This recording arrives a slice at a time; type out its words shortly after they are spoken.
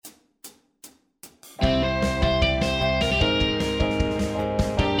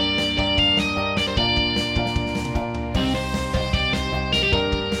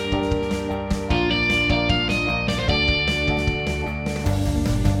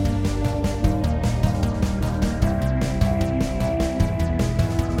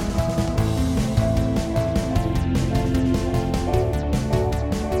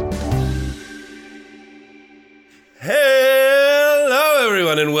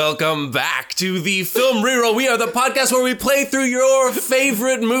welcome back to the Film Reroll. We are the podcast where we play through your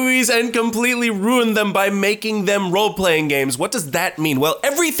favorite movies and completely ruin them by making them role-playing games. What does that mean? Well,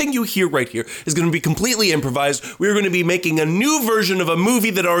 everything you hear right here is going to be completely improvised. We're going to be making a new version of a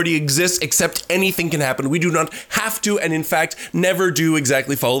movie that already exists, except anything can happen. We do not have to, and in fact, never do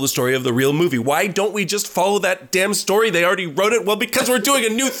exactly follow the story of the real movie. Why don't we just follow that damn story? They already wrote it. Well, because we're doing a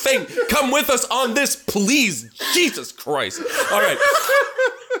new thing. Come with us on this, please. Jesus Christ. All right.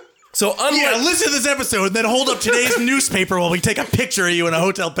 So listen to this episode and then hold up today's newspaper while we take a picture of you in a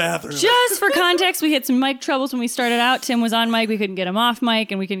hotel bathroom. Just for context, we had some mic troubles when we started out. Tim was on mic. We couldn't get him off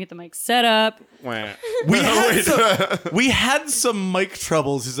mic, and we couldn't get the mic set up. We had some mic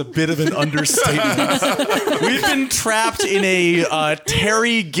troubles is a bit of an understatement. We've been trapped in a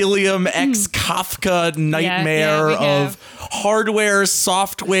Terry Gilliam ex Kafka nightmare of hardware,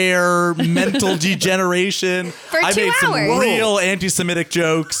 software, mental degeneration. I made some real anti-Semitic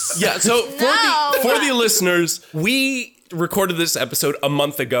jokes. Yeah, so for the listeners, we recorded this episode a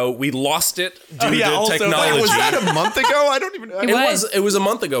month ago. We lost it due to technology. Wait, was that a month ago? I don't even know. It was a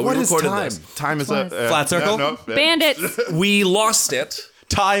month ago. What we is recorded time? this. Time is a flat circle? No. Bandits. We lost it.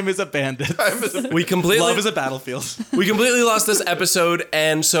 Time is a bandit. Love is a battlefield. We completely lost this episode,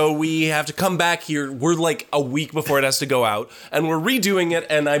 and so we have to come back here. We're like a week before it has to go out, and we're redoing it,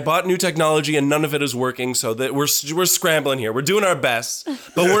 and I bought new technology, and none of it is working, so that we're scrambling here. We're doing our best,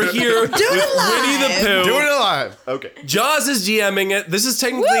 but we're here with Winnie the Pooh. Doing it live. Okay. Joz is GMing it. This is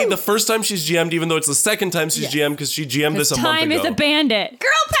technically the first time she's GM'd, even though it's the second time she's GM'd, because she GM'd this a month ago. Time is a bandit. Girl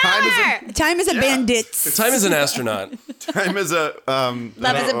power! Time is a bandit. Time is an astronaut. Time is a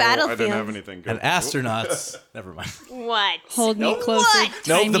Love is a battlefield. I don't have anything good. And astronauts. Never mind. What? Hold me closer. What?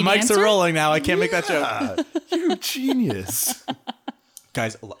 Nope, the mics dancer? are rolling now. I can't make that joke. You genius.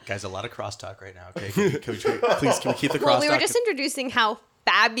 Guys, a lot of crosstalk right now. Okay, can we keep the crosstalk? Well, we were just introducing how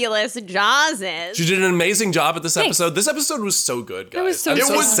fabulous Joz is. She did an amazing job at this episode. This episode was so good, guys. It was so I'm good.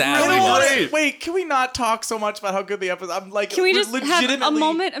 so It was sad. really great. Wait, can we not talk so much about how good the episode? I'm like, Can we just legitimately... have a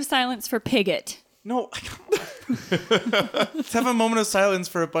moment of silence for Piglet? No, let's have a moment of silence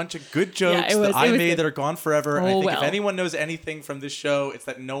for a bunch of good jokes that I made that are gone forever. And I think if anyone knows anything from this show, it's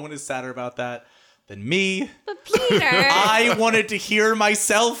that no one is sadder about that than me. But Peter. I wanted to hear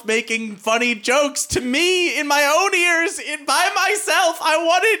myself making funny jokes to me in my own ears, by myself. I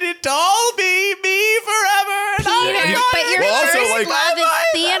wanted it to all be me forever. Peter, but your first love is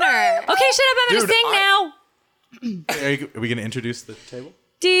theater. Okay, shut up. I'm going to sing now. Are we going to introduce the table?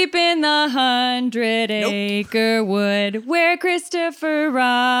 Deep in the 100-acre wood where Christopher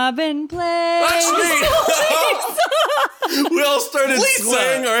Robin plays. We all started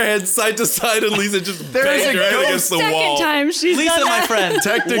swaying our heads side to side, and Lisa just banged her head against the wall. Second time she's Lisa, done my that. friend,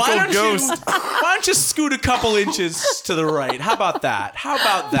 Technical ghost. why don't you scoot a couple inches to the right? How about that?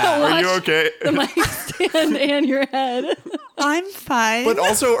 Are you okay? The mic stand and your head. I'm fine. But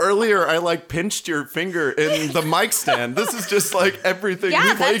also earlier, I pinched your finger in the mic stand. This is just like everything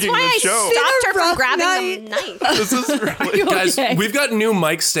Yeah, that's making why the I show. stopped her from rough grabbing the knife. This is really. Guys, we've got new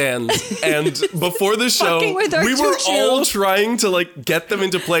mic stands, and before the show, Fucking with our we were choo-choo. all trying to get them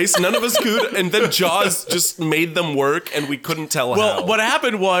into place. None of us could, and then Joz just made them work, and we couldn't tell how. Well, what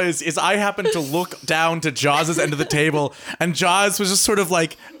happened was I happened to look down to Joz's end of the table, and Joz was just sort of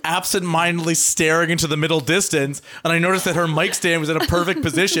absent-mindedly staring into the middle distance, and I noticed that her mic stand was in a perfect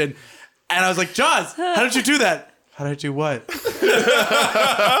position, and I was like, Joz, how did you do that? How did I do what?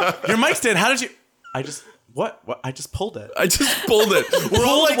 Your mic stand, how did you... I just... What? I just pulled it. I just pulled it. We're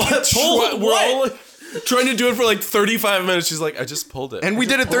all trying to do it for 35 minutes. She's like, I just pulled it. And we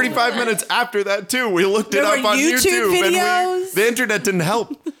did it 35 minutes after that, too. We looked it There up were on YouTube YouTube. videos. And the internet didn't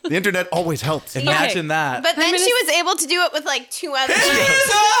help. The internet always helps. Imagine that. But then she was able to do it with 2 other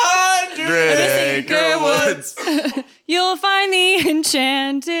Acre Woods. You'll find the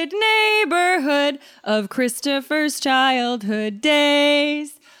enchanted neighborhood of Christopher's childhood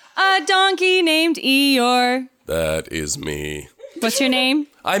days. A donkey named Eeyore. That is me. What's your name?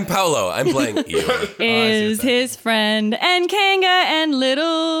 I'm Paulo. I'm playing Eeyore. Is his friend and Kanga and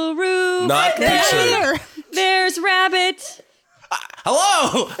Little Roo. Not pictured. There's Rabbit.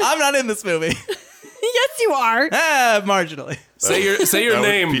 Hello! I'm not in this movie. Yes, you are. Marginally. Say your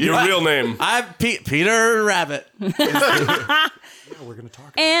name, your real name. I'm Peter Rabbit. We're going to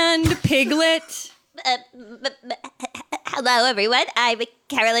talk. And Piglet. Hello, everyone. I'm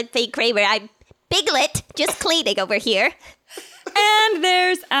Carolyn Faye Kramer. I'm Piglet, just cleaning over here. And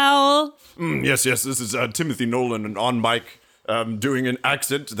there's Owl. Yes. This is Timothy Nolan and on mic doing an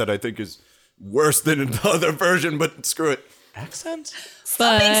accent that I think is worse than in the other version, but screw it. Accent?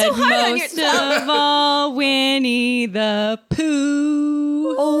 But so hard on most yourself. of all, Winnie the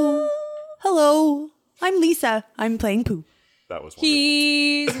Pooh. Oh, Lisa. I'm playing Pooh. That was wonderful.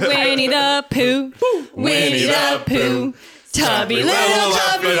 He's Winnie the Pooh. Winnie the Pooh. Tubby little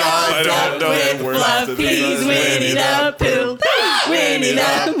chubby eyes stuffed with fluff. He's Winnie the Pooh. Winnie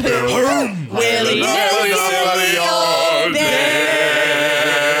the Pooh. Willie nilly old bear.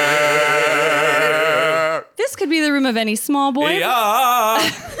 This could be the room of any small boy. Yeah.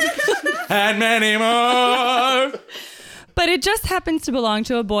 And many more. But it just happens to belong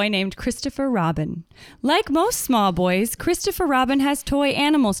to a boy named Christopher Robin. Like most small boys, Christopher Robin has toy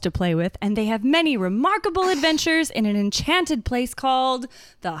animals to play with, and they have many remarkable adventures in an enchanted place called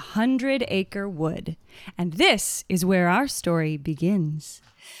the 100-Acre Wood. And this is where our story begins.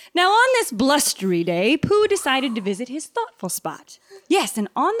 Now, on this blustery day, Pooh decided to visit his thoughtful spot. Yes, and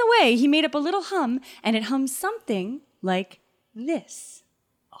on the way, he made up a little hum, and it hums something like this.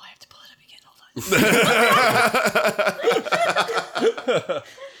 Oh, I have to pull it up again. Hold on.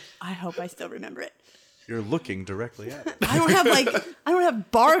 I hope I still remember it. You're looking directly at it. I don't have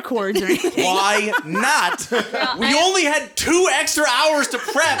barcodes or anything. Why not? We only had 2 extra hours to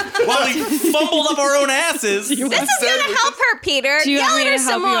prep while we fumbled up our own asses. This is gonna help her, Peter. Do you Yell want at me her to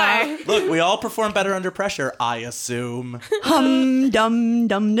some help you more. out? Look, we all perform better under pressure, I assume. Hum dum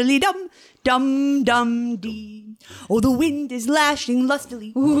dum dilly dum dum dum dee. Oh, the wind is lashing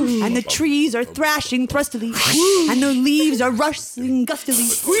lustily, and the trees are thrashing thrustily, and the leaves are rustling gustily.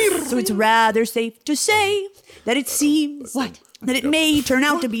 So it's rather safe to say that it seems that it may turn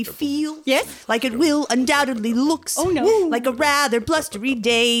out to be like it will undoubtedly looks. Oh, no. Like a rather blustery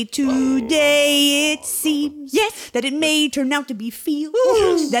day today. It seems that it may turn out to be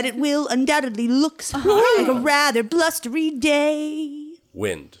that it will undoubtedly looks like a rather blustery day.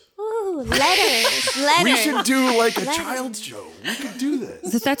 Wind. Ooh, letters. We should do like a child's show. We could do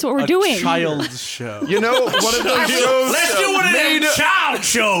this. That's what we're doing. Child's show. You know, one of those shows. Let's do one of them child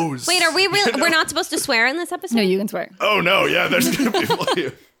shows. Wait, are we really? We're not supposed to swear in this episode? No, you can swear. Oh no, yeah, there's gonna be plenty.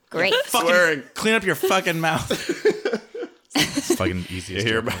 Great. Swearing. Clean up your fucking mouth. It's fucking easy to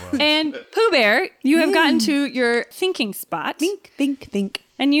hear. And Pooh Bear, you have gotten to your thinking spot. Think.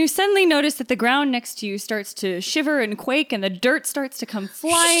 And you suddenly notice that the ground next to you starts to shiver and quake, and the dirt starts to come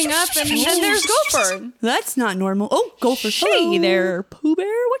flying up, and then there's Gopher. That's not normal. Oh, go for Hey there, Pooh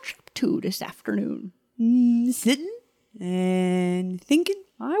Bear. What you up to this afternoon? Sitting and thinking.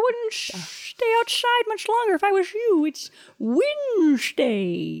 I wouldn't stay outside much longer if I was you. It's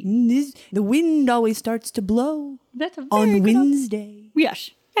Wednesday. The wind always starts to blow That's a very on good Wednesday. Yes.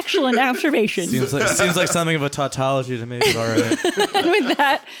 Excellent observation. Seems like something of a tautology to me, but all right. And with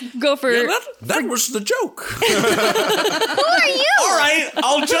that, Gopher. That was the joke. Who are you? All right,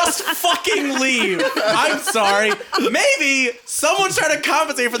 I'll just fucking leave. I'm sorry. Maybe someone's trying to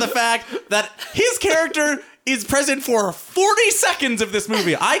compensate for the fact that his character is present for 40 seconds of this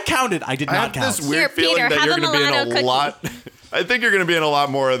movie. I counted. I did I not have count. this weird Here, feeling Peter, that have you're a going to be in Milano a cookie. lot. I think you're going to be in a lot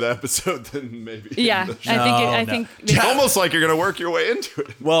more of the episode than maybe. Yeah, I think It's almost like you're going to work your way into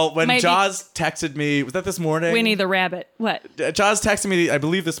it. Well, when Maybe. Joz texted me, was that this morning? Winnie the Rabbit. What? Joz texted me, I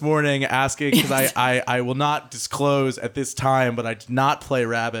believe this morning, asking, because I will not disclose at this time, but I did not play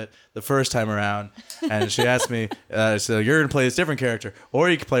Rabbit the first time around. And she asked me, so you're going to play this different character, or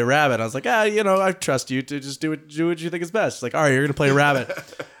you can play Rabbit. I was like, I trust you to just do what you think is best. She's like, all right, you're going to play Rabbit.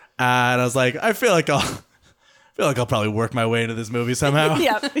 And I was like, I feel like I'll probably work my way into this movie somehow,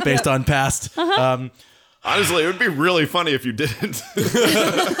 based on past. Honestly, it would be really funny if you didn't.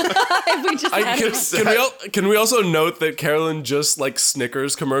 If we just had Can we also note that Carolyn just like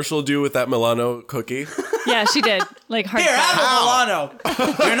Snickers commercial do with that Milano cookie? Yeah, she did. Like hard. Here, have a Milano.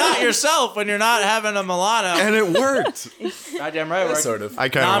 You're not yourself when you're not having a Milano. And it worked. Goddamn right. Sort of. I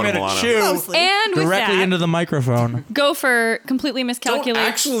kind Now of I'm want a going to Milano. chew And with directly that, into the microphone. Gopher completely Don't miscalculates.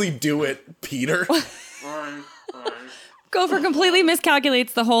 actually do it, Peter. Gopher completely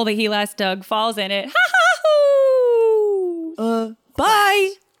miscalculates the hole that he last dug, falls in it. Ha-ha-hoo!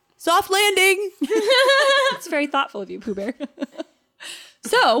 Bye. Soft landing. It's very thoughtful of you, Pooh Bear.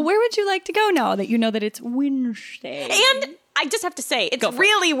 So, where would you like to go now that you know that it's Wednesday? And I just have to say, it's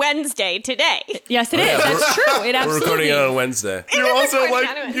really Wednesday today. Yes, it is. That's true. It We're absolutely recording it on Wednesday. You also recording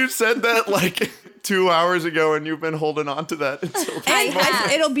on like it. you said that like 2 hours ago, and you've been holding on to that until this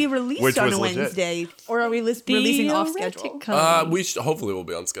moment. It'll be released Which on was a legit. Wednesday. Or are we releasing off schedule? Theoretically. Hopefully we'll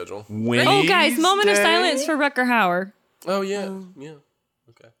be on schedule. Oh, guys, moment of silence for Rutger Hauer. Oh yeah, yeah.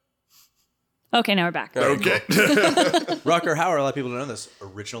 Okay. Okay, now we're back. Okay. Rutger Hauer, a lot of people don't know this,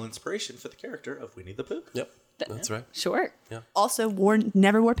 original inspiration for the character of Winnie the Pooh. Yep. That's right. Sure. Also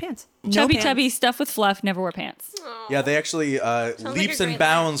never wore pants. No Chubby pants. Tubby stuff with fluff, never wore pants. Yeah, they actually leaps and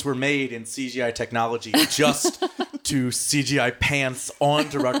bounds were made in CGI technology just to CGI pants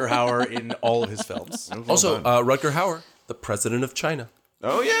onto Rutger Hauer in all of his films. Also, Rutger Hauer, the president of China.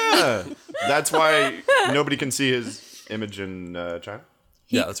 Oh, yeah. That's why nobody can see his image in China.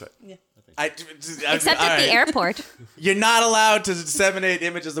 Yeah, that's right. Yeah. Except at the airport. You're not allowed to disseminate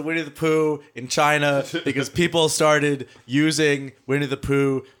images of Winnie the Pooh in China because people started using Winnie the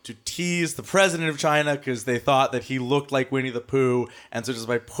Pooh to tease the president of China because they thought that he looked like Winnie the Pooh. And so just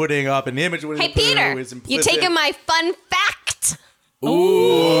by putting up an image of Winnie Hey, the Pooh Peter, is you implicit. taking my fun fact?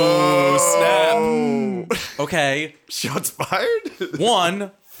 Ooh, snap. Okay. Shots fired?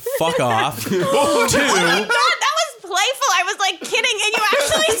 1, fuck off. 2, God, that was playful. I was like kidding, and you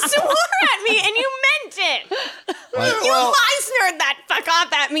actually swore at me, and you meant it. You Meisnered that fuck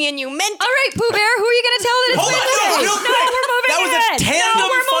off at me, and you meant it. All right, Pooh Bear, who are you going to tell that it's Hold on, Wednesday? real quick. No, we're moving That was ahead. a tandem no,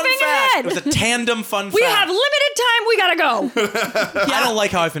 we're fun moving fact. ahead. It was a tandem fun We fact. have limited time. We got to go. I don't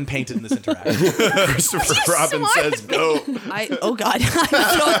like how I've been painted in this interaction. Christopher Robin swore says at me. go. Oh God.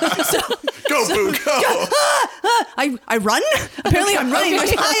 Go, Boo, go. I run? Apparently I'm running.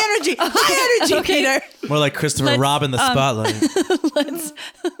 There's high energy. High energy, Peter. More like Christopher Robin, the spotlight.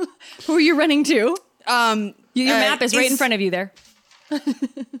 Who are you running to? Your map is right in is- front of you there.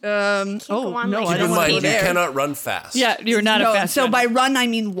 Oh, on no, like I Keep don't in want mind, to you go there. cannot run fast. Yeah, you're not a fast So runner. by run, I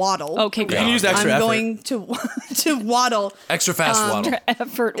mean waddle. Okay, You great. can use extra I'm effort. going to waddle. Extra fast waddle.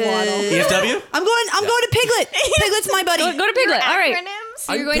 Effort waddle. EFW? I'm going to Piglet. Piglet's my buddy. Go to Piglet. All right. Acronyms?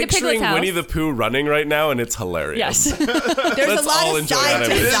 So you're I'm going to picturing Piglet's house. Winnie the Pooh running right now, and it's hilarious. Yes. There's Let's a lot all of enjoy that side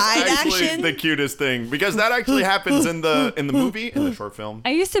image. to It's side actually action. the cutest thing because that actually happens in the movie, in the short film.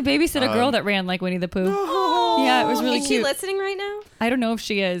 I used to babysit a girl that ran like Winnie the Pooh. Yeah, it was really Is she cute. listening right now? I don't know if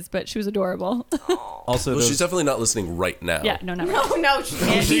she is, but she was adorable. Also, Well, she's definitely not listening right now. Yeah, no, not really. Oh no,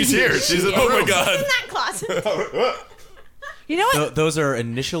 she's She's here. She's in the Oh my room. god. in that closet. You know what? those are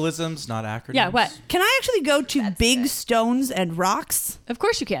initialisms, not acronyms. Yeah, what? Can I actually go to big stones and rocks? Of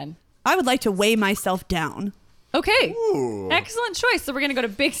course you can. I would like to weigh myself down. Okay. Excellent choice. So we're going to go to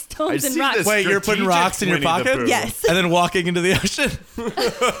big stones I and see rocks. this. Wait, you're putting Strategic rocks in your Winnie the pocket? Pooh. Yes. And then walking into the ocean?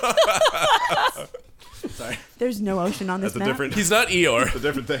 Sorry. There's no ocean on this That's a map. different, He's not Eeyore. a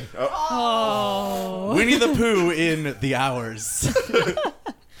different thing. Oh. Winnie the Pooh in the hours.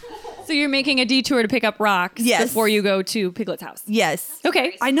 So you're making a detour to pick up rocks Yes. before you go to Piglet's house. Yes.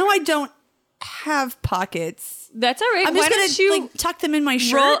 Okay. I know I don't have pockets. That's all right. I'm Why just don't you gonna tuck them in my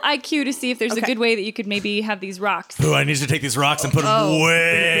shirt. roll IQ to see if there's a Okay. good way that you could maybe have these rocks? Pooh, I need you to take these rocks and put them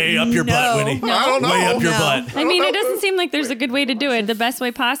way up your butt, No. Winnie. I don't know. Way up your No. butt. I mean, it doesn't seem like there's a good way to do it. The best way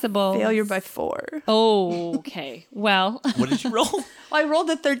possible. Failure by 4. Okay. Well, What did you roll? Well, I rolled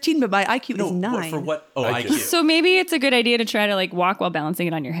a 13, but my IQ is 9. For what? Oh, IQ. IQ. so maybe it's a good idea to try to like walk while balancing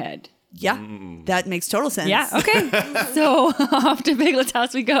it on your head. Yeah, that makes total sense. Yeah. Okay. So off to Piglet's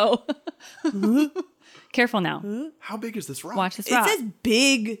house we go. Careful now. How big is this rock? Watch this It rock. says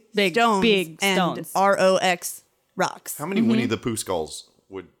big, Big, stones big and stones. ROX rocks. How many Winnie the Pooh skulls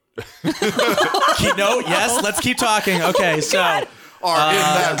would Let's keep talking. Okay, so are in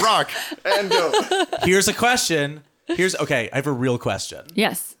that rock? And go. here's a question. I have a real question.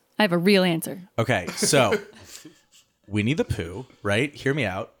 Yes. I have a real answer. Okay, so Winnie the Pooh, right? Hear me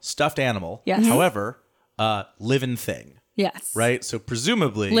out. Stuffed animal. Yes. However, living thing, Yes. right? So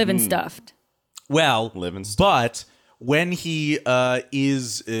presumably, Living stuffed. well, Living stuff. but when he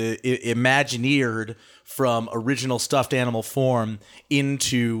is imagineered from original stuffed animal form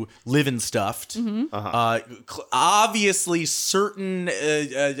into living stuffed, obviously certain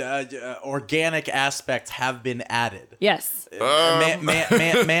organic aspects have been added. Yes.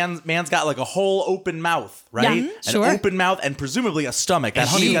 Man's got like a whole open mouth, right? Yeah, An sure. open mouth and presumably a stomach. That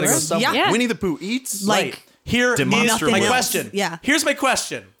honey's got to go Sure. somewhere. Yeah. Winnie the Pooh eats Like, Here is Demonstrably. my Nothing question. else. Yeah. Here's my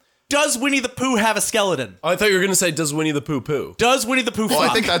question. Does Winnie the Pooh have a skeleton? Oh, I thought you were going to say, does Winnie the Pooh poo? Does Winnie the Pooh fuck? Well,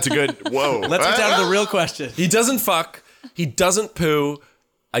 I think that's a good. Whoa. Let's get down to the real question. He doesn't fuck. He doesn't poo.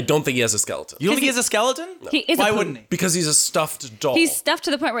 I don't think he has a skeleton. You don't think he has a skeleton? He is a Why Pooh. wouldn't he? Because he's a stuffed doll. He's stuffed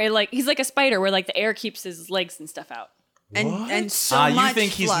to the point where he's like a spider where like the air keeps his legs and stuff out. and so You much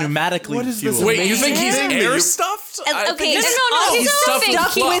think he's fluff. pneumatically What is this fueled? Wait, you think he's Amazing. air stuffed? I okay, think no, no, he's stuffed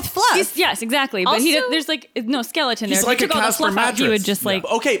Stuffed with fluff. Yes, exactly. But Also- there's like no skeleton there. He's If like he a took all the Casper fluff out, he mattress. would just like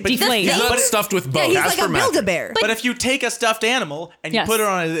Okay, but deflate. He's not But- stuffed with Yeah, bones. he's like Casper a Magic. Build-A-Bear. But if you take a stuffed animal and you Yes. put it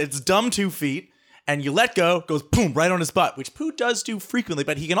on its dumb 2 feet and you let go, goes boom, right on his butt, which Pooh does do frequently,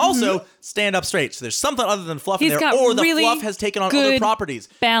 but he can also stand up straight. So there's something other than fluff He's in there, got or the really fluff has taken on good other properties.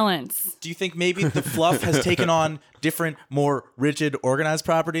 balance. Do you think maybe the fluff has taken on different, more rigid, organized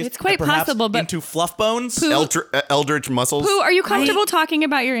properties? It's quite and perhaps possible, but into fluff bones? Pooh, Eldritch muscles. Pooh, are you comfortable talking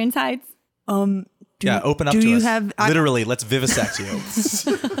about your insides? Open up do to you us. have- Literally, let's vivisect you.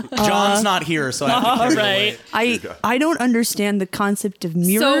 John's not here, so I have to carry right. the weight. I don't understand the concept of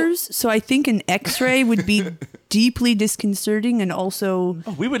mirrors, so I think an X-ray would be deeply disconcerting and also.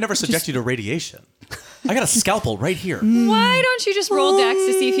 Oh, we would never subject you to radiation. I got a scalpel right here. Why don't you just roll dex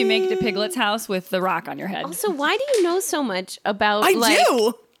to see if you make it to Piglet's house with the rock on your head? Also, why do you know so much about? I like,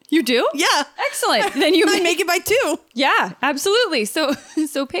 do. You do? Yeah. Excellent. Then you I make it by 2. Yeah, absolutely. So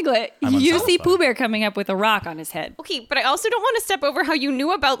Piglet, you see Pooh Bear coming up with a rock on his head. Okay, but I also don't want to step over how you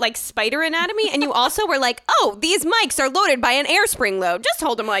knew about like spider anatomy, and you also were like, "Oh, these mics are loaded by an air spring load. Just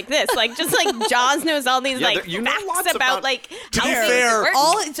hold them like this." Like, just like Jaws knows all these like you know facts lots about about- like To how be things fair, work.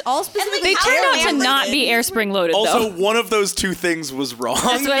 It's all specific. They how turned out to manly not it be air spring loaded Also, though. one of those two things was wrong.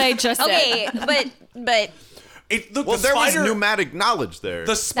 That's what I just said. Okay, but Well, there was pneumatic knowledge there.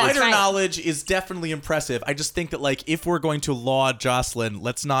 The spider right. knowledge is definitely impressive. I just think that, like, if we're going to laud Jocelyn,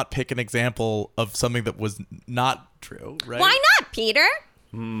 let's not pick an example of something that was not true, right? why not, Peter?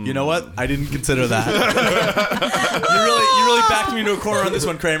 You know what? I didn't consider that. you really backed me into a corner on this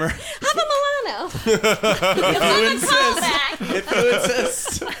one, Kramer. Have a Milano. If you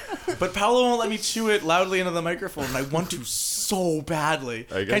insist. But Paulo won't let me chew it loudly into the microphone, and I want to so badly.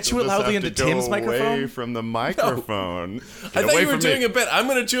 Can I chew it loudly into Tim's Away microphone? from the microphone. I thought you were doing a bit. I'm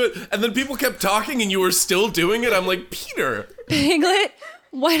going to chew it. And then people kept talking and you were still doing it. I'm like, Peter. Piglet,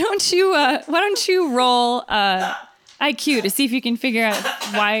 why don't you roll IQ to see if you can figure out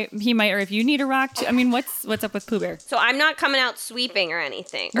why he might, or if you need a rock. I mean, what's up with Pooh Bear? So I'm not coming out sweeping or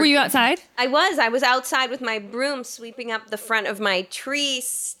anything. Were you outside? I was outside with my broom sweeping up the front of my tree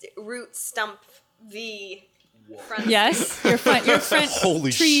root stump V. Front Yes, your front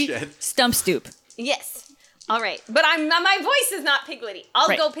Holy tree shit. stump stoop. Yes. All right, but my voice is not Piglety. I'll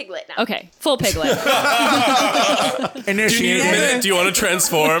Right. go Piglet now. Okay, full Piglet. Initiating. Do you want to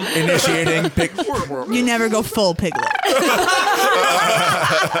transform? Initiating. You never go full Piglet.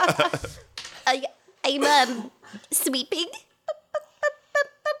 I'm sweeping.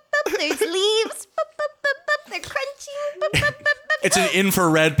 There's leaves. They're crunching. It's an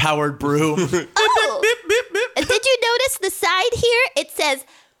infrared powered broom. Oh, did you notice the side here? It says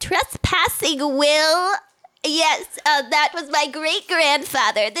trespassing will. Yes, that was my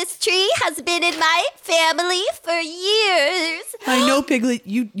great-grandfather. This tree has been in my family for years. I know, Piglet.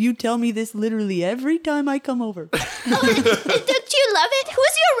 You tell me this literally every time I come over. Don't you love it? Who's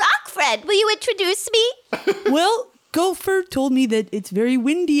your rock friend? Will you introduce me? Well, Gopher told me that it's very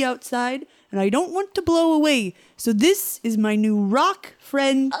windy outside, and I don't want to blow away. So this is my new rock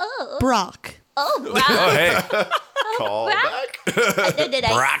friend, Brock. Oh, Brock. Oh, hey. Call Brock?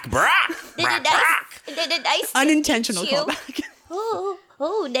 back. Brock. Nice Unintentional to meet you. callback.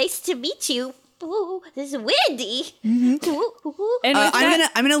 Oh, nice to meet you. Oh, this is windy. And with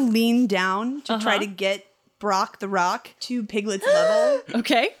that, I'm gonna lean down to try to get Brock the Rock to Piglet's level.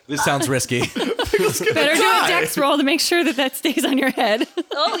 okay, This sounds risky. better do a dex roll to make sure that stays on your head.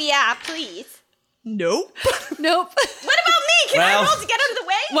 Oh, yeah, please. Nope. Nope. What about me? Can Well- I roll to get out of the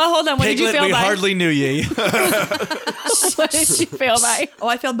way? Well, hold on. What did you Piglet, fail we by? hardly knew ye. What did you fail by? Oh,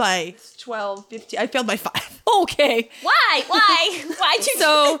 I failed by 12, 15. I failed by 5. Okay. Why? Why'd you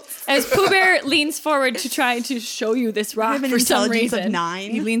So, as Pooh Bear leans forward to try to show you this rock have an for some intelligence of reason,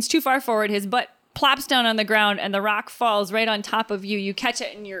 9. he leans too far forward. His butt plops down on the ground, and the rock falls right on top of you. You catch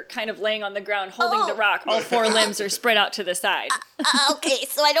it, and you're kind of laying on the ground holding the rock. All 4 limbs are spread out to the side. Okay,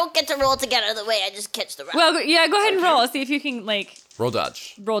 so I don't get to roll to get out of the way. I just catch the rock. Well, yeah, go ahead and roll. See if you can, Roll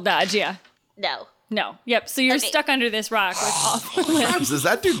dodge. roll dodge. Yeah. No. Yep. So you're Okay. stuck under this rock with all 4 limbs. Does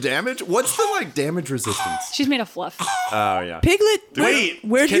that do damage? What's the damage resistance? She's made of fluff. Oh yeah. Piglet, Wait,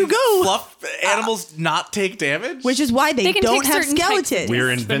 where'd can you go? Fluff animals not take damage? Which is why they They can don't take have certain types of skeletons. We're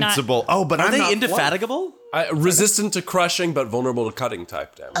but not- invincible. But Are I'm they not indefatigable? Resistant to crushing, but vulnerable to cutting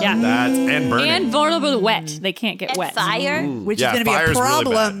type damage. Yeah. That's and burning. And vulnerable to wet. They can't get And wet. fire? Which Yeah, is going to be a fire's really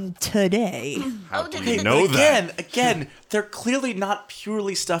problem today. How do Hey, you know that? Again, they're clearly not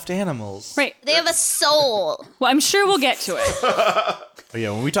purely stuffed animals. Right. They have a soul. Well, I'm sure we'll get to it. But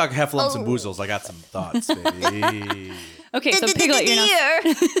yeah, when we talk heffalumps and boozles, I got some thoughts, baby. Okay, so Piglet, you're not...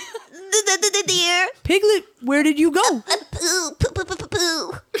 Deer. The deer. Piglet, where did you go?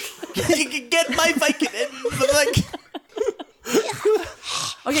 Poo. You can get my Vicodin.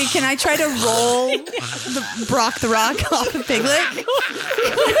 Okay, can I try to roll the Brock the Rock off of Piglet?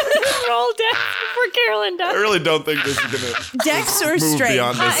 roll roll Dex before Carolyn does. I really don't think this is gonna Dex or move strength?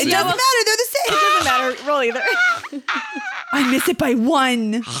 beyond this. It doesn't matter. They're the same. It doesn't matter. Roll either. I miss it by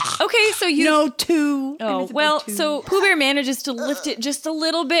 1. Okay, so you... No, 2. I Oh, miss it by well, 2. so Pooh Bear manages to lift it just a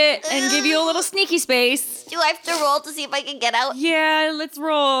little bit and give you a little sneaky space. Do I have to roll to see if I can get out? Yeah, let's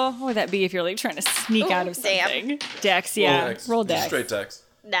roll. What would that be if you're like trying to sneak out of damn. something? Dex, yeah. Roll Dex. Straight Dex.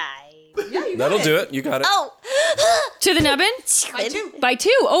 Nice. That'll do it. You got it. Oh. To the nubbin? By 2.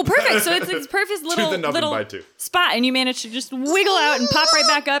 Oh, perfect. So it's perfect the nubbin little by 2. spot, and you manage to just wiggle out and pop right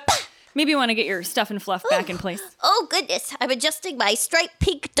back up. Maybe you want to get your stuff and fluff back in place. Oh, goodness. I'm adjusting my striped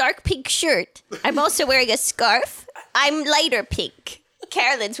pink, dark pink shirt. I'm also wearing a scarf. I'm lighter pink.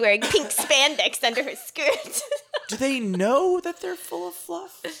 Carolyn's wearing pink spandex under her skirt. Do they know that they're full of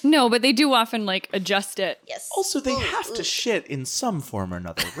fluff? No, but they do often like adjust it. Yes. Also, they have to shit in some form or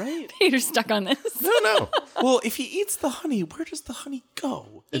another, right? Peter's stuck on this. No. Well, if he eats the honey, where does the honey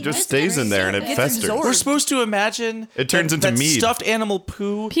go? It just stays in there and it festers. We're supposed to imagine It turns that into mead. Stuffed animal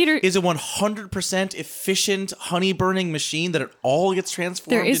poo Peter- is a 100% efficient honey burning machine that it all gets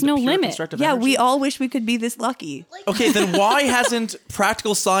transformed There is into no pure limit. constructive Yeah, energy? we all wish we could be this lucky. Okay, then why hasn't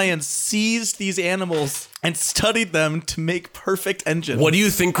practical science seized these animals and studied them to make perfect engines? What do you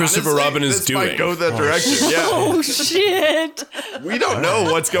think Christopher Honestly, Robin is this doing? might go that direction. Yeah. Oh, shit. We don't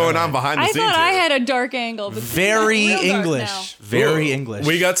know what's going on behind the I scenes. thought I here. had a dark angle. But Very real dark now. English. Very English.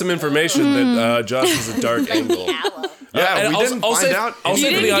 We got some information that Josh has a dark angle. Yeah, And we didn't find out. I'll You say for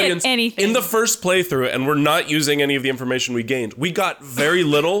didn't the get audience, anything. in the first playthrough, and we're not using any of the information we gained, we got very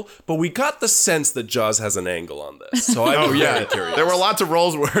little, but we got the sense that Jaws has an angle on this. So I'm Oh yeah, very curious. there were lots of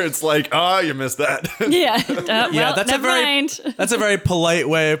rolls where it's like, you missed that. Yeah. Yeah, that's never mind. That's a very polite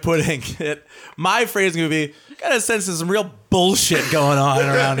way of putting it. My phrasing would be, got a sense there's some real bullshit going on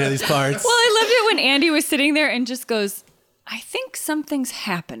around here, these parts. Well, I loved it when Andy was sitting there and just goes, I think something's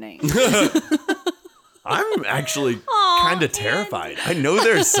happening. I'm actually kind of terrified. I know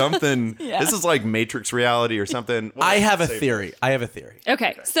there's something. Yeah. This is like Matrix reality or something. I have a theory.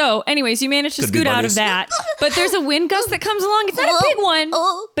 Okay, so anywaves, you manage to Could be scoot out of bunnies. that, but there's a wind gust that comes along. It's not a big one,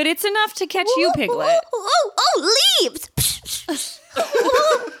 but it's enough to catch you, Piglet. Oh, leaves.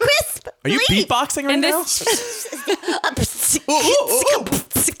 Crisp. Are you leaves. beatboxing right And now?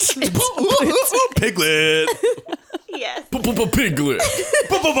 Piglet. Yes. Piglet. Piglet.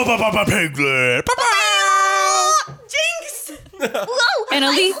 Jinx. Whoa. And a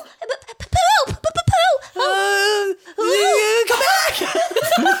leaf. Come back!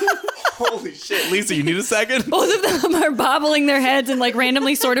 Holy shit. Lisa, you need a second? Both of them are bobbling their heads and like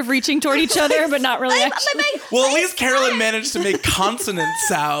randomly sort of reaching toward each other, but not really actually. Well, at least Carolyn managed to make consonant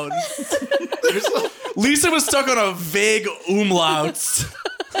sounds. Lisa was stuck on a vague umlauts.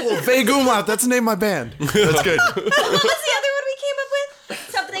 Vague umlaut. That's the name of my band. That's good. What was the other one we came up with?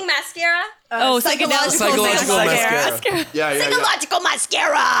 Something mascara. Psychological mascara. Yeah. Psychological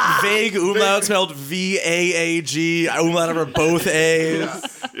mascara. Vague umlaut spelled V-A-A-G. Umlaut over both A's.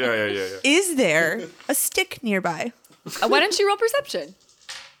 Yeah. Is there a stick nearby? Why don't you roll perception?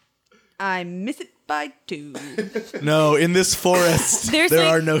 I miss it by 2. No, in this forest, There's there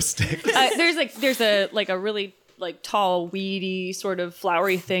like- are no sticks. There's a really like tall, weedy, sort of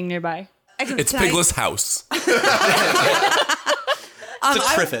flowery thing nearby. It's Piglet's house. It's a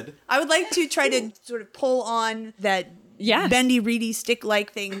triffid. I would like to try to sort of pull on that bendy, reedy,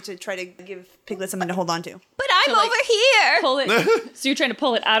 stick-like thing to try to give Piglet something to hold on to. But I'm like, over here. Pull it. So you're trying to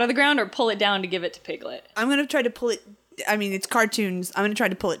pull it out of the ground or pull it down to give it to Piglet? I'm going to try to pull it. I mean, it's cartoons. I'm going to try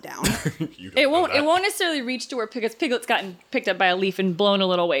to pull it down. It won't necessarily reach to where Piglet's gotten picked up by a leaf and blown a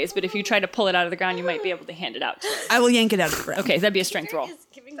little ways, but if you try to pull it out of the ground, you might be able to hand it out to it. I will yank it out of the ground. Okay, that'd be a strength roll.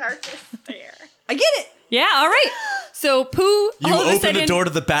 Giving darkness there. I get it. Yeah, all right. So Pooh, You all of a open sudden, the door to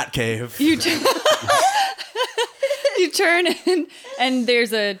the bat cave. You turn and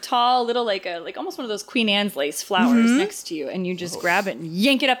there's a tall little like almost one of those Queen Anne's lace flowers next to you, and you just grab it and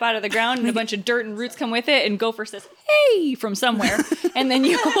yank it up out of the ground, and a bunch of dirt and roots come with it, and Gopher says, "Hey!" from somewhere, and then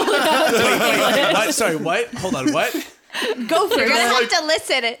you hold it out. Wait, what? Sorry, what? Hold on, what? Go for You're it. gonna have to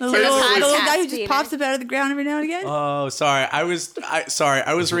listen to The little podcast, guy who just Peter. pops up out of the ground every now and again. Oh, sorry. I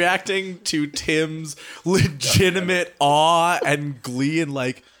was reacting to Tim's legitimate awe and glee and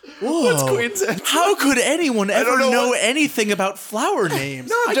like, whoa. How could anyone ever know anything about flower names?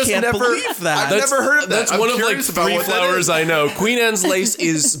 I just can't never- believe that. I've never heard of that. That's I'm one of like curious about 3 what that flowers is. I know. Queen Anne's lace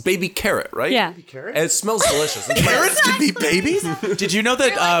is baby carrot, right? Yeah. And it smells delicious. It's Carrots can be babies? Did you know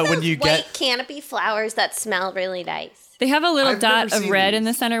that They're like when those you white get... canopy flowers that smell really nice. They have a little I've dot never of seen red these. in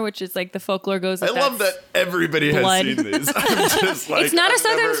the center, which is like the folklore goes. I love that everybody blood. has seen these. I'm just like, It's not a I've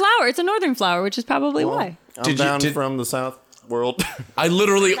southern never- flower; it's a northern flower, which is probably why. I'm Did you- down did- from the south. world. I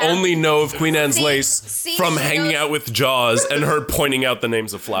literally only know of Queen Anne's Lace from she hanging knows- out with Jaws and her pointing out the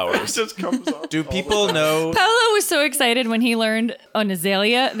names of flowers. Just comes up. Do people know? Paolo was so excited when he learned an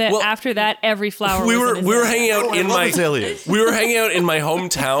azalea that Well, after that, every flower We was an were azalea. hanging out Oh, I in love my azaleas. we were hanging out in my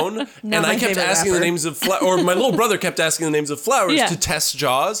hometown, and I my kept favorite asking the rapper. names of flowers, or my little brother kept asking the names of flowers Yeah. to test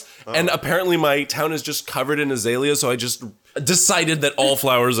Jaws, and apparently my town is just covered in azaleas, so I just decided that all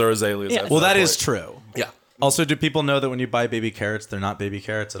flowers are azaleas. Yeah. at Well, that point. is true. Yeah. Also, do people know that when you buy baby carrots, they're not baby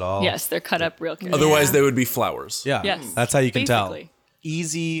carrots at all? Yes, they're cut up real carefully. Otherwise, they would be flowers. Yeah. Yes. That's how you can Basically. tell.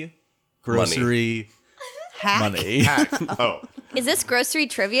 Easy grocery money. Oh, Is this grocery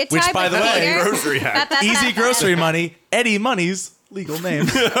trivia time? Which, by the with way, Peter? grocery hack. Easy grocery money. Eddie Money's legal name.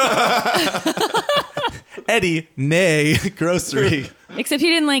 Eddie Nay Grocery. Except he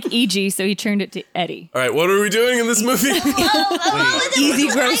didn't like E.G., so he turned it to Eddie. All right, what are we doing in this movie? Easy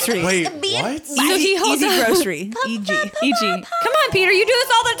grocery. Wait, being- what? So he holds Easy up grocery. EG. E.G. Come on, Peter, you do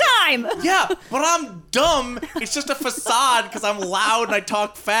this all the time. Yeah, but I'm dumb. It's just a facade because I'm loud and I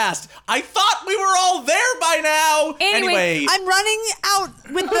talk fast. I thought we were all there by now. Anyway, I'm running out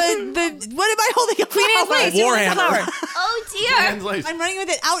with the what am I holding up? Queen Anne's Lace, you want the Warhammer. flower. Oh dear. I'm running with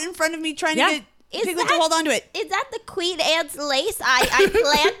it out in front of me, trying Yeah. to get Is Piglet to that- hold on to it. Is that the Queen Anne's lace I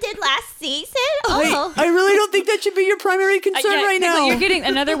planted last season? Oh. I really don't think that should be your primary concern Yeah, right Piglet, now. You're getting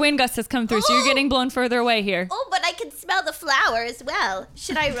another wind gust has come through, so you're getting blown further away here. Oh, but I can smell the flower as well.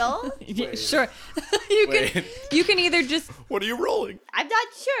 Should I roll? Yeah, sure. You can either just What are you rolling? I'm not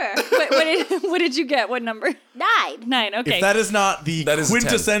sure. what did you get? What number? 9. 9. Okay. If that is not the That is a 10.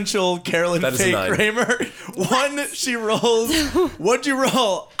 quintessential Carolyn That is a Faye 9. Kramer, one, she rolls. What'd you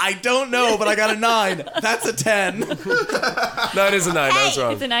roll? I don't know, but I got a 9. That's a 10. No, it is a 9. I was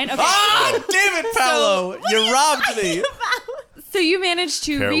wrong. It's a 9. Okay. Ah, damn it, Paolo. You robbed me. So you managed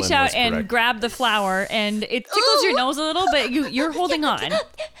to Carolyn reach out was and correct. grab the flower, and it tickles your nose a little, but you're holding on.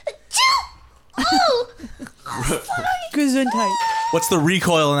 Oh! Gesundheit. What's the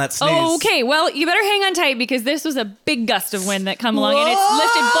recoil in that sneeze? Oh, okay. Well, you better hang on tight because this was a big gust of wind that come along, and it's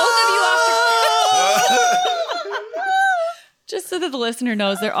lifted both of you off the. Just so that the listener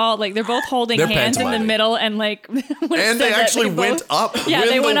knows, they're both holding They're hands in the pantomiming. middle, and like. when it And said they that, actually both- went up. Yeah,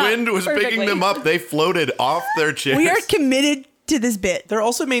 they when went the up wind was perfectly. picking them up, they floated off their chairs. We are committed to this bit. They're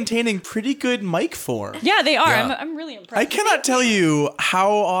also maintaining pretty good mic form. Yeah, they are. Yeah. I'm really impressed. I cannot tell you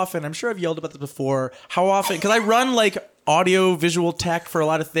how often, I'm sure I've yelled about this before, how often, because I run like audio visual tech for a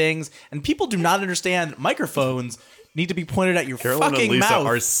lot of things, and people do not understand microphones need to be pointed at your Carolyn fucking and Lisa mouth.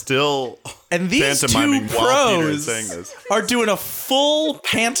 are still And these two pantomiming while Peter is pros saying this. are doing a full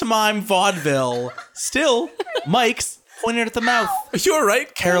pantomime vaudeville. Still, mics pointed at the mouth. You're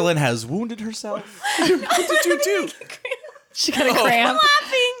right. Carolyn has wounded herself. What did you do? She got a cramp.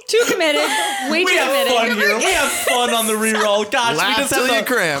 Too committed. Way We too have committed. fun here. We have fun on the reroll. Gosh, Laugh we just till have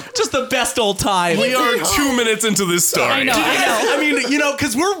you cramp. just the best old time. We are 2 minutes into this story. I know. I mean,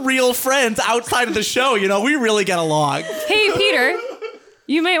 because we're real friends outside of the show. We really get along. Hey, Peter,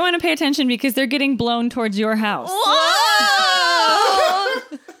 you might want to pay attention because they're getting blown towards your house. Whoa!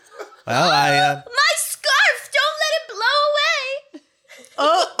 Well, My scarf! Don't let it blow away!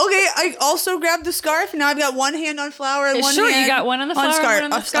 Oh, okay. I also grabbed the scarf, and now I've got one hand on flower and one Sure, you hand got one on the flower and scarf,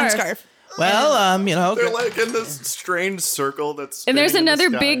 one on the scarf. They're like in this strange circle that's And there's spinning in the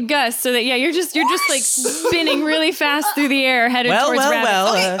another sky. big gust, so that you're just like spinning really fast through the air, headed towards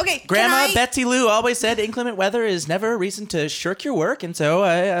rabbits. Okay, Grandma can I- Betsy Lou always said inclement weather is never a reason to shirk your work, and so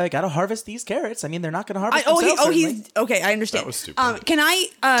I got to harvest these carrots. I mean, they're not going to harvest themselves. he's okay. I understand. That was stupid. Can I?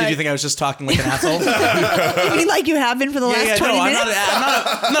 Did you think I was just talking like an asshole? You mean like you have been for the last 20 no, minutes?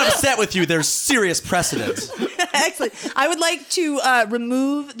 I'm not upset with you. There's serious precedent. Excellent. I would like to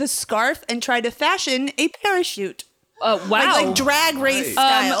remove the scarf and try to fashion a parachute, Wow. like drag race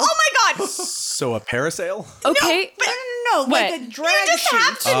style. Oh my god! So a parasail? Okay. No, What? like a drag You just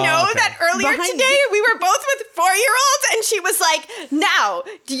have chute. to know okay. that earlier Behind today me. we were both with 4-year-olds, and she was like, "Now,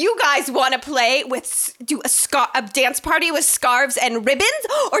 do you guys want to play with a dance party with scarves and ribbons,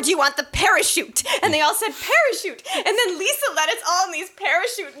 or do you want the parachute?" And they all said parachute, and then Lisa led us all in these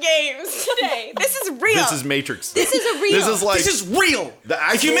parachute games today. This is real. This is Matrix. This is a real. This is like This is real. The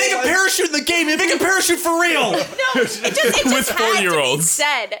If you make a actual- parachute in the game, you make a parachute for real. no, it just With had to be 4-year-olds.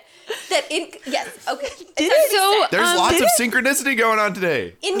 said that yes, okay. So, There's lots of synchronicity going on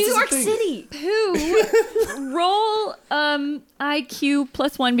today. in New York City. Pooh, roll IQ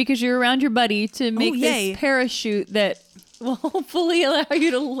 +1 because you're around your buddy to make yay. this parachute that will hopefully allow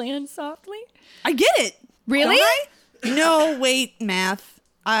you to land softly. I get it. Really? Don't I? No, wait, math.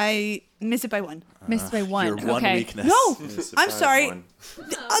 Miss it by one. Missed by one. Your one okay. weakness. No, Miss it I'm by sorry. one.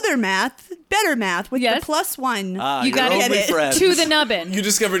 The other math, better math with Yes? the plus one. You your got only it. friend. to the nubbin. You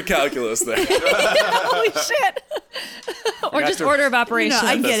discovered calculus there. Holy shit. Or just order of operations.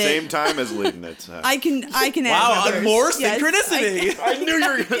 I At the get it. same time as Leibniz. I can Wow, add numbers. more Yes, synchronicity. I knew you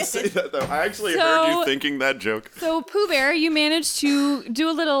were going to say that, though. I actually heard you thinking that joke. So Pooh Bear, you managed to do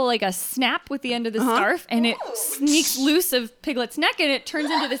a little like a snap with the end of the scarf, and it sneaks loose of Piglet's neck, and it turns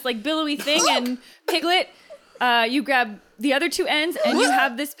into this like billowy thing. And Piglet, you grab the other two ends, and you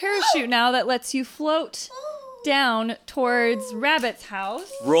have this parachute now that lets you float down towards Rabbit's house.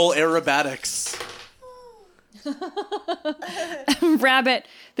 Roll aerobatics. Rabbit,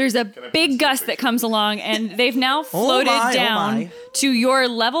 there's a big gust that comes along, and they've now floated my, oh down my. to your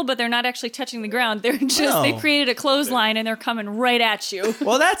level, but they're not actually touching the ground. They're just they created a clothesline, and they're coming right at you.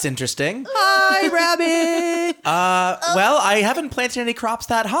 Well, that's interesting. Hi, Rabbit. Well, I haven't planted any crops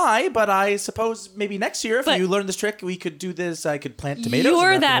that high, but I suppose maybe next year, if But- you learn this trick, we could do this. I could plant tomatoes.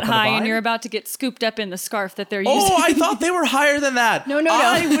 You're and that put them on the high, and vine. you're about to get scooped up in the scarf that they're using. Oh, I thought they were higher than that. No.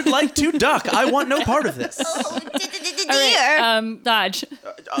 I would like to duck. I want no part of this. Dear. Dodge.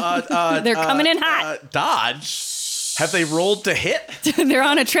 They're coming in hot. Dodge. Have they rolled to hit? They're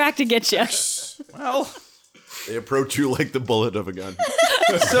on a track to get you. Well, They approach you like the bullet of a gun.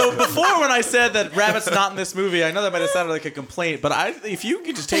 so before when I said that Rabbit's not in this movie, I know that might have sounded like a complaint, but if you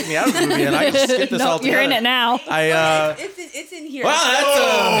could just take me out of the movie and I can skip this No, all together. you're in it now. It's in here.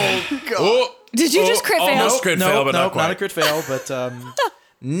 Well, that's Did you just crit fail? Almost crit fail, but not not quite. a crit fail, but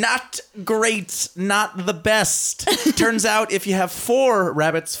not great, not the best. Turns out if you have 4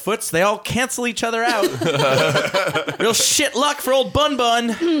 rabbits' foots, they all cancel each other out. Real shit luck for old Bun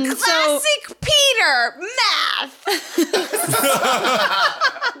Bun. Classic Peter math.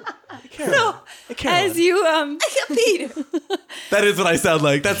 As you Peter. That is what I sound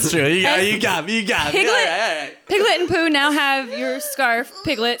like. That's true. You got me. Piglet, All right. Piglet and Pooh now have your scarf,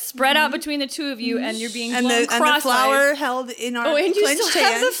 Piglet, spread out between the two of you, and you're being and blown the crosswise. flower held in our Oh, and you clenched still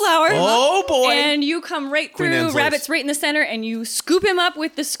have the hands. flower. Oh, boy. And you come right Queen through Anne's Rabbit's lace. right in the center, and you scoop him up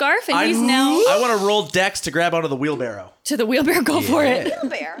with the scarf, and he's now I want to roll Dex to grab onto the wheelbarrow. to the wheelbarrow. Go for it.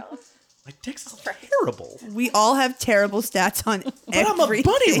 Barrel. My Dex is terrible. We all have terrible stats on But I'm a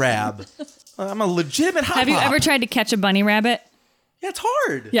everything. bunny rab. I'm a legitimate hop Have you hop. ever tried to catch a bunny rabbit? Yeah, it's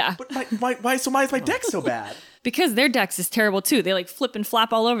hard. Yeah. But why is my Dex so bad? Because their dex is terrible too. They like flip and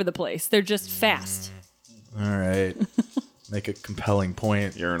flop all over the place. They're just fast. All right. Make a compelling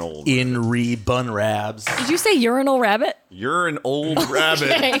point. You're an old Bun rabs. Did you say urinal rabbit? You're an old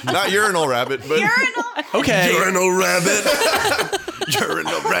rabbit. Not urinal rabbit, but Okay. urinal rabbit.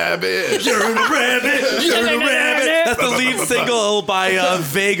 Urinal rabbit. Urinal rabbit. Urinal rabbit. That's the lead single by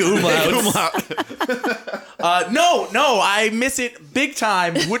Vague Umlauts. No, I miss it big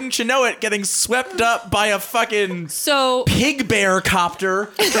time. Wouldn't you know it? Getting swept up by a fucking So pig bear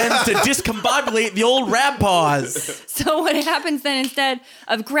copter tends to discombobulate the old rab paws. what happens then, instead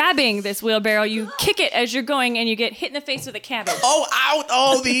of grabbing this wheelbarrow, you kick it as you're going, and you get hit in the face with a cabbage. Oh, out!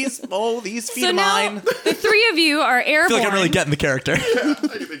 Oh, these feet So of now mine. the three of you are I airborne. feel like I'm really getting the character. I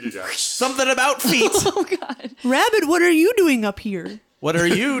think you got it. Something about feet. Oh God! Rabbit, what are you doing up here? What are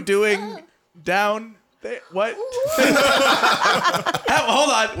you doing down there? What? Hold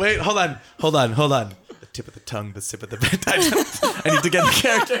on. Wait. Hold on. The tip of the tongue, the sip of the bit. I need to get the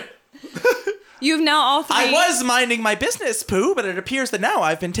character. You've now all three. I was minding my business, Pooh, but it appears that now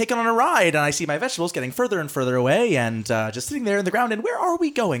I've been taken on a ride, and I see my vegetables getting further and further away, and just sitting there in the ground. And where are we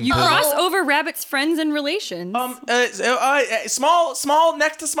going? You Pooh? cross over Rabbit's friends and relations. Small,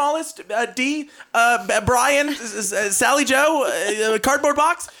 next to smallest, D, Brian, Sally Joe, cardboard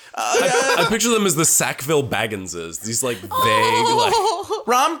box, I picture them as the Sackville Bagginses. These like vague, like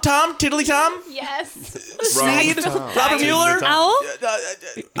Rom, Tom, Tiddly Tom, Yes. Sneed, Robert Mueller, Owl.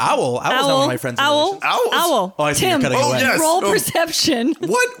 Owl. Owl's not one of my friends. Owl. Owls? Owl. Oh, I see. Tim. You're cutting Oh, away. yes. Roll Oh. perception.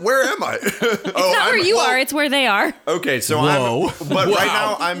 What? Where am I? It's Not where you are. It's where they are. Okay, so Whoa. but right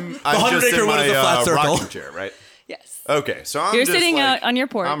now I'm 100 just acre in wood my is a flat circle. rocking chair, right? Yes. Okay, so I'm You're just sitting like, out on your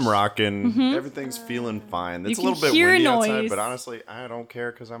porch. I'm rocking. Everything's feeling fine. It's a can little bit hear windy noise. outside, but honestly, I don't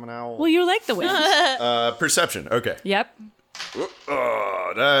care because I'm an owl. Well, you like the wind. Perception. Okay. Yep.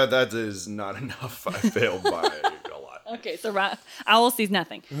 Oh, that is not enough. I failed by a lot. Okay, so Owl sees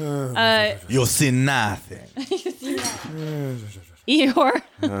nothing. You'll see nothing. Eeyore,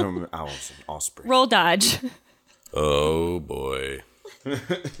 Owl's an osprey. roll dodge. oh boy.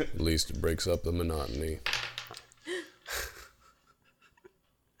 At least it breaks up the monotony.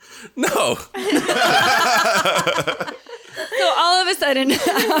 No. So all of a sudden,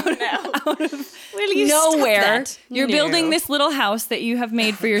 out of Will you nowhere, stop that? you're No. building this little house that you have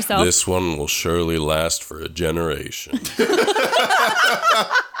made for yourself. This one will surely last for a generation.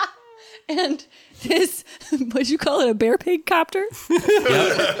 And this, what'd you call it, a bear pig copter?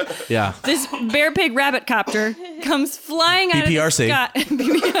 Yeah. This bear pig rabbit copter comes flying out BPRC. of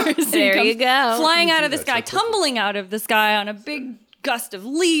the sky. BPRC There comes you go. Flying out of the sky, tumbling out of the sky on a big gust of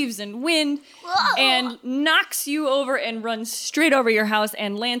leaves and wind, and knocks you over and runs straight over your house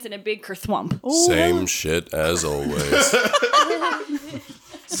and lands in a big kerthwump. Same shit as always.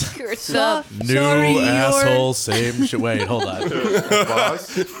 New asshole, same shit. Wait, hold on.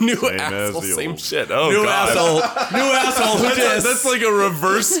 Boss. New Same as asshole, the same old. shit. Oh, New God. asshole. New asshole. Who dis? That's like a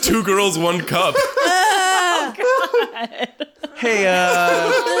reverse 2 girls, 1 cup. Hey,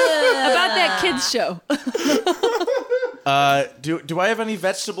 About that kids show. do I have any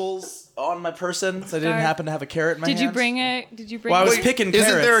vegetables on my person? So I didn't Sorry. happen to have a carrot in my Did you hand? bring a? Did you bring? Well, I was a- picking carrots.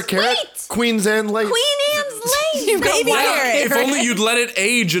 Isn't there a carrot? Wait! Queen's Anne lace. Queen Anne's lace. baby carrot. If only you'd let it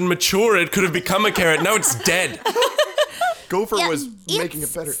age and mature, it could have become a carrot. Now it's dead. Gopher Yeah, was making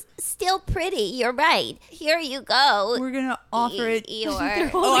it better. Still pretty. You're right. Here you go. We're gonna offer it.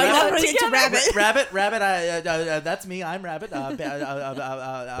 Eeyore. Oh, I Rabbit offered it to Rabbit. Rabbit. That's me. I'm Rabbit. I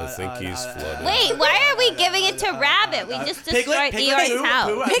think he's flooded. Wait, why are we giving it to Rabbit? We just destroyed Eeyore's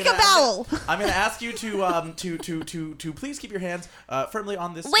house. Pick a vowel. I'm gonna ask you to please keep your hands firmly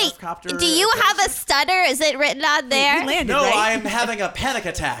on this Wait, copter. do you have a stutter? Is it written on there? We landed, No, right? I'm having a panic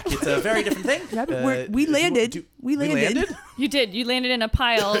attack. It's a very different thing. Rabbit, we landed. We landed. You did. You landed in a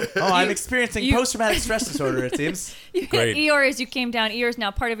pile. Oh, I'm experiencing you- post-traumatic stress disorder, it seems. You hit Great. Eeyore as you came down. Eeyore's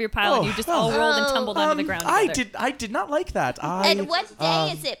now part of your pile, and you just all rolled and tumbled onto the ground. I together. did not like that. And what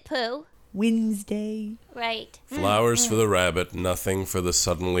day is it, Pooh? Wednesday. Right. Flowers for the rabbit, nothing for the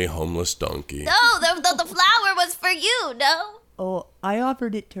suddenly homeless donkey. No, the flower was for you, no? Oh, I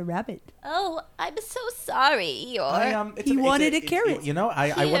offered it to Rabbit. Oh, I'm so sorry, Eeyore. He wanted a carrot. You know, I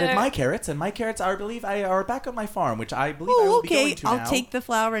wanted Here. my carrots, and my carrots, I believe, are back on my farm, which I believe I Oh, will be okay. going to I'll now. take the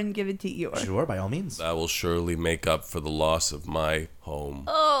flower and give it to Eeyore. Sure, by all means. That will surely make up for the loss of my home.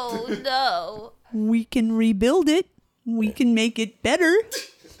 Oh, no. We can rebuild it. We can make it better.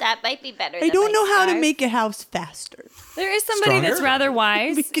 That might be better I than don't my know how to scarf. make a house faster. There is somebody that's Stronger? rather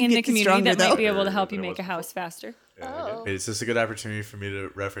wise We could in the get community stronger, that might though. be able to help you make a house faster. Oh. Is this a good opportunity for me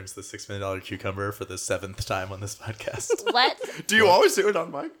to reference the $6 million cucumber for the 7th time on this podcast? What? Do you always do it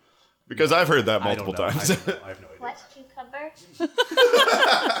on mic? Because I've heard that I don't multiple know. times. I have no idea. What cucumber?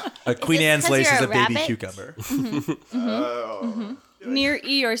 Queen it Anne's 'cause lace you're is a a baby rabbit? cucumber. Near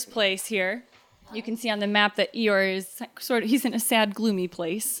Eeyore's place here, you can see on the map that Eeyore is he's in a sad, gloomy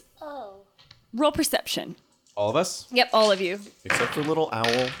place. Oh. Roll perception. All of us? Yep, all of you. Except for little owl.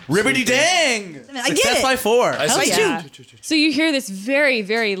 Ribbity dang! I get Success it. by 4. I Oh, succeed. yeah. So you hear this very,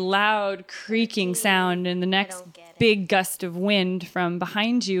 very loud creaking sound, and the next don't get it. big gust of wind from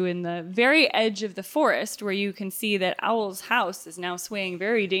behind you in the very edge of the forest, where you can see that Owl's house is now swaying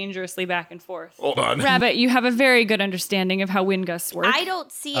very dangerously back and forth. Hold on. Rabbit, you have a very good understanding of how wind gusts work. I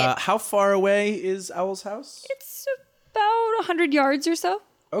don't see it. How far away is Owl's house? It's about 100 yards or so.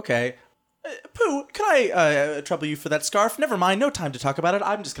 Okay. Pooh, can I trouble you for that scarf? Never mind, no time to talk about it.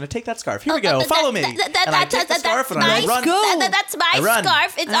 I'm just going to take that scarf. Here we go. Follow me. And I take the scarf and I run. That's my I run.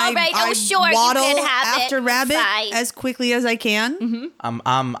 scarf. It's all right. I Oh, sure, you waddle can have after it. Rabbit Fine. as quickly as I can.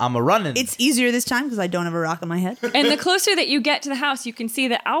 I'm a running. It's easier this time because I don't have a rock on my head. And the closer that you get to the house, you can see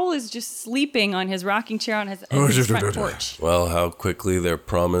that Owl is just sleeping on his rocking chair on his front porch. Well, how quickly their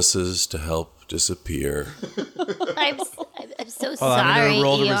promises to help disappear. I'm so Well, sorry, I'm going to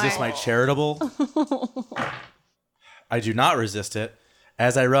roll to Eeyore. resist my charitable. I do not resist it.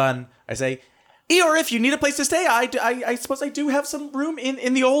 As I run, I say, Eeyore, if you need a place to stay, I suppose I do have some room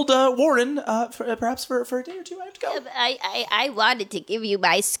in the old warren, perhaps for a day or two. I have to go. I wanted to give you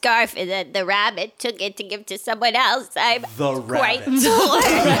my scarf, and then the rabbit took it to give to someone else. I'm The quite rabbits.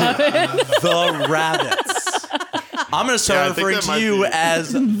 The rabbits. I'm going to start Yeah, I think referring that to might you be-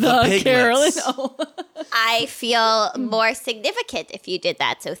 as the piglets. Carolyn. Oh. I feel more significant if you did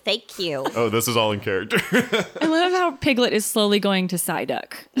that, so thank you. Oh, this is all in character. I love how Piglet is slowly going to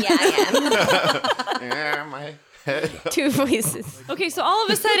Psyduck. Yeah, I yeah, my head. am. Two voices. Okay, so all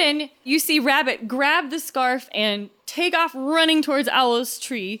of a sudden, you see Rabbit grab the scarf and take off running towards Owl's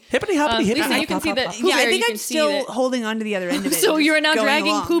tree. Hippity hoppity hippity. Lisa, you can see that Pooh Yeah, I Bear, think you can I'm see still that. holding on to the other end of it. So you are now Going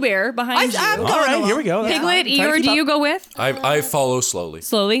dragging along. Pooh Bear behind I'm you. going All right, along. here we go. That's Piglet, fine. Try to Eeyore, keep do up. you go with? I follow slowly.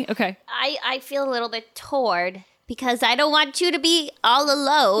 Slowly? Okay. I feel a little bit torn because I don't want you to be all Well,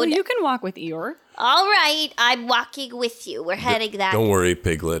 alone. you can walk with Eeyore. All right, I'm walking with you. We're heading that Don't worry,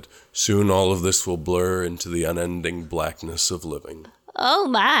 Piglet. Soon all of this will blur into the unending blackness of living. Oh,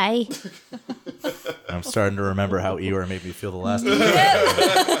 my. I'm starting to remember how Eeyore made me feel the last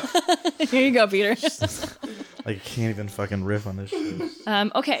time. Here you go, Peter. Like, I can't even fucking riff on this shit.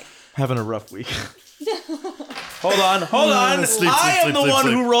 Okay. Having a rough week. Hold on. I am the one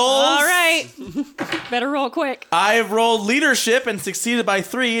who rolls. All right. Better roll quick. I've rolled leadership and succeeded by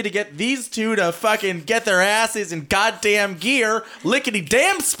 3 to get these two to fucking get their asses in goddamn gear. Lickety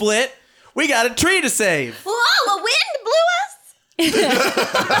damn split. We got a tree to save. Whoa, a wind blew us?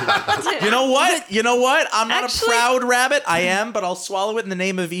 You know what? I'm not a proud rabbit. I am, but I'll swallow it in the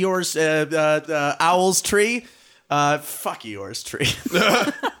name of Eeyore's owl's tree. Fuck Eeyore's tree.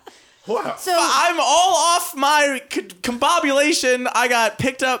 Wow. So I'm all off my combobulation. I got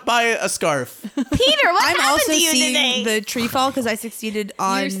picked up by a scarf. Peter, what I'm happened also to you seeing today? the tree fall because I succeeded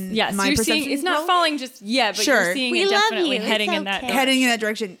on Yes, my you're perception seeing it's not roll. falling just yet, but Sure. you're seeing We it love definitely you. It's heading in that okay. direction. Heading in that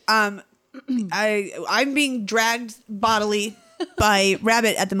direction. I'm being dragged bodily by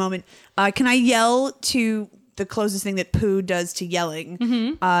Rabbit at the moment. Can I yell to the closest thing that Pooh does to yelling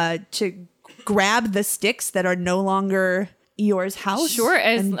to grab the sticks that are no longer Eeyore's house? Sure,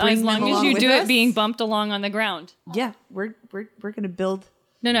 as and bring long them as along you with do it us? being bumped along on the ground. Yeah, we're gonna build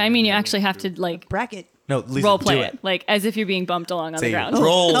No, I mean you actually have to like bracket. No, Lisa, role play do it, like as if you're being bumped along on the Say ground.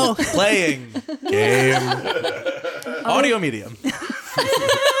 role playing game. Audio medium.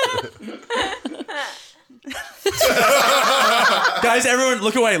 Guys, everyone,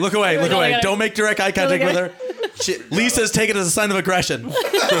 look away. Don't make direct eye contact with her. Lisa's taken as a sign of aggression. Look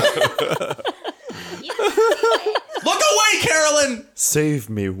away, Carolyn! Save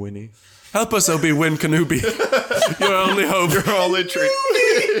me, Winnie. Help us, Obi-Wan Kenobi. Your only hope. Your only treat.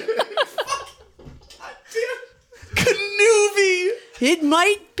 Kenobi! It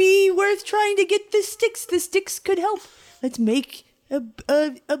might be worth trying to get the sticks. The sticks could help. Let's make a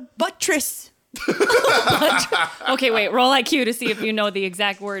buttress. Okay, wait, roll IQ to see if you know the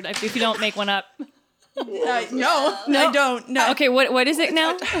exact word. If you don't make one up. No, I don't. No. Okay, what is it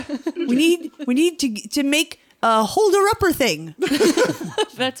now? We need to make a holder-upper thing.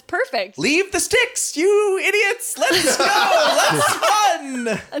 That's perfect. Leave the sticks, you idiots! Let's go! Let's run!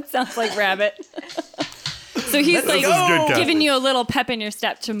 That sounds like Rabbit. So he's like go. giving you a little pep in your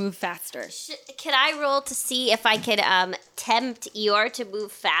step to move faster. Can I roll to see if I could tempt Eeyore to move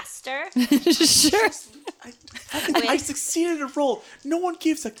faster? Sure. I succeeded a roll. No one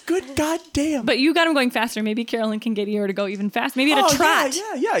gives a good goddamn. But you got him going faster. Maybe Carolyn can get Eeyore to go even faster. Maybe at a trot.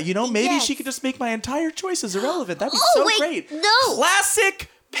 Yeah. You know, maybe Yes. she could just make my entire choices irrelevant. That'd be Oh, so wait, great. no. Classic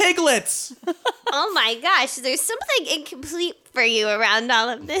Piglets. Oh my gosh, there's something incomplete for you around all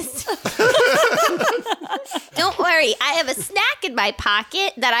of this. Don't worry, I have a snack in my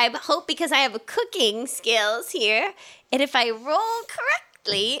pocket that I hope because I have cooking skills here. And if I roll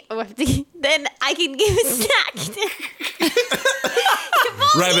correctly, then I can give a snack to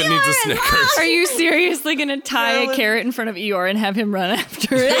Rabbit needs a Snickers. Are you seriously going to tie a carrot in front of Eeyore and have him run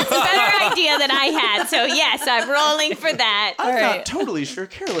after it? That's a better idea than I had. So yes, I'm rolling for that. I'm right. not totally sure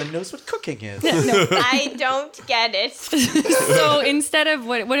Carolyn knows what cooking is. I don't get it. So instead of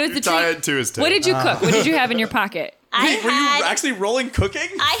what is the Tie treat? it to his tail. What did you cook? What did you have in your pocket? I Were you had actually rolling cooking?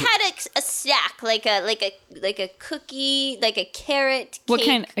 I had a snack, like a cookie, like a carrot cake. What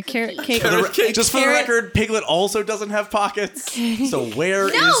kind? A carrot cake? Just for the record, Piglet also doesn't have pockets. So where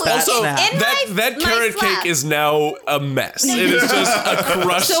is No, that also, snack? in That my carrot flap. cake is now a mess. It is just a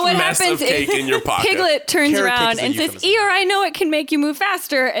crushed So what mess happens of cake is in your pocket. Piglet turns Carrot cake around is a and says, euphemism. Eeyore, I know it can make you move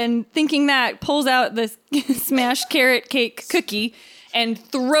faster. And thinking that, pulls out this smashed carrot cake cookie and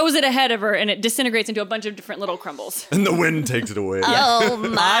throws it ahead of her, and it disintegrates into a bunch of different little crumbles. And the wind takes it away. Oh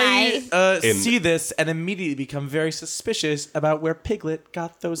my! I see this and immediately become very suspicious about where Piglet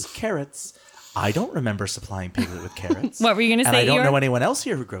got those carrots. I don't remember supplying Piglet with carrots. What were you going to And say, I don't Eeyore? know anyone else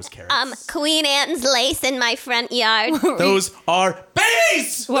here who grows carrots. Queen Anne's lace in my front yard. Those are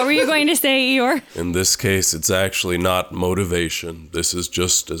babies! What were you going to say, Eeyore? In this case, it's actually not motivation. This is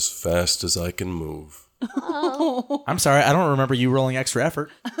just as fast as I can move. I'm sorry, I don't remember you rolling extra effort.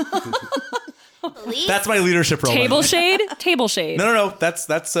 That's my leadership roll. Table shade? Table shade. No.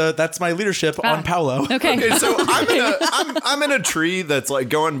 That's my leadership on Paulo. Okay. Okay, so I'm in a tree that's like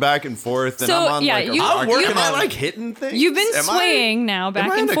going back and forth, and So, I'm on yeah, like a you- rock. I'm working Am I on it. like hitting things? You've been Am swaying now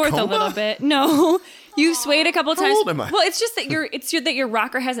back I and in a forth a coma? little bit. No. You swayed a couple times. old am I? Well, it's just that your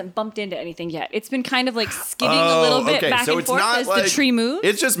rocker hasn't bumped into anything yet. It's been kind of like skidding a little bit back so and it's forth not as like, the tree moves.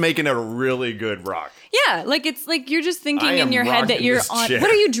 It's just making it a really good rock. Yeah, like it's like you're just thinking I in am your head that rocking you're this on. chair. What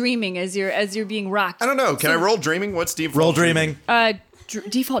are you dreaming as you're being rocked? I don't know. Can I roll dreaming? What's Steve Roll dreaming.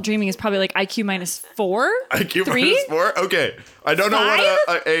 default dreaming is probably like IQ -4. IQ 3? -4? Okay. I don't know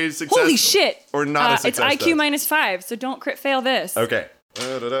what a success Holy shit. or not a It's success IQ does. -5, so don't crit fail this. Okay.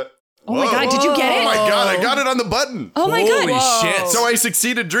 Oh my god, did you get it? Oh my god, I got it on the button. Oh my god. Holy shit. So I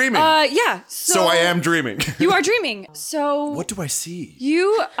succeeded dreaming. Yeah. So I am dreaming. You are dreaming. So What do I see?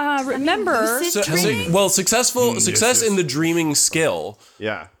 you remember. Success in the dreaming skill.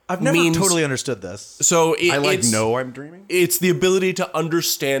 Yeah. I've never means- totally understood this. So it's know I'm dreaming? It's the ability to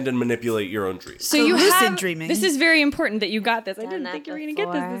understand and manipulate your own dreams. So you lucid have dreaming. This is very important that you got this. I didn't that think you were going to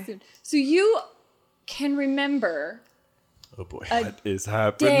get before. this soon. So you can remember Oh boy. What is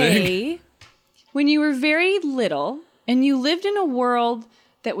happening? day when you were very little and you lived in a world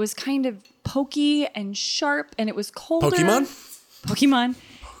that was kind of pokey and sharp and it was colder. Pokemon.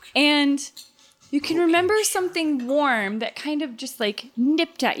 And you can remember something warm that kind of just like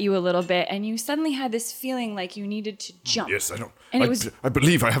nipped at you a little bit and you suddenly had this feeling like you needed to jump. Yes, I don't. And I, it was I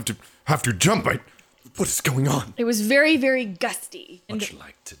believe I have to jump. What is going on? it was very, very gusty. And Much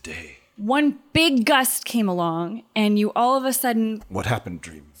like today. one big gust came along and you all of a sudden What happened,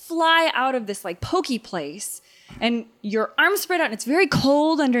 dream? fly out of this like pokey place and your arms spread out and it's very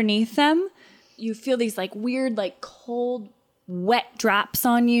cold underneath them. You feel these like weird, like cold, wet drops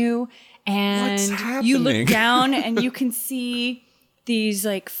on you. And What's you look happening? down and you can see these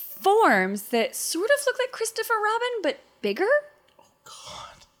like forms that sort of look like Christopher Robin, but bigger. Oh,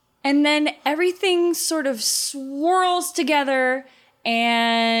 God. And then everything sort of swirls together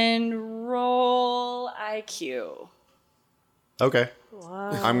and roll IQ. Okay.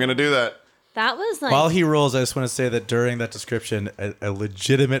 I'm going to do that. That was like While he rolls, I just want to say that during that description, a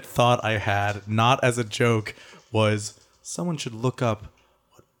legitimate thought I had, not as a joke, was someone should look up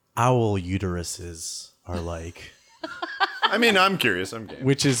what owl uteruses are like, I mean, I'm curious. I'm game.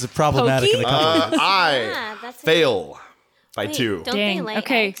 which is problematic in the country. I that's fail by Wait, 2. Don't Dang. they lay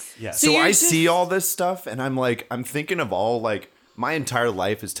Okay. eggs? Yeah. So you're I just- see all this stuff and I'm thinking of all like my entire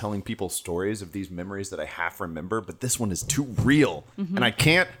life is telling people stories of these memories that I half remember, but this one is too real and I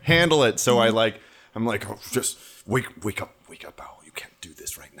can't handle it. So I'm like, oh, just wake up, Owl. You can't do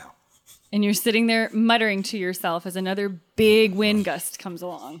this right now. And you're sitting there muttering to yourself as another big wind gust comes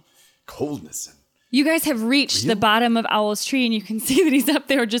along. Coldness and You guys have reached the bottom of Owl's tree and you can see that he's up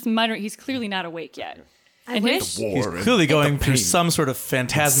there just muttering. He's clearly not awake yet. And his, He's clearly going through some sort of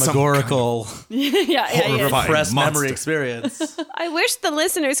phantasmagorical, yeah. repressed monster. memory experience. I wish the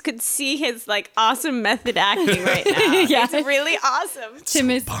listeners could see his like awesome method acting right now. Yeah. It's really awesome.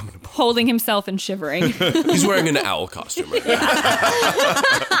 Tim is holding himself and shivering. He's wearing an owl costume right now.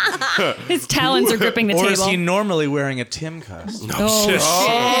 His talons are gripping the Or table. is he normally wearing a Tim costume? Oh, shit.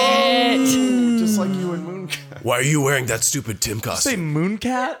 just like you and Mooncat. Why are you wearing that stupid Tim Say costume?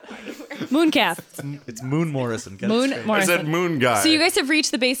 Mooncat? Mooncalf. It's Moon Morrison. Get it Moon straight. I Morrison. said moon guy. So you guys have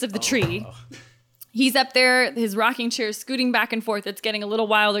reached the base of the tree. He's up there, his rocking chair is scooting back and forth. It's getting a little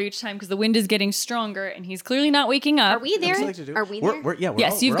wilder each time because the wind is getting stronger and he's clearly not waking up. Are we there? Like to do- Are we we're- there? we're- yeah, we're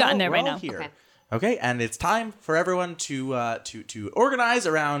Yes, all- you've we're gotten all- there we're right all now. Here. Okay. Okay, and it's time for everyone to organize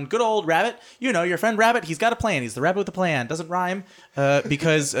around good old Rabbit. You know, your friend Rabbit, he's got a plan. He's the rabbit with a plan. Doesn't rhyme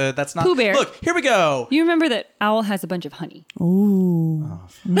because that's not... Pooh Bear. Look, here we go. You remember that Owl has a bunch of honey. Ooh.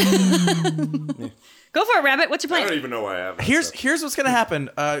 Go for it, Rabbit. What's your I plan? don't even know why I have that Here's stuff. what's going to happen.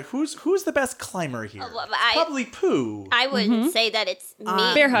 Who's the best climber here? well, Probably Pooh. I wouldn't say that it's me.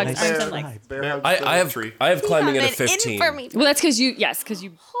 Bear hugs. Nice arms and try. legs. Bear hugs I the have tree. I have climbing at a Have it 15. in for me. Well, that's because you,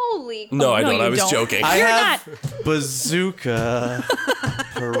 Holy. No, I no, don't. you I was don't. joking. I You're have Bazooka.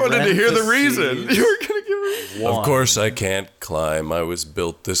 Wanted to hear the reason. You were gonna give me. Of course I can't climb. I was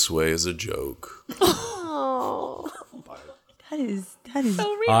built this way as a joke. Oh. That is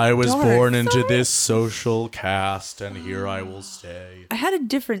I was dark. born into this social caste, and here I will stay. I had a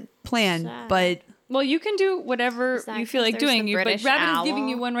different plan, Sad. but Well, you can do whatever Is that you feel like 'cause there's doing. the But British Rabbit owl? is giving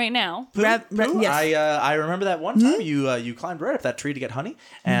you one right now. Pooh, yes. I remember that one time you climbed right up that tree to get honey,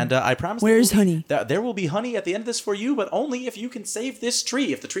 and I promise. Where's honey? There will be honey at the end of this for you, but only if you can save this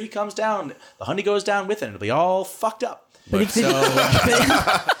tree. If the tree comes down, the honey goes down with it. It'll be all fucked up.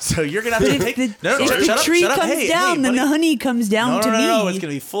 So you're gonna have to take. if No, the shut up, tree shut up. comes Hey, down, hey, then buddy. the honey comes down to me. No, it's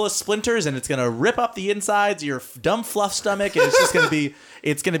gonna be full of splinters, and it's gonna rip up the insides of your dumb fluff stomach, and it's just gonna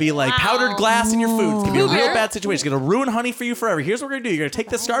be like powdered glass in your food. It's gonna be a real bad situation. It's gonna ruin honey for you forever. Here's what we're gonna do. You're gonna take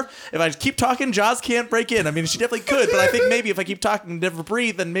this scarf. If I keep talking, Joz can't break in. I mean, she definitely could, but I think maybe if I keep talking and never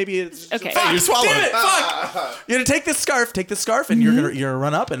breathe, then maybe it's Okay. Fuck, You swallowed damn it. it. Fuck. You're gonna take this scarf, and you're gonna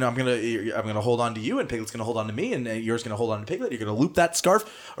run up, and I'm gonna hold on to you, and Piglet's gonna hold on to me, and yours gonna hold on to Piglet. You're gonna loop that scarf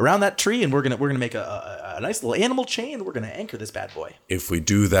around that tree, and we're gonna make a nice little animal chain. We're gonna anchor this bad boy. If we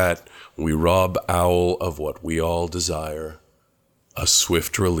do that, we rob Owl of what we all desire. A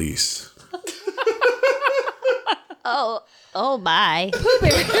swift release. Oh my.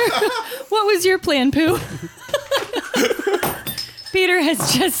 What was your plan, Pooh? Peter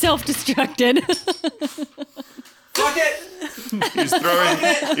has just self-destructed. Fuck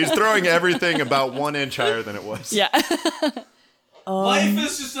it! He's throwing everything about 1 inch higher than it was. Yeah. Life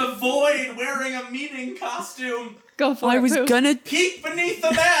is just a void wearing a meeting costume. Go for it, I was Pooh. gonna. Peek beneath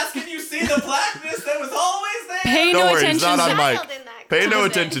the mask and you see the blackness that was always there. Pay Don't no worry, he's attention. not on mic. Child in that Pay no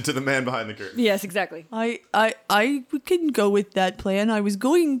closet. attention to the man behind the curtain. Yes, exactly. I can go with that plan. I was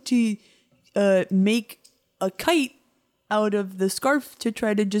going to make a kite out of the scarf to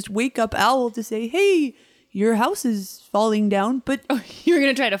try to just wake up Owl to say, "Hey, your house is falling down." But You were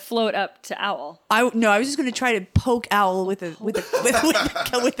gonna try to float up to Owl. I was just going to try to poke Owl with a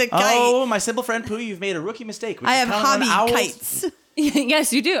kite. Oh, my simple friend Pooh, you've made a rookie mistake. I have hobby owls. kites.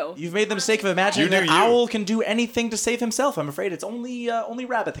 Yes, you do. You've made the mistake of imagining You do that you. Owl can do anything to save himself. I'm afraid it's only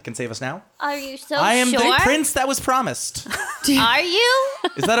Rabbit that can save us now. Are you so I am sure? the prince that was promised. Are you?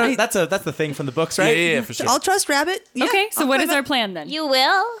 Is that that's the thing from the books, right? Yeah, for sure. I'll trust Rabbit. Yeah, Okay, so I'll what climb is our up. plan then? You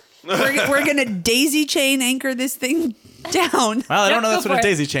will? We're gonna daisy chain anchor this thing down. Well, I don't know Yep, that's go what a for it.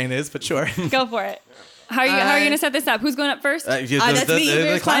 daisy chain is, but sure. Go for it. How are you gonna set this up? Who's going up first? that's me.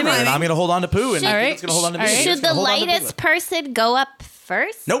 You're climber, and climbing. I'm gonna hold on to Pooh, and All right. Piglet's gonna hold on to me. All right. and Should Piglet's the gonna hold on to lightest Piglet. person go up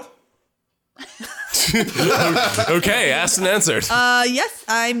first? Nope. Okay, asked and answered. Yes,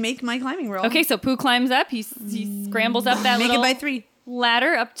 I make my climbing roll. Okay, so Pooh climbs up. He scrambles up that Make little it by 3.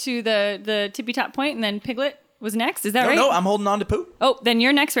 ladder up to the tippy top point, and then Piglet was next. Is that right? No, I'm holding on to Pooh. Oh, then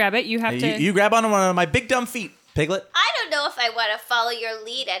you're next, Rabbit. You have to. You grab on one of my big dumb feet, Piglet. I don't know if I want to follow your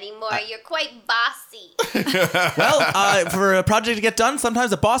lead anymore. You're quite bossy. Well, for a project to get done,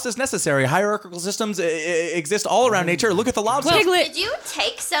 sometimes a boss is necessary. Hierarchical systems exist all around nature. Look at the lobster. Piglet. Did you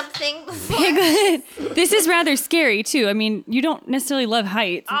take something before? Piglet. This is rather scary too. I mean, you don't necessarily love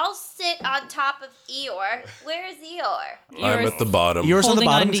heights. I'll sit on top of Eeyore. Where is Eeyore? I'm at the bottom. Yours on the Holding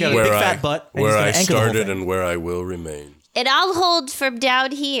bottom. on He's to got a you. big where fat I, butt. And where he's gonna I anchor the whole started thing. and where I will remain. And I'll hold from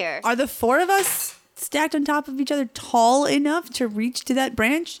down here. Are the 4 of us stacked on top of each other tall enough to reach to that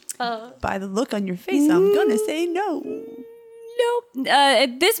branch? By the look on your face, I'm gonna say no. Nope.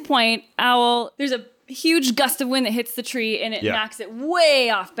 At this point, Owl, there's a huge gust of wind that hits the tree, and it Yeah. knocks it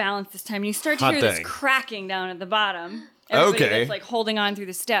way off balance this time. And you start to Hot hear this dang. cracking down at the bottom. Everybody Okay. that's like holding on through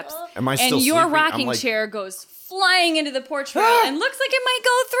the steps. Am I and still your sleeping? I'm rocking like- chair goes flying into the porch rail and looks like it might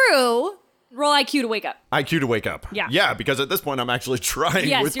go through. Roll IQ to wake up. IQ to wake up. Yeah. Yeah, because at this point I'm actually trying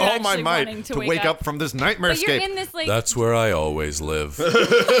Yes, with you're all my actually wanting might to to wake wake up. up from this nightmare But you're escape. in this like That's where I always live.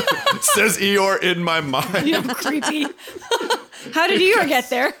 Says Eeyore in my mind. creepy. How did Eeyore get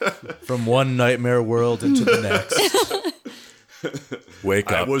there? From one nightmare world into the next.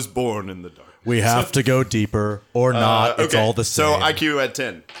 Wake I up. was born in the dark. We have to go deeper or not. It's all the So same. IQ at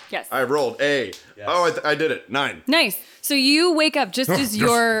 10. Yes. I rolled A. Oh, I did it. 9. Nice. So you wake up just as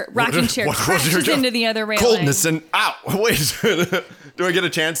your rocking chair What- crashes into the other railing. Coldness and ow! Wait, do I get a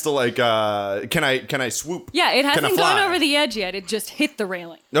chance to like? Can I swoop? Yeah, it Can I hasn't fly? gone over the edge yet. It just hit the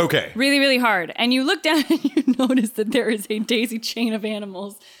railing Okay. really, really hard. And you look down and you notice that there is a daisy chain of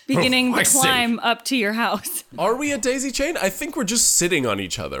animals beginning I to see. climb up to your house. Are we a daisy chain? I think we're just sitting on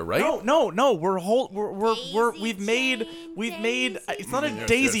each other, right? No. We've made. It's not a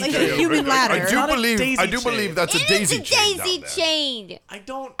daisy Like chain. a human ladder. I Not a do daisy believe chain. that's a It daisy is a chain. daisy down there. chain. I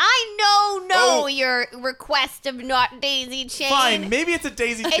don't. I know Oh. your request of not daisy chain. Fine, maybe it's a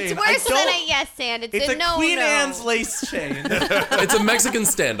daisy chain. It's worse than a yes and. It's a no Queen no. Anne's lace chain. It's a Mexican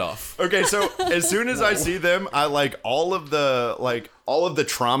standoff. Okay, so as soon as I see them, I like all of the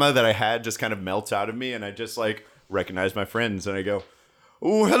trauma that I had just kind of melts out of me, and I just like recognize my friends, and I go,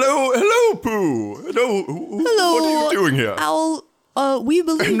 "Oh, hello, Pooh. Hello, Hello. What are you doing here?" Owl, we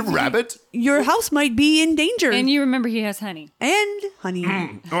believe And Rabbit. your house might be in danger. And you remember he has honey. And honey.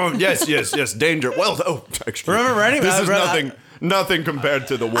 Oh yes, danger. Well, actually, Remember, this is nothing compared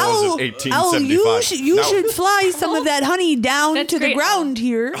to the wars Owl, of 1875. you Now, should fly some of that honey down That's to the great, ground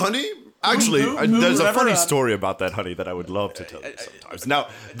here. honey. Actually, there's a Remember, funny story about that honey that I would love to tell you sometimes. Now,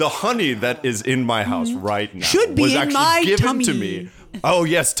 the honey that is in my house right now Should be was in actually my given tummy. to me. Oh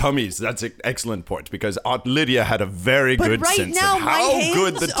yes, tummies. That's an excellent point because Aunt Lydia had a very But good right sense now, of my how hands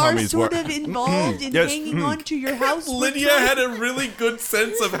good the are tummies sort were. of involved in Yes, hanging on to your house. We're Lydia trying- had a really good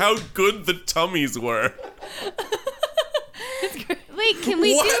sense of how good the tummies were. Wait, can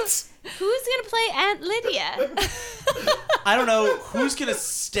we What? do? Who's gonna play Aunt Lydia? I don't know who's gonna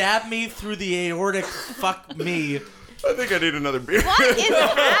stab me through the aortic. Fuck me. I think I need another beer. What is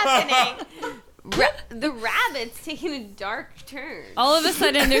happening? The rabbit's taking a dark turn. All of a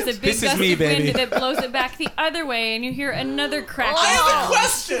sudden, there's a big This is gust me, of wind baby. that blows it back the other way, and you hear another crack. I have a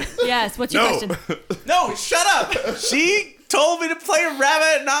question. Yes, what's your question? No, shut up. She told me to play a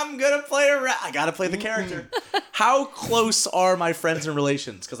rabbit, and I'm gonna play a rabbit. I gotta play the character. How close are my friends and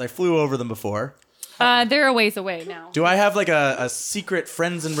relations? Because I flew over them before. They're a ways away now. Do I have like a secret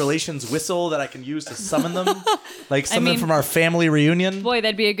friends and relations whistle that I can use to summon them? Like summon them from our family reunion? Boy,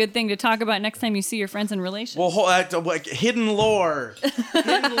 that'd be a good thing to talk about next time you see your friends and relations. Well, like hidden lore.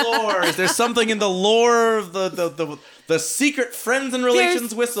 Hidden lore. Is there something in the lore of the secret friends and relations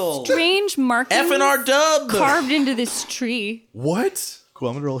There's whistle? strange markings F&R dub. carved into this tree. What? Cool,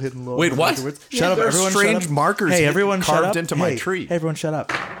 I'm gonna roll hidden lore. Wait, what? Shut up, There are everyone. strange shut up. markers Hey, everyone, shut carved up. into my Hey, tree. Hey, everyone, shut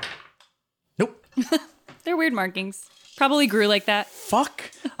up. Nope. They're weird markings. Probably grew like that. Fuck.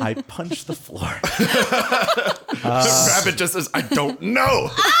 I punched the floor. The rabbit just says, I don't know.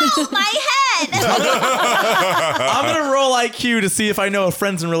 Oh, my head! I'm gonna roll IQ to see if I know a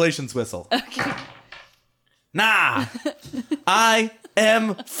friends and relations whistle. Okay. Nah. I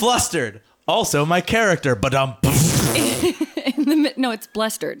am flustered. Also, my character. Badum. No, it's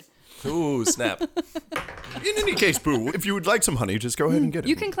blustered. Ooh, snap. In any case, Pooh, if you would like some honey, just go ahead and get it.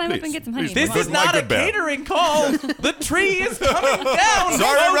 You can climb up and get some honey. Please, if This you is want. not a good bear. catering call. The tree is coming down.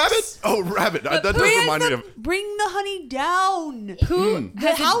 Sorry, folks. rabbit. Oh, rabbit. That does remind me of. Bring the honey down. Who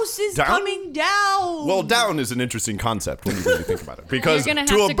The house is Down? coming down. Well, down is an interesting concept when you really think about it, because You're gonna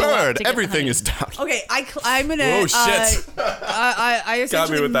to have a to go up bird, to get the everything honey. is down. Okay, I'm gonna. Oh, shit. I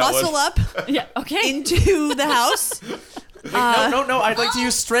essentially with that one. muscle up Yeah, okay. into the house. No. I'd like to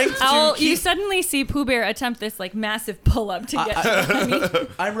use strength to You keep... suddenly see Pooh Bear attempt this like massive pull-up to get to the honey.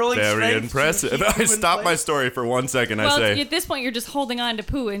 I'm rolling Very strength to impressive. keep I you in stop my place. story for 1 second. Well, I say, at this point, you're just holding on to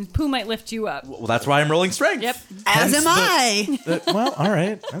Pooh, and Pooh might lift you up. Well, that's why I'm rolling strength. Yep. As am I. Well, all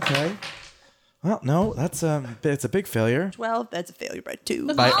right. Okay. Well, no, that's it's a big failure. 12. That's a failure by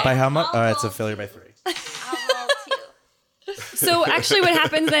 2. By how much? It's a failure by 3. I'll roll 2. So actually, what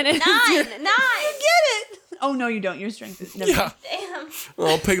happens then is 9. Get it. Oh no, you don't. Your strength is never. Yeah. Damn.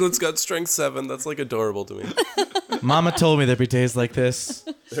 Oh, Piglet's got strength 7. That's like adorable to me. Mama told me there'd be days like this.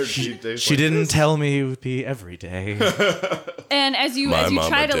 She didn't tell me it would be every day. And as you My try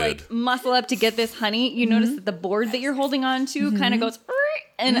mama to did. like muscle up to get this honey, you notice that the board that you're holding on to kind of goes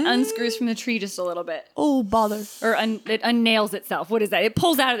and unscrews from the tree just a little bit, Oh bother. or it unnails itself. What is that? It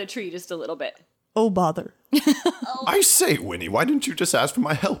pulls out of the tree just a little bit. Oh bother. I say, Winnie, why didn't you just ask for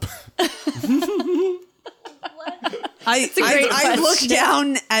my help? I great look question.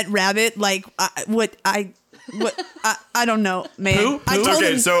 down at Rabbit like I don't know, man. Pooh? I told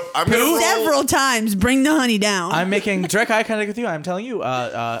Okay, him so I'm gonna roll. several times, bring the honey down. I'm making direct eye contact with you. I'm telling you,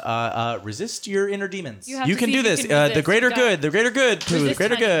 resist your inner demons. You have You to can see do if you this. can The resist. greater You got good. The greater good. Pooh. The Resist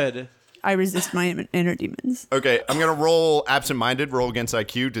greater honey. good. I resist my inner demons. Okay, I'm gonna roll absent-minded, roll against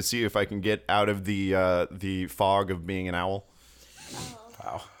IQ to see if I can get out of the fog of being an owl.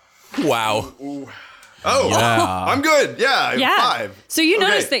 Wow. Oh, Yeah. I'm good. Yeah, Yeah. 5. So you Okay.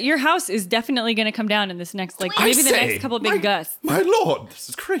 notice that your house is definitely going to come down in this next, like I maybe the say, next couple big gusts. My lord, this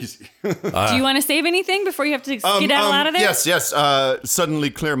is crazy. Do you want to save anything before you have to skedaddle out of there? Yes. Suddenly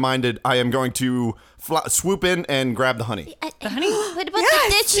clear-minded, I am going to swoop in and grab the honey. The honey? What about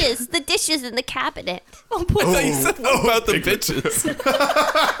the dishes? The dishes in the cabinet. I thought you said that about the bitches.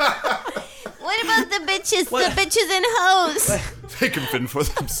 What about the bitches? The bitches and hoes. They can fend for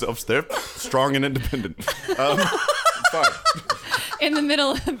themselves. They're strong and independent. Fine. In the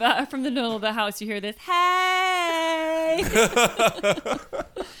middle of from the middle of the house, you hear this, "Hey!"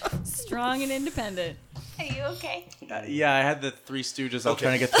 Strong and independent. Are you okay? Yeah, I had the Three Stooges. I was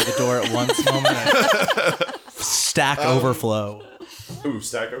trying to get through the door at once moment. Stack overflow. Ooh,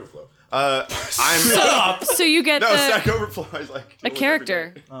 stack overflow. I'm So you get stack overflow. I was like a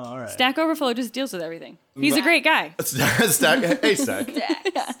character. Oh, all right. Stack Overflow just deals with everything. He's a great guy. stack. Hey, stack.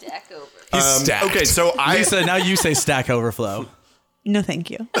 Stack over. He's stacked. Okay, so Lisa, now you say stack overflow. No, thank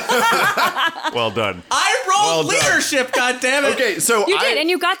you. well done. I rolled Well done. leadership, goddammit. Okay, so You did, and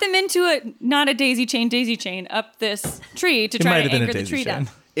you got them into not a daisy chain up this tree to It try might to have been a anchor the daisy tree chain. down.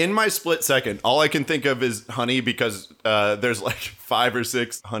 in my split second, all I can think of is honey because there's like 5 or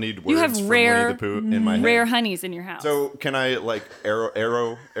 6 honeyed words You have from rare, Winnie the Pooh in my rare head. honeys in your house. So can I like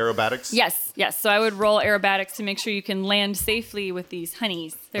aerobatics? Yes. So I would roll aerobatics to make sure you can land safely with these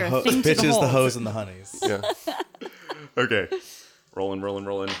honeys. They're a thing to Bitches, behold. the hoes, and the honeys. Yeah. Okay. Rolling.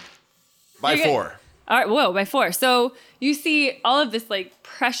 By You're good. 4. All right, whoa, by 4. So you see all of this like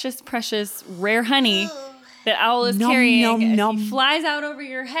precious, rare honey that Owl is Nom, carrying. nom, and nom. He flies out over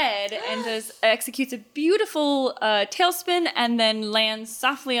your head and executes a beautiful tailspin and then lands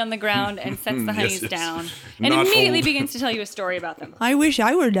softly on the ground and sets the honeys down. And Not immediately old. begins to tell you a story about them. I wish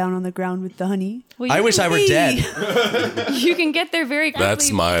I were down on the ground with the honey. Well, I you wish I were Hey. dead. You can get there very quickly.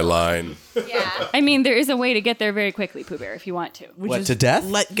 That's my line. Yeah. I mean, there is a way to get there very quickly, Pooh Bear, if you want to. What, to death?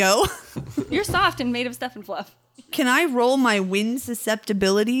 Let go. You're soft and made of stuff and fluff. Can I roll my wind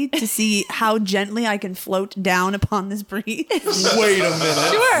susceptibility to see how gently I can float down upon this breeze? Wait a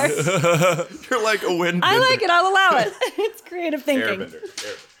minute. Sure. You're like a wind. I like it. I'll allow it. It's creative thinking.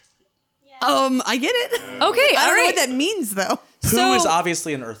 Airbender. I get it. Okay, I all don't know right. what that means though. Pooh So- is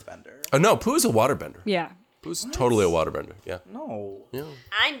obviously an earthbender. Oh, no, Pooh's a waterbender. Yeah. Pooh's totally a waterbender. Yeah. No.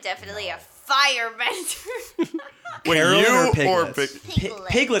 I'm definitely a firebender. Carolyn you or Piglet? or Piglet?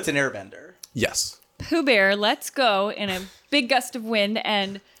 Piglet's an airbender. Yes. Pooh Bear, let's go in a big gust of wind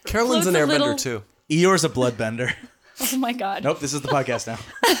and Carolyn's an floats a airbender, little- too. Eeyore's a bloodbender. Oh my god. Nope, this is the podcast now.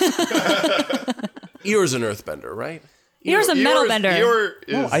 Eeyore's an earthbender, right? Here's a metal bender. Eeyore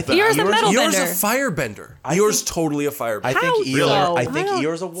is I think Eeyore's a metal Eeyore's a bender. firebender. Eeyore's totally a firebender. I think How Eeyore. so? I think I don't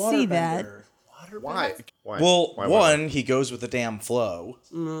Eeyore's a see that. waterbender. Why? Well, Why? one, he goes with the damn flow.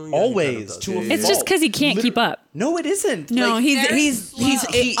 Always to a It's just fault. because he can't keep up. No, it isn't. No, Like, he's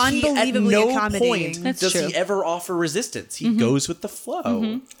he- unbelievably at no accommodating. point That's does true. he ever offer resistance. He goes with the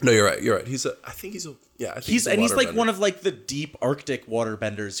flow. No, you're right. You're right. I think he's a He's like waterbender. one of like the deep Arctic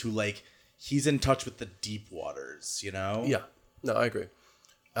waterbenders who like he's in touch with the deep waters, you know? Yeah. No, I agree.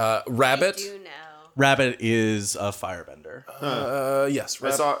 Rabbit. You know. Rabbit is a firebender. Yes. I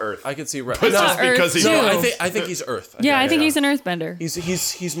Rabbit. saw Earth. I could see Rabbit. But No, just because he's Earth, no, too. I think he's Earth. Yeah, I think he's an earthbender.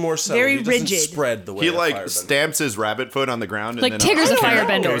 He's more so Very he doesn't rigid. spread the way He a like firebender. stamps his rabbit foot on the ground and Like then Tigger's a camera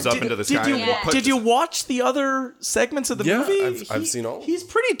firebender. goes up into the sky. Did you, and puts did you watch the other segments of the Yeah, movie? I've seen all. He's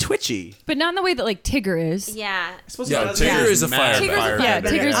pretty twitchy. But not in the way that like Tigger is. Yeah. Yeah, Tigger is a mad firebender. firebender. Yeah,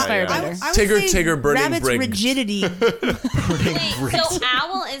 Tigger's a Yeah. firebender. I would Tigger, say Tigger, burning rabbit's brig. rigidity. Wait, so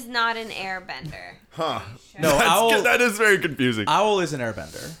Owl is not an airbender. No, That's Owl, good. That is very confusing. Owl is an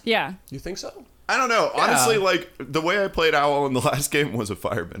airbender. Yeah. You think so? I don't know. Honestly, like the way I played Owl in the last game was a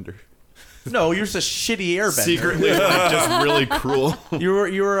firebender. No, you're just a shitty airbender. Secretly, like just really cruel. You were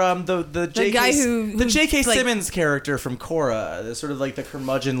the JK, guy who- the who's, J.K. like- Simmons character from Korra, the sort of like the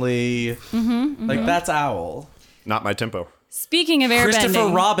curmudgeonly, like that's Owl. Not my tempo. Speaking of Christopher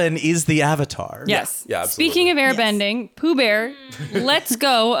airbending. Robin is the Avatar. Yes. Yeah, absolutely. Speaking of airbending, Pooh Bear lets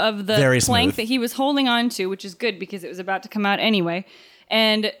go of the Very plank smooth. that he was holding on to, which is good because it was about to come out anyway,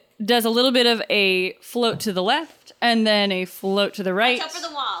 and does a little bit of a float to the left and then a float to the right. Up for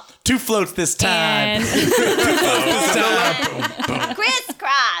the wall. 2 floats this time. And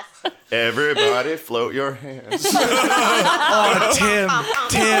Crisscross. Everybody, float your hands. Oh,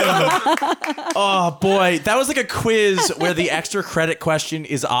 Tim. Oh boy, that was like a quiz where the extra credit question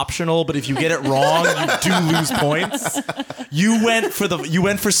is optional, but if you get it wrong, you do lose points. You went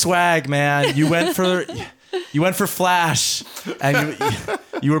for swag, man. You went for flash, and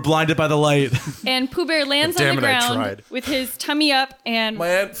you were blinded by the light. and Pooh Bear lands on Damn the it, I ground tried. with his tummy up and My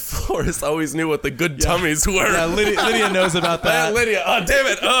Aunt Florist always knew what the good tummies were. Yeah, Lydia knows about that. Aunt Lydia. Oh, damn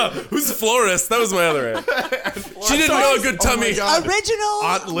it. Who's Florist? That was my other aunt. She didn't know a good tummy. Original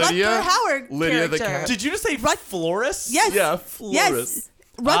Aunt Lydia? Rutger Hauer Lydia the character. cat. Did you just say florist? Yes. Yeah, Florist. Yes.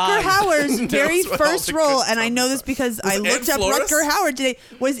 Rutger Hauer's very what all first the role, good and I know this because I looked up Florist? Rutger Hauer today,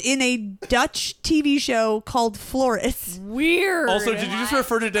 was in a Dutch TV show called Florist. weird. Also, did you just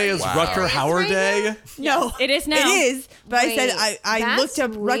refer to today as Rutger Hauer right Day? No. It is now. It is, but Wait, I said I looked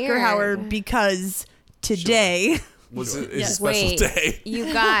that's up Rutger Hauer weird. because today. Was it a Yes. special Wait, day?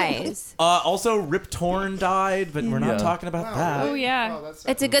 you guys. Also, Rip Torn died, but we're not talking about that. Oh yeah.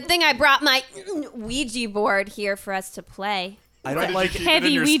 It's a good thing I brought my Ouija board here for us to play. I don't like. Heavy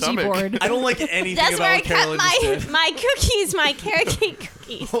your Ouija stomach? board. Oh, I don't like anything That's where I about kept Carolyn just did. my cookies, my carrot cake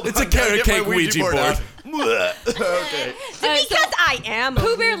cookies. It's a carrot cake Ouija board. out. Okay. Because I am.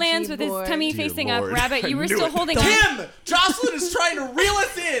 Pooh Bear lands with his tummy facing up. Lord. Rabbit, you were knew still it. holding on. Tim, Jocelyn is trying to reel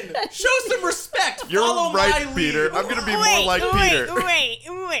us in. Show some respect. You're Follow right, my Peter. lead. I'm gonna be more like Peter. Wait.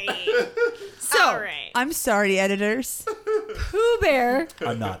 So, I'm sorry, editors. Pooh Bear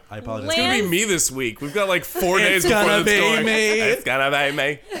I'm not. I apologize. It's gonna be lands. me this week. We've got like 4 days It's before gonna this be going. me. It's gonna be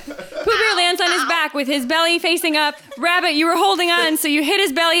me. Pooh Bear lands on his back with his belly facing up. Rabbit, you were holding on, so you hit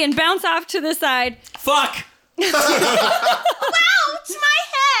his belly and bounce off to the side. Fuck. Ouch, my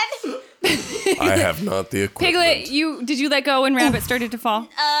head. I have not the equipment. Piglet, did you let go when Rabbit started to fall?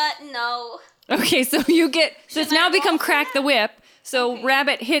 No. Okay, so it's now become Crack the Whip. So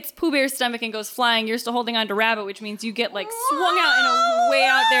Rabbit hits Pooh Bear's stomach and goes flying. You're still holding on to Rabbit, which means you get like swung out in a way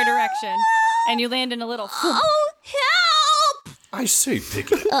out their direction. and you land in a little. Oh, help! I say,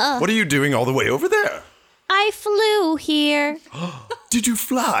 Piglet, what are you doing all the way over there? I flew here. Did you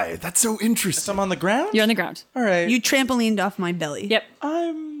fly? That's so interesting. I'm on the ground? You're on the ground. All right. You trampolined off my belly. Yep.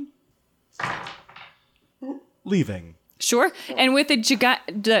 I'm leaving. Sure. And with a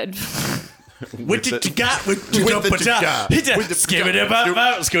What did you got? Left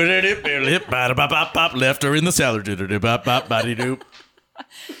her in the cellar.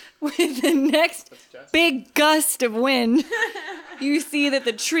 with the next big gust of wind, you see that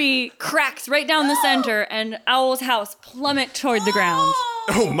the tree cracks right down the center and Owl's house plummet toward the ground.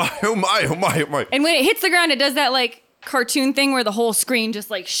 Oh my, oh my, oh my, oh my. And when it hits the ground, it does that like cartoon thing where the whole screen just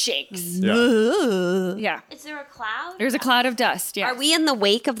like shakes. Yeah. Is there a cloud? There's a cloud of dust. Yeah. Are we in the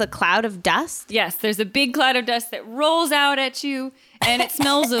wake of the cloud of dust? Yes, there's a big cloud of dust that rolls out at you, and it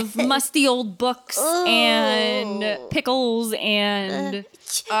smells of musty old books and pickles and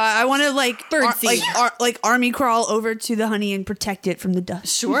I want to like Birdseed. like army crawl over to the honey and protect it from the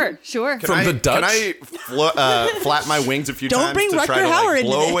dust. sure. From the Dutch? Can I flap my wings a few Don't times bring to try Rutger to Hauer into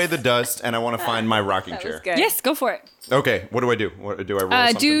blow this. away the dust, and I want to find my rocking chair. Good. Yes, go for it. Okay, what do I do? What do I roll?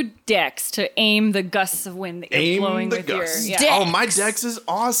 Something? Do dex to aim the gusts of wind that you're Aim blowing the with gusts. your Oh, my dex is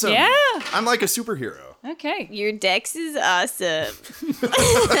awesome. Yeah. I'm like a superhero. Okay. Your dex is awesome.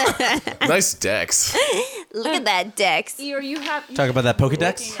 Nice dex. Look at that dex. Eeyore, you have Talk about that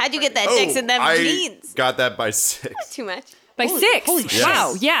Pokedex. How'd you get that dex in them I jeans? got that by 6. Too much. by 6. holy shit.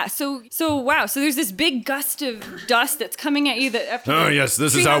 Wow. Yeah. So wow. So there's this big gust of dust that's coming at you that after Oh the yes,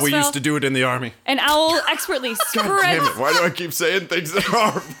 this tree is how house we fell, used to do it in the army. And Owl expertly Damn spreads it! Why do I keep saying things that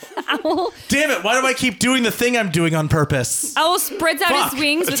are horrible? Owl Damn it! Why do I keep doing the thing I'm doing on purpose? Owl spreads out Fuck. his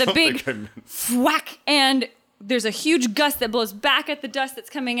wings with a Don't big think I meant- whack, and there's a huge gust that blows back at the dust that's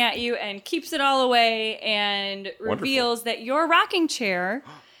coming at you and keeps it all away and reveals that your rocking chair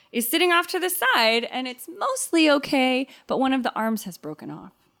is sitting off to the side and it's mostly okay, but one of the arms has broken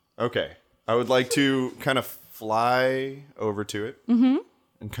off. Okay, I would like to kind of fly over to it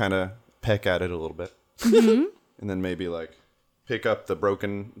and kind of peck at it a little bit, and then maybe like pick up the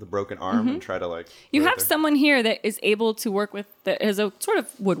broken arm and try to like. You right have there. someone here that is able to work with as a sort of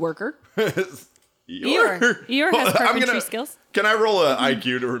woodworker. Eeyore has carpentry skills. Can I roll an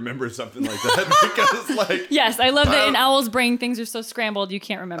IQ to remember something like that? Because like. Yes, I love that in Owl's brain things are so scrambled you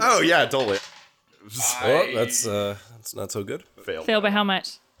can't remember. Oh yeah, totally. Well, that's not so good. Fail by how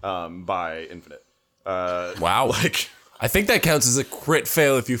much? By infinite. Wow. Like, I think that counts as a crit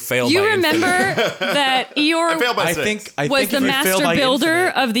fail if you fail You by remember infinite. that Eeyore Fail by I 6. think was the if you fail master by builder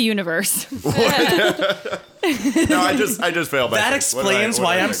infinite- of the universe. No, I just failed by That 6. What did explains what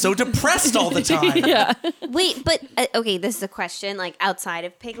why did I I'm think? so depressed all the time. Yeah. Wait, but okay, this is a question like outside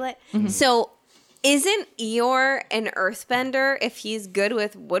of Piglet. So, isn't Eeyore an earthbender if he's good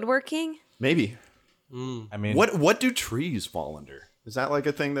with woodworking? Maybe. I mean, What do trees fall under? Is that like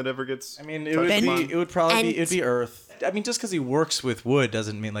a thing that ever gets? I mean, it would probably be earth. I mean, just because he works with wood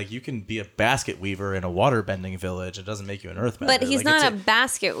doesn't mean like you can be a basket weaver in a water bending village. It doesn't make you an earthbender. But he's Like, not it's a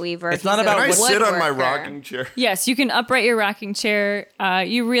basket weaver. it's not about Can I what sit on my woodworker. rocking chair? Yes, you can upright your rocking chair.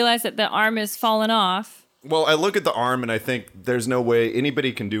 You realize that the arm is fallen off. Well, I look at the arm and I think there's no way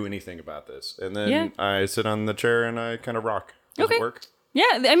anybody can do anything about this. And then Yeah. I sit on the chair and I kind of rock. Does Okay. it work? Yeah,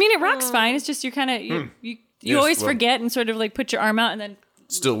 I mean, it rocks fine. It's just you're kind of, you Yes, always well- forget and sort of like put your arm out and then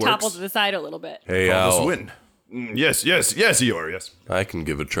Still topple works. to the side a little bit. Hey, Call this Owl, win. Yes, Eeyore, yes. I can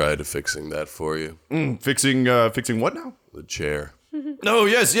give a try to fixing that for you. Fixing what now? The chair. No,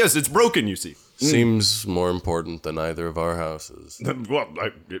 yes, it's broken, you see. Seems more important than either of our houses. Well,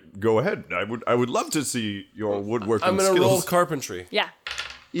 go ahead. I would love to see your woodworking I'm gonna skills. roll carpentry. Yeah.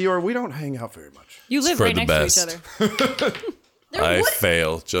 Eeyore, we don't hang out very much. You live for right the next to each best. other. I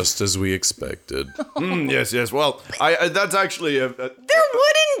fail, just as we expected. Yes. Well, I that's actually a They're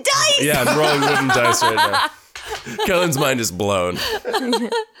wooden dice. Yeah, I'm rolling wooden dice right now. Kellen's mind is blown.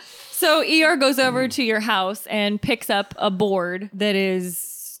 So Eeyore goes over to your house and picks up a board that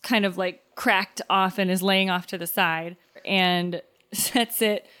is kind of like cracked off and is laying off to the side and sets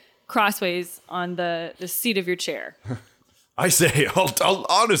it crossways on the seat of your chair. I say, I'll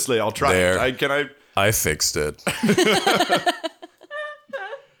honestly, I'll try. There. I fixed it.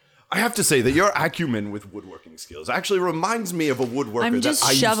 I have to say that your acumen with woodworking skills actually reminds me of a woodworker I'm just that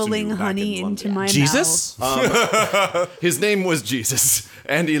I shoveling used to know honey back in into London. my Jesus? mouth. His name was Jesus,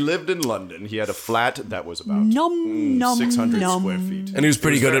 and he lived in London. He had a flat that was about Nom nom 600 nom. square feet. And he was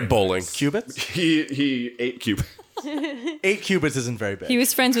pretty good very at bowling. Cubits? He ate cubits. 8 cubits isn't very big. He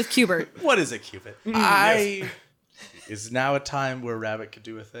was friends with Cubert. What is a cubit? Is now a time where Rabbit could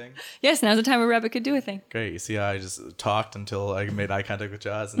do a thing? Yes, now's the time where Rabbit could do a thing. Great. You see how I just talked until I made eye contact with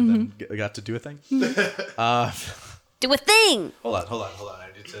Joz and then got to do a thing? Do a thing. Hold on. I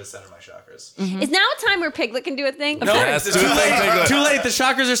need to center my chakras. Is now a time where Piglet can do a thing? No, Yes, it's do too a thing, late. Piglet. Too late. The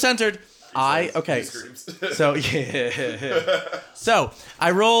chakras are centered. Okay. So so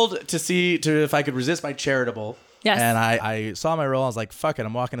I rolled to see if I could resist my charitable. Yes. And I saw my roll. I was like, "Fuck it,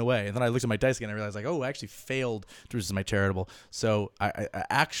 I'm walking away." And then I looked at my dice again. And I realized, like, oh, I actually failed to resist my charitable. So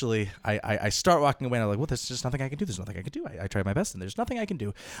I start walking away. And I'm like, well, there's just nothing I can do. There's nothing I can do. I tried my best, and there's nothing I can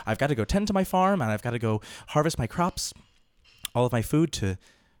do. I've got to go tend to my farm, and I've got to go harvest my crops, all of my food to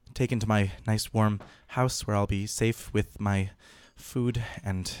take into my nice warm house where I'll be safe with my food.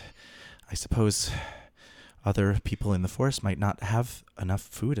 And I suppose other people in the forest might not have enough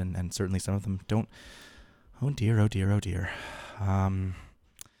food, and certainly some of them don't. Oh dear, oh dear, oh dear.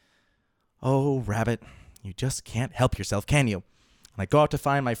 Oh, Rabbit, you just can't help yourself, can you? And I go out to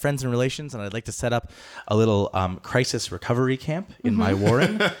find my friends and relations, and I'd like to set up a little crisis recovery camp in my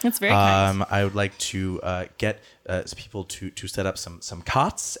warren. That's very kind. I would like to get people to set up some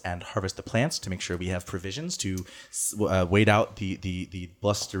cots and harvest the plants to make sure we have provisions to wait out the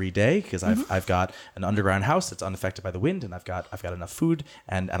blustery day, because I've got an underground house that's unaffected by the wind, and I've got enough food,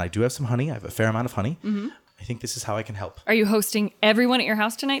 and I do have some honey. I have a fair amount of honey. I think this is how I can help. Are you hosting everyone at your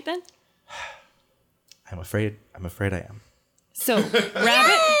house tonight then? I'm afraid I am. So,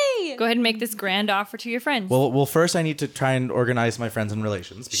 Rabbit, go ahead and make this grand offer to your friends. Well, first I need to try and organize my friends and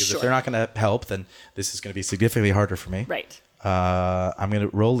relations, because if they're not going to help, then this is going to be significantly harder for me. Right. I'm going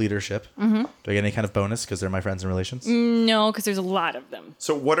to roll leadership. Do I get any kind of bonus because they're my friends and relations? No, because there's a lot of them.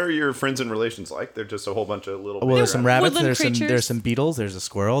 So what are your friends and relations like? They're just a whole bunch of little. Well, there's some rabbits. Woodland There's some beetles. There's a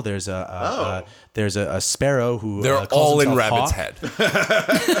squirrel. There's a sparrow who They're calls all in himself Rabbit's Hawk.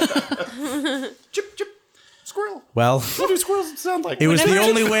 head. Chip, chip, squirrel. Well, What do squirrels sound like? it was the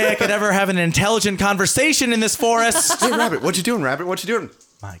only way I could ever have an intelligent conversation in this forest. Hey, Rabbit, what you doing, Rabbit? What you doing?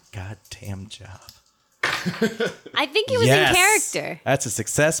 My goddamn job. I think he was in character. That's a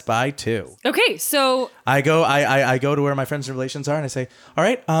success by 2. Okay, so I go to where my friends and relations are, and I say, "All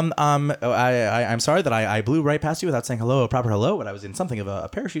right, I'm sorry that I blew right past you without saying hello, a proper hello, but I was in something of a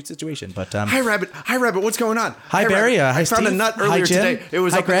parachute situation." But Hi, Rabbit. Hi, Rabbit. What's going on? hi Barry. Rabbit. Hi I found Steve. a nut Hi earlier Jim. today. It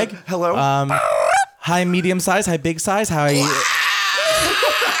was hi up in Greg. the- Hello. Hi medium size. Hi big size. Hi.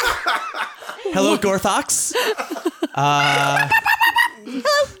 Hello Gorthox.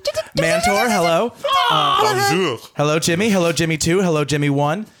 Mantor. Hello. Hello Jimmy. Hello Jimmy 2. Hello Jimmy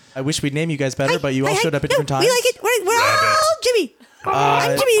 1. I wish we'd name you guys better, but you all showed up at different times. We like it. We're all Jimmy.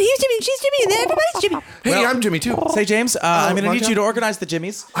 I'm Jimmy, and he's Jimmy, and she's Jimmy, and then everybody's Jimmy. Hey, I'm Jimmy too. Say, James, I'm going to need Marta? you to organize the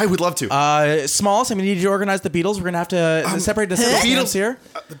Jimmies. I would love to. Smalls, I'm going to need you to organize the Beatles. We're going to have to separate the Beatles here.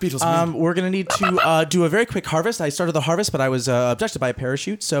 The Beatles. We're going to need to do a very quick harvest. I started the harvest, but I was objected by a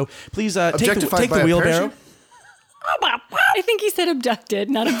parachute. So please take Objectified the by a wheelbarrow. parachute? I think he said abducted,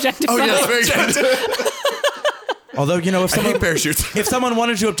 not objectified. Oh yes, very good. Although, you know, if I hate someone, parachutes. if someone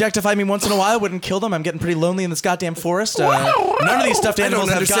wanted to objectify me once in a while, I wouldn't kill them. I'm getting pretty lonely in this goddamn forest. None of these stuffed animals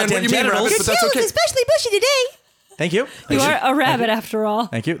have understand what goddamn you mean, genitals. Rabbit, but that's Tail okay. is especially bushy today. Thank you. You are a rabbit after all.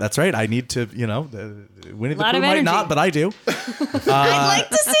 Thank you. That's right. I need to, Winnie the Lot Pooh of might energy. not, but I do. I'd like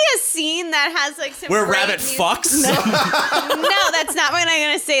to see a scene that has like some Where great Rabbit music. fucks. No, that's not what I'm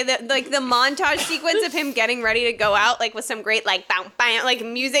gonna say. That like the montage sequence of him getting ready to go out, like with some great like bam bam like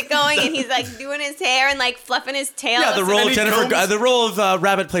music going, and he's like doing his hair and like fluffing his tail. Yeah, the role of he Jennifer, combs- the role of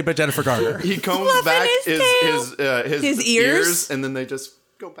Rabbit played by Jennifer Garner. He combs Fluffing back his his ears? and then they just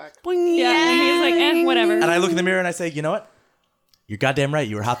go back. Yeah, and he's like, whatever. And I look in the mirror and I say, you know what? You're goddamn right.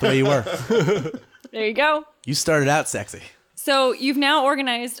 You were hot the way you were. There you go. You started out sexy. So you've now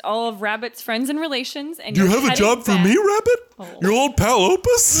organized all of Rabbit's friends and relations, and You you're have a heading job for back- me, Rabbit? Your old pal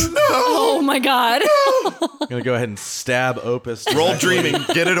Opus? Oh my God! I'm going to go ahead and stab Opus. Roll dreaming.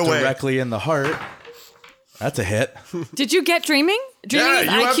 Get it away. Directly in the heart. That's a hit. Did you get dreaming? Dreaming Yeah, is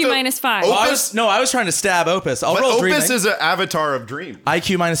you have IQ to- -5. Oh, I was trying to stab Opus. I'll But roll Opus dreaming. is an avatar of dream.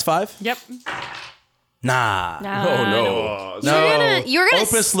 IQ -5? Yep. Nah. Oh, no. No. You're gonna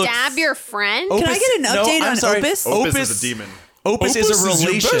Opus stab looks- your friend? Opus, Can I get an update I'm on sorry. Opus? Opus Opus is a demon. Opus is a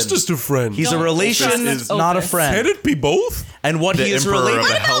relation. your bestest of friends. He's a Don't relation, trust not a Opus. friend. Can it be both? And what The he is emperor related of a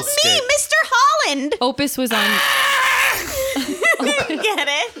What about me, hellscape. Mr. Holland? Opus was on. Get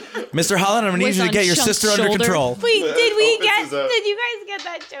it? Mr. Holland, I'm going to need Was you to on get your Chunk's sister under shoulder. control. Wait, did we Opus get? is a- Did you guys get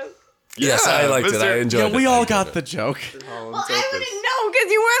that joke? Yes, I liked it. I Mr. enjoyed Yeah, it. we all got the joke. Well, I wouldn't know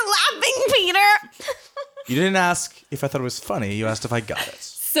because you weren't laughing, Peter. You didn't ask if I thought it was funny. You asked if I got it.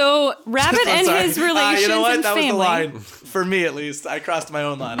 So Rabbit and Sorry. his relations you know what? and That family was the line. For me, at least. I crossed my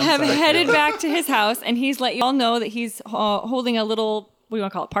own line. I'm have sorry. headed back to his house, and he's let you all know that he's holding a little, what do you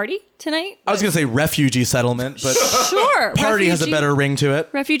want to call it, party tonight? I was going to say refugee settlement, but Sure. party has a better ring to it.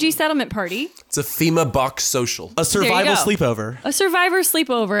 Refugee settlement party. It's a FEMA box social. A survival go. sleepover. A survivor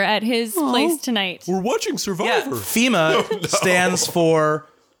sleepover at his place tonight. We're watching Survivor. FEMA stands for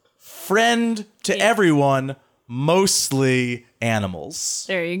Friend to Everyone, Mostly Animals.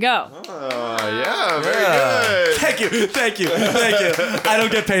 There you go. Yeah, very good. Thank you. I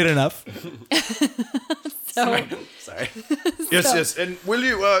don't get paid enough. So Sorry. Yes. And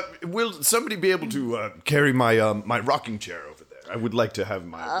will somebody be able to carry my my rocking chair over there? I would like to have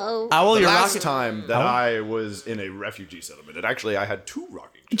my. Owl, The you're last rocking. time that I was in a refugee settlement, I had 2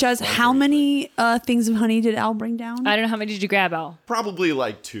 rocking chairs. Joz, how many things of honey did Al bring down? I don't know how many did you grab, Al? Probably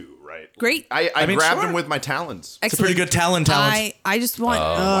like 2, right? Great. I mean, grabbed sure. them with my talons. It's a pretty good talent. I just want.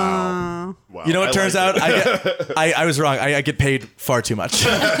 Wow. You know what turns like out? I was wrong. I get paid far too much.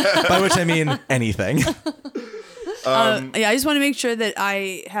 By which I mean anything. I just want to make sure that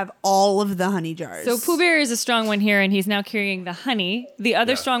I have all of the honey jars. So Pooh Bear is a strong one here, and he's now carrying the honey. The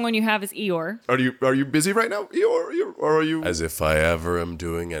other strong one you have is Eeyore. Are you busy right now, Eeyore, or are you? As if I ever am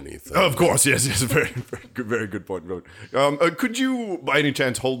doing anything. Of course, yes. Very good point. Could you, by any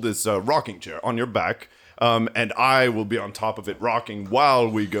chance, hold this rocking chair on your back, and I will be on top of it rocking while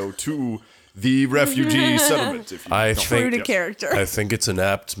we go to the refugee settlement. If you I don't True think to character. I think it's an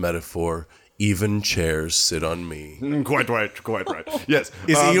apt metaphor. Even chairs sit on me. Quite right. Yes.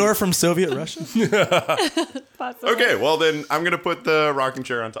 Is Eeyore from Soviet Russia? Okay, well then I'm gonna put the rocking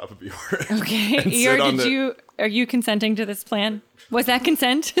chair on top of Eeyore. Okay, And sit Eeyore, on are you consenting to this plan? Was that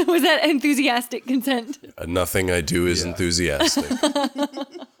consent? Was that enthusiastic consent? Nothing I do is enthusiastic.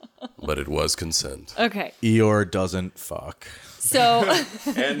 But it was consent. Okay, Eeyore doesn't fuck. so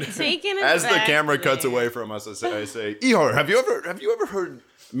And Taking it as the back camera cuts away from us, I say, Eeyore, have you ever heard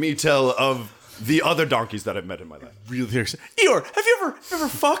me tell of the other donkeys that I've met in my life? Really serious. Eeyore, have you ever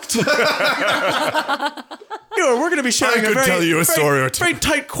fucked? Eeyore, we're gonna be sharing I could tell you a story or two. Very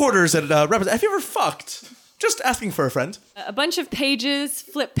tight quarters at Rapids. Have you ever fucked? Just asking for a friend. a bunch of pages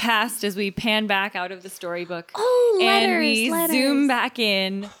flip past as we pan back out of the storybook. Oh, and letters, we letters. zoom back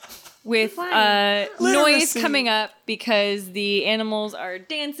in with noise Literacy. coming up because the animals are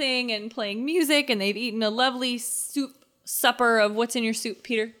dancing and playing music, and they've eaten a lovely supper of what's in your soup,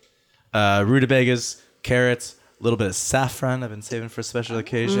 Peter? Rutabagas, carrots, a little bit of saffron I've been saving for a special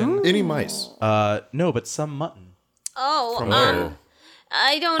occasion. Any mice? No, but some mutton. Oh,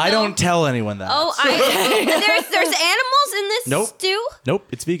 I don't know. I don't tell anyone that. Oh, there's animals in this Nope. stew? Nope,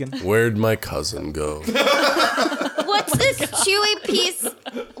 it's vegan. Where'd my cousin go? What's this chewy piece?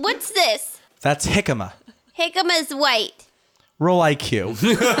 What's this? That's jicama. Jicama's white. Roll IQ.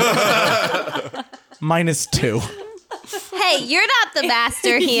 -2. Hey, you're not the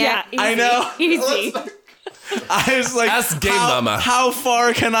master here. Yeah, easy, I know. Easy. I was like, Ask Game Mama. How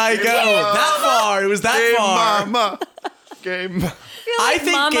far can I go? That far. It was that Game far. Mama. Game. I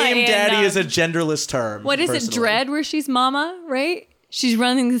think Mama Game and, Daddy is a genderless term. What is it, personally. Dread, where she's mama, right? She's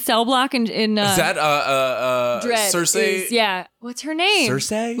running the cell block in Is that Dread. Cersei? is- yeah. What's her name?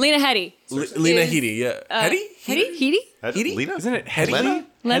 Cersei? Lena Headey. Lena Headey, yeah. Headey? Headey? Headey? Lena? Isn't it Hedley? Lena?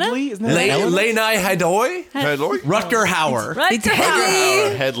 Lena? Hedley? Isn't it Ellen? Lena Headey? Headley? Rutger Hauer. Right.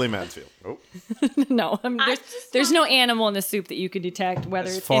 Headley Mansfield. Oh. No, there's no animal in the soup that you can detect whether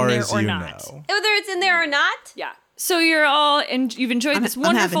As it's far in there as or you not. know. Whether it's in there or not. Yeah. So you're all, and you've enjoyed this I'm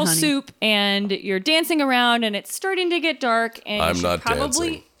having wonderful honey. soup, and you're dancing around, and it's starting to get dark, and I'm you should not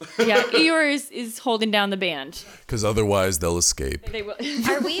probably, yeah, Eeyore is holding down the band. Because otherwise they'll escape. They will.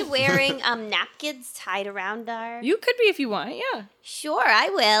 Are we wearing napkins tied around our? You could be if you want, yeah. Sure, I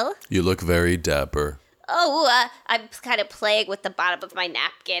will. You look very dapper. Oh, I'm kind of playing with the bottom of my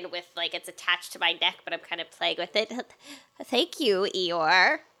napkin with, like, it's attached to my neck, but I'm kind of playing with it. Thank you,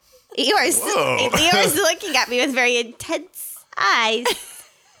 Eeyore. Eeyore's looking at me with very intense eyes.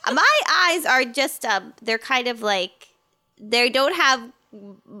 My eyes are just, they're kind of like, they don't have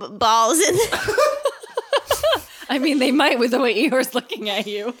balls in them. I mean, they might with the way Eeyore's looking at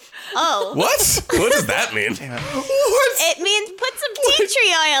you. Oh. What? What does that mean? It means put some tea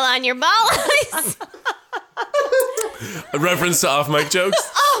tree oil on your ball eyes. A reference to off-mic jokes?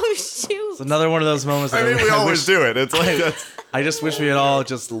 Oh, shoot. It's another one of those moments. I mean, we I always wish- do it. It's like that's. I just wish we had all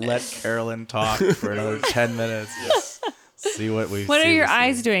just let Carolyn talk for another 10 minutes. Just see what we. What are see your we see.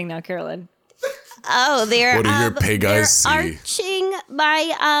 eyes doing now, Carolyn? Oh, they're What do your pig they're eyes see? arching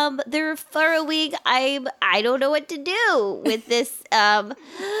my they're furrowing. I don't know what to do with this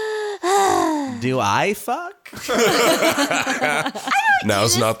Do I fuck?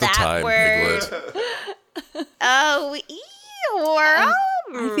 Now's not the that time, word. Piglet. Oh, Eeyore.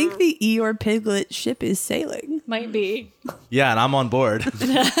 I think the Eeyore Piglet ship is sailing. Might be. Yeah, and I'm on board.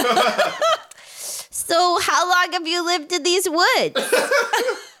 So how long have you lived in these woods?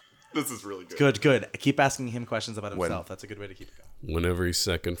 This is really good. Good. Keep asking him questions about himself. That's a good way to keep it going. When every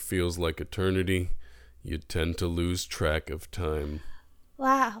second feels like eternity, you tend to lose track of time.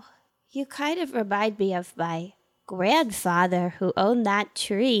 Wow. You kind of remind me of my grandfather who owned that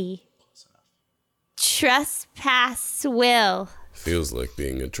tree. Trespass will. Feels like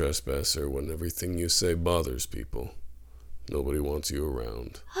being a trespasser when everything you say bothers people. Nobody wants you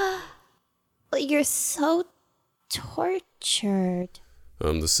around. But you're so tortured.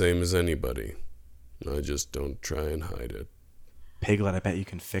 I'm the same as anybody. I just don't try and hide it. Piglet, I bet you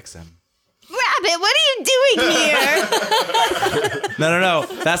can fix him. Rabbit, what are you doing here? No.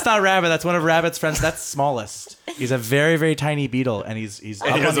 That's not Rabbit. That's one of Rabbit's friends. That's Smallest. He's a very, very tiny beetle, and he's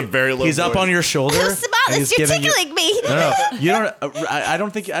And he has a very low He's up voice. on your shoulder. and Smallest, he's you're giving tickling me. No. You don't. I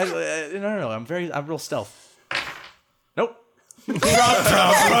don't think. No. I'm real stealth. Nope.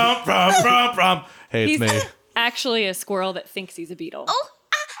 Rum. Hey, it's He's me. actually a squirrel that thinks he's a beetle.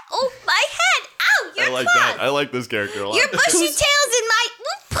 Oh, my head. Ow, your I like claws. that. I like this character a lot. Your bushy tail's in my...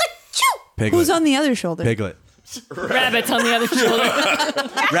 Piglet. Who's on the other shoulder? Piglet? Rabbit's on the other shoulder.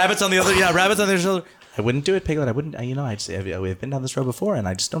 Rabbit's on the other. Yeah, Rabbit's on the other shoulder. I wouldn't do it, Piglet. I wouldn't. We've been down this road before, and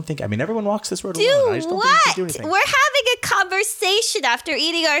I just don't think. I mean, everyone walks this road alone. I just Do don't think you what? should do anything. We're having a conversation after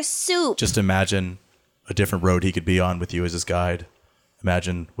eating our soup. Just imagine a different road he could be on with you as his guide.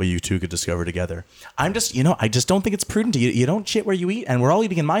 Imagine what you two could discover together. I just don't think it's prudent. You don't shit where you eat, and we're all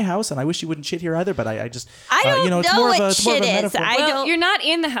eating in my house, and I wish you wouldn't shit here either. But I just, I don't it's know more what of a, it's more of a shit is. metaphor. I Well, don't... you're not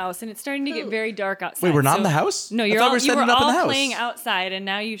in the house, and it's starting to get very dark outside. Wait, we're not in so- the house? No, I you thought we were were setting it up in the house. playing outside, and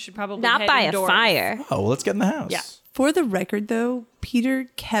now you should probably Not head by indoors. a fire. Oh, well, let's get in the house. Yeah. For the record, though, Peter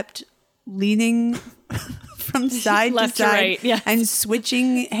kept leaning from side Left to to side right, yes. and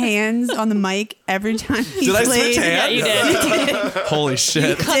switching hands on the mic every time he Did I played. switch Yeah, hands? you did. Holy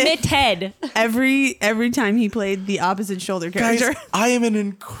shit. Committed. Every time he played the opposite shoulder Guys, character. I am an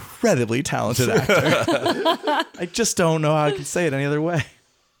incredibly talented actor. I just don't know how I can say it any other way.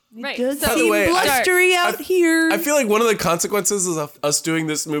 Right. Good So, see way, Blustery out here. I feel like one of the consequences of us doing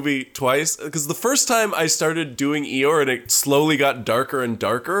this movie twice, because the first time I started doing Eeyore and it slowly got darker and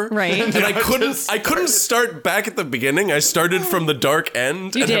darker. Right. And I couldn't start back at the beginning. I started from the dark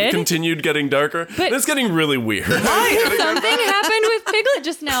end You and have did? continued getting darker. But- and it's getting really weird. something happened with Piglet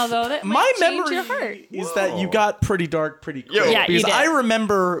just now, though, that My might change memory your heart. is that you got pretty dark pretty quick. Yeah, you because did. I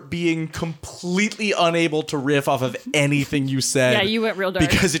remember being completely unable to riff off of anything you said. Yeah, you went real dark.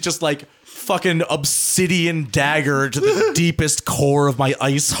 Because it just like fucking obsidian dagger to the deepest core of my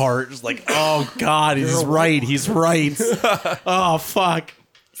ice heart. Just like, oh God, he's right. Oh fuck.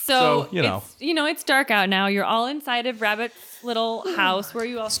 So, you know. it's dark out now. You're all inside of Rabbit's little house. Where are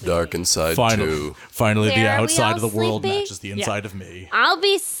you all sleeping? Dark inside Finally, the Where are we outside all of the world sleeping? matches the inside of me. I'll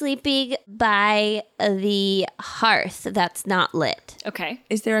be sleeping by the hearth that's not lit. Okay.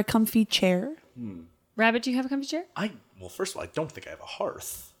 Is there a comfy chair? Rabbit, do you have a comfy chair? Well, first of all, I don't think I have a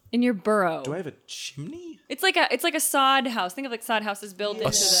hearth. In your burrow. Do I have a chimney? It's like a sod house. Think of like sod houses built into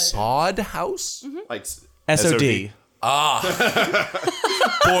the... Sod house? Like SOD.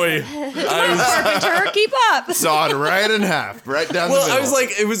 Boy. Carpenter, keep up. sawed right in half, right down the Well, middle. I was like,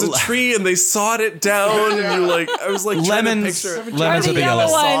 it was a tree and they sawed it down and you're like, I was like, trying to Lemons. picture it. Lemons are the yellow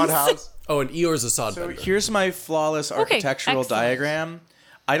yellow. ones. sawed house. Oh, and Eeyore's a sod bender. Here's my flawless architectural excellent. diagram.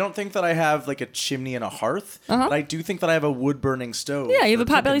 I don't think that I have like a chimney and a hearth, but I do think that I have a wood burning stove. Yeah, you have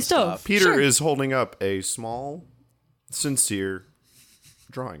for a potbelly cooking stove. stuff. Peter Sure. is holding up a small, sincere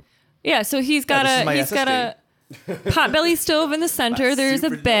drawing. Yeah, so he's got this is a my a potbelly stove in the center. There's a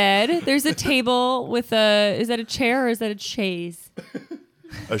super bed. There's a table with is that a chair or is that a chaise?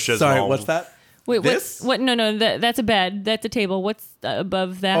 A chaise Sorry, longue. what's that? Wait, This? what? No, that's a bed. That's a table. What's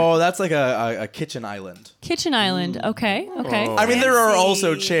above that? Oh, that's like a kitchen island. Kitchen island. Okay. I mean, there are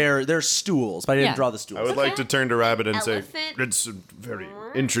also there's stools, but I didn't Yeah. draw the stools. I would like to turn to Rabbit and say, Elephant. it's a very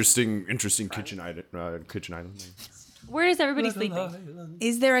interesting kitchen island. Where is everybody sleeping?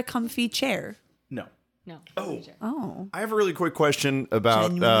 Is there a comfy chair? No. No. Oh. I have a really quick question about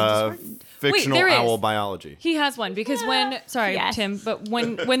Genuinely disheartened. fictional Wait, there is. owl biology. He has one because sorry, Yes. Tim, but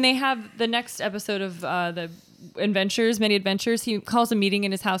when they have the next episode of the many adventures, he calls a meeting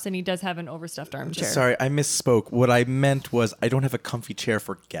in his house and he does have an overstuffed armchair. Sorry, I misspoke. What I meant was I don't have a comfy chair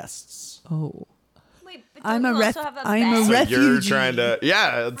for guests. Oh. Wait, I'm a You ref. also have a I'm a bed? refugee. You're trying to.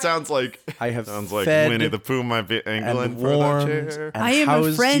 Yeah, it sounds like. Sounds like fed Winnie the Pooh might be angling and for that warmed chair. and I am a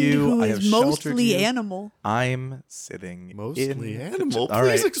housed friend you. who I is have sheltered mostly you. animal. I'm sitting Mostly in animal. All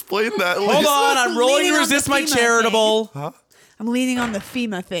Please right. explain that. Hold Lisa. on, I'm rolling Leaning to on the resist my FEMA charitable. I'm leaning on the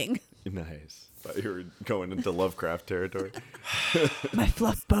FEMA thing. Nice. Thought you were going into Lovecraft territory. My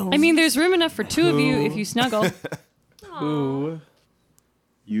fluff bones. I mean, there's room enough for two of you if you snuggle. Ooh,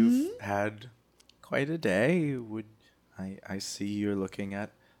 you've had quite a day. Would I see you're looking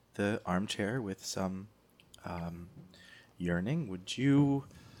at the armchair with some yearning? Would you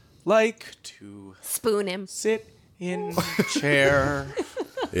like to Spoon him. sit in the chair?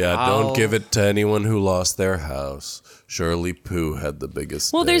 Yeah, don't give it to anyone who lost their house. Surely Pooh had the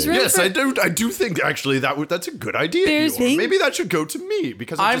biggest. Well, there's day. room Yes, for... I do think actually that's a good idea. There's- Eeyore. Maybe that should go to me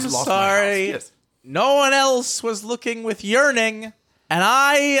because I I'm just lost sorry. my house. Yes. No one else was looking with yearning. And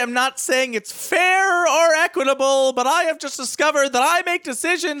I am not saying it's fair or equitable, but I have just discovered that I make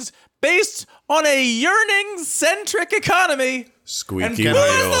decisions based on a yearning-centric economy. Squeaky And wheel.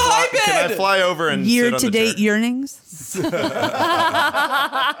 Can I fly over and sit on the year-to-date chair? yearnings.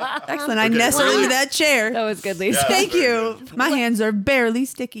 Excellent. I nestle into that chair. That was good, Lisa. Thank you. My hands are barely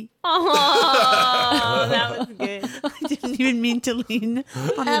sticky. Oh, that was good. I didn't even mean to lean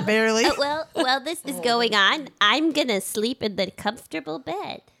on the barely. Well, this is going on. I'm gonna sleep in the comfortable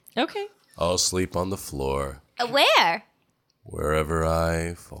bed. Okay. I'll sleep on the floor Where? wherever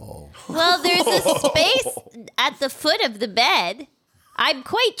I fall. Well, there's a space at the foot of the bed. I'm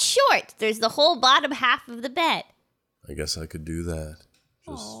quite short. There's the whole bottom half of the bed. I guess I could do that.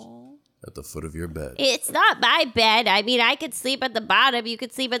 Just at the foot of your bed. It's not my bed. I mean, I could sleep at the bottom. You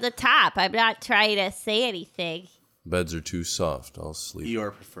could sleep at the top. I'm not trying to say anything. Beds are too soft. I'll sleep.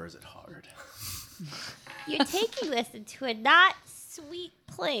 Eeyore prefers it hard. You're taking this into a not sweet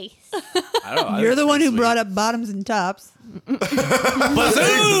place. I don't know. You're the one who brought up bottoms and tops.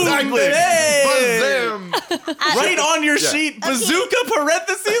 Exactly. Bazam! Right on your sheet, bazooka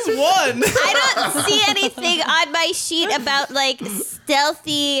parentheses 1. I don't see anything on my sheet about like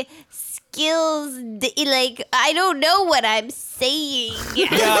stealthy skills. Like I don't know what I'm saying.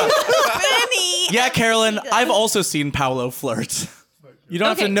 Yeah. Yeah, Carolyn, I've also seen Paulo flirt. You don't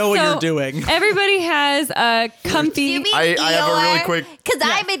have to know what so you're doing. Everybody has a comfy... You mean I have a really Eeyore? quick- Because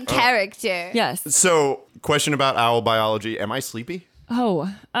I'm in character. Yes. So, question about owl biology. Am I sleepy? Oh,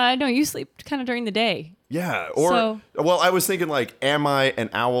 no, you sleep kind of during the day. Yeah. Or, So- well, I was thinking like, am I an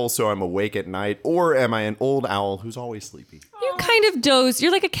owl so I'm awake at night? Or am I an old owl who's always sleepy? You kind of doze.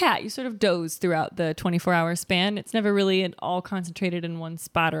 You're like a cat. You sort of doze throughout the 24-hour span. It's never really all concentrated in one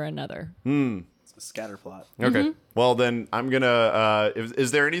spot or another. It's a scatter plot. Okay. Well, then I'm gonna.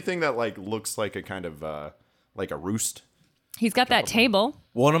 Is there anything that like looks like a kind of like a roost? He's got that table.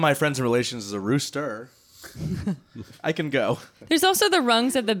 One of my friends in relations is a rooster. I can go. There's also the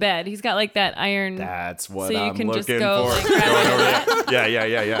rungs of the bed. He's got like that iron. That's what So you I'm can just looking go, for. like, grab Going over that.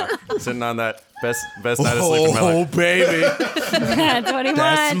 there. Yeah. Sitting on that best night of sleep in my life. baby. That's what he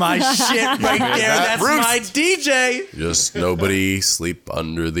That's wants. my shit right there. that That's my DJ. Just nobody sleep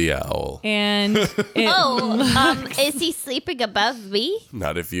under the owl. And it, Is he sleeping above me?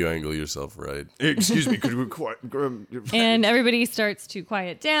 Not if you angle yourself right. Excuse me, could we and everybody starts to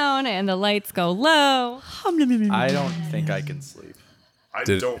quiet down, and the lights go low. I don't think I can sleep. I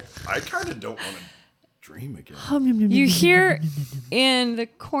Did- kind of don't want to dream again. You hear in the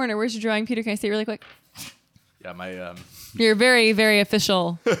corner. Where's your drawing, Peter? Can I see it really quick? Yeah, my You're very, very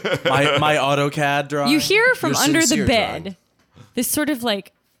official. my AutoCAD drawing. You hear from Your under the sincere bed drawing. this sort of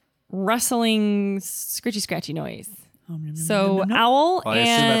like rustling, scratchy noise. So Owl Well, I assume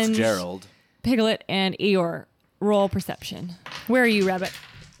and that's Gerald. Piglet and Eeyore roll perception. Where are you, Rabbit?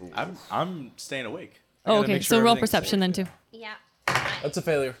 I'm staying awake. I Oh, gotta okay. make So sure roll everything's perception then safe. too. Yeah. That's a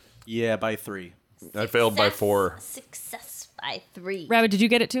failure. Yeah, by 3. I failed by 4. Success by 3. Rabbit, did you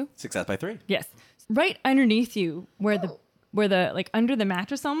get it too? Success by 3. Yes. Right underneath you, where the like under the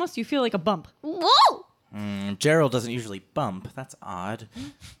mattress almost, you feel like a bump. Whoa! Gerald doesn't usually bump. That's odd.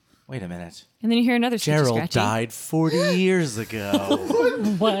 Wait a minute. And then you hear another scratchy Gerald scratchy. died 40 years ago.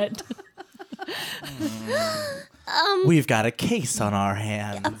 What? We've got a case on our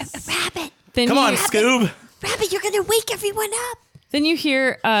hands. Rabbit! Then Come you, on, Scoob. Rabbit, you're gonna wake everyone up! Then you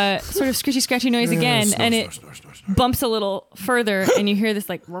hear sort of scratchy noise again, and it bumps a little further, and you hear this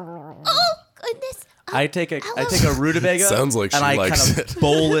like. Oh, goodness. I take a rutabaga. Sounds like she and I likes kind of it.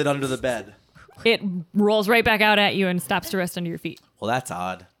 bowl it under the bed. It rolls right back out at you and stops to rest under your feet. Well, that's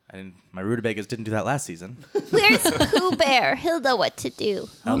odd. My rutabagas didn't do that last season. Where's Pooh Bear? He'll know what to do.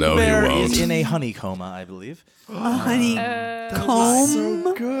 No, he Bear won't. is in a honeycomb, I believe. Honey,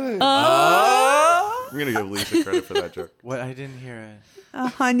 comb. Good. Oh! Yeah, gonna give Lisa credit for that joke. What? I didn't hear it. A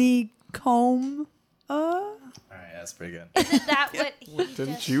honeycomb. All right, that's pretty good. Isn't that what he Didn't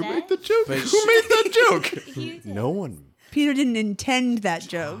just you said? make the joke? But Who made that joke? You did. No one. Peter didn't intend that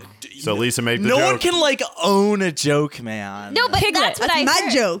joke. So Lisa made the No joke. one can like own a joke, man. No, but Piglet. that's what That's I my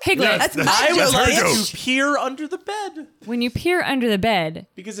heard. joke. Piglet. That's my I joke. would like her joke. to peer under the bed When you peer under the bed,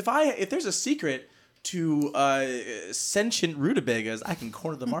 because if there's a secret to sentient rutabagas, I can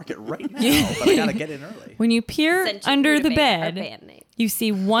corner the market right now. But I gotta get in early. when you peer Sentient under the rutabaga, our bed, band name. you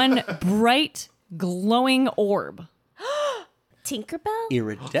see one bright, glowing orb. Tinkerbell?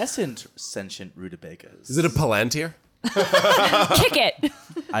 Iridescent sentient rutabagas. Is it a Palantir? Kick it.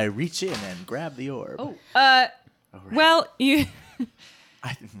 I reach in and grab the orb. Well, you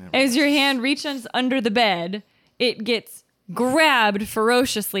I, as your hand reaches under the bed, it gets grabbed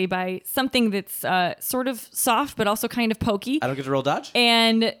ferociously by something that's sort of soft but also kind of pokey. I don't get to roll dodge?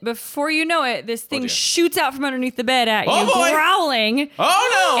 And before you know it, this thing dear. shoots out from underneath the bed at you, Oh, boy. growling.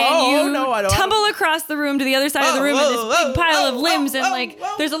 Oh, no. And Oh, you no, I don't. tumble across the room to the other side of the room in this big pile of limbs, and like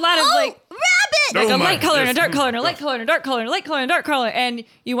there's a lot of like Rabbit! like Oh a my light color and a goodness. dark color and a light color and a dark color and a light color and a dark color, and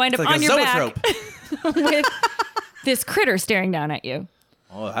you wind up It's like on a your back zoetrope. with this critter staring down at you.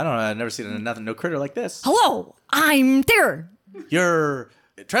 Oh, I don't know. I've never seen no critter like this. Hello, I'm there. You're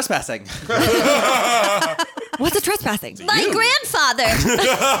trespassing. What's a trespassing? My grandfather.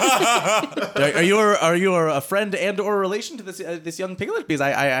 Are you a friend and or a relation to this young piglet? Because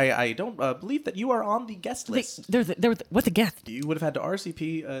I don't believe that you are on the guest list. What's a guest? You would have had to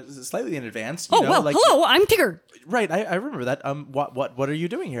RCP slightly in advance. Oh, well, hello, I'm Tigger. Right, I remember that. What are you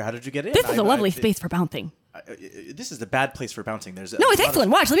doing here? How did you get in? This is a lovely space for bouncing. This is the bad place for bouncing. There's No, it's excellent.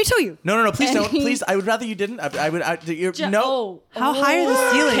 Watch, let me show you. No, please don't. Please, I would rather you didn't. No. How high are the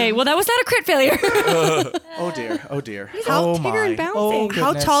ceilings? Okay, well, that was not a crit failure. Oh dear. How Oh Tigger and my. bouncing? Oh, How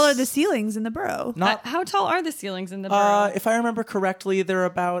goodness. tall are the ceilings in the burrow? Not. How tall are the ceilings in the burrow? If I remember correctly, they're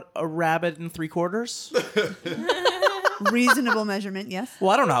about a rabbit and 3/4. Reasonable measurement, yes.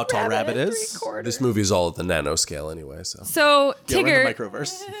 Well, I don't know how tall rabbit is. This movie's all at the nanoscale anyway, so. So Yeah, we're in the Tigger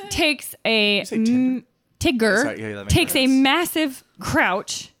microverse. takes a say Tinder? Tigger Sorry, yeah, that makes takes a sense. massive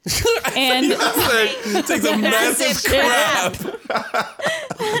crouch and Takes a massive crap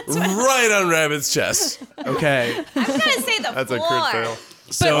right on Rabbit's chest. Okay. I'm gonna say the That's a floor. crit fail.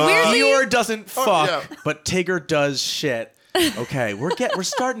 So weirdly- Eeyore doesn't fuck, yeah. but Tigger does shit. Okay, we're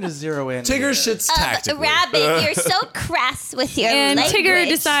starting to zero in. Tigger here. shits tactically. Rabbit, you're so crass with your and language. Tigger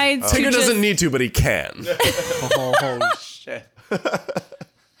decides to Tigger just, doesn't need to, but he can. Oh shit.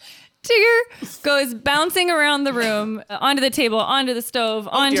 Tigger goes bouncing around the room, onto the table, onto the stove,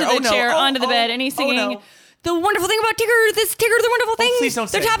 onto dear. the Oh, no. chair, Oh, onto the bed, and he's oh, singing. no. The wonderful thing about Tigger, the wonderful thing. please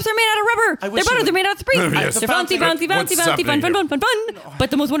don't Their say tops are made out of rubber. I Their wish you buttons would. are made out of spring. Yes. They're bouncy, bouncy, bouncy, What's bouncy, fun, happening fun, fun, fun, fun.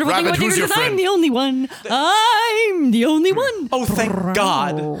 But the most wonderful thing Rabbit, about who's Tigger your is I'm friend? the only one. I'm the only one. Oh, thank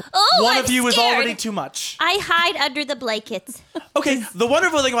God. Oh, One I'm of you is scared. already too much. I hide under the blankets. Okay, the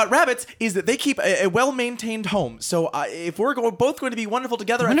wonderful thing about rabbits is that they keep a well-maintained home. So if we're both going to be wonderful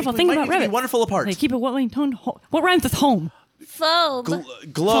together, Wonderful I think thing we might about need to be rabbits. wonderful apart. They keep it well-maintained. What rhymes with home? Foam.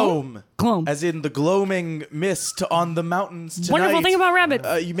 Gloam. Gloam. As in the gloaming mist on the mountains tonight. Wonderful thing about rabbits.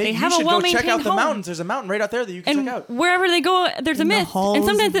 You They should have a go check well-maintained out the home. mountains. There's a mountain right out there that you can And check out. wherever they go, there's a In the mist. halls And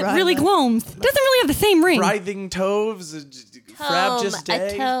sometimes of it really rabbit. gloams. Doesn't really have the same ring. Writhing toves, frabjous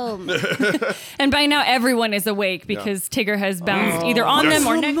day. A tome. And by now, everyone is awake because Tigger has bounced either on them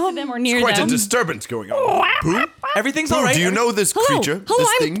or next to them or near Quite a them. disturbance going on. Pooh? Everything's all Pooh, right. do you know this Hello, creature? hello, This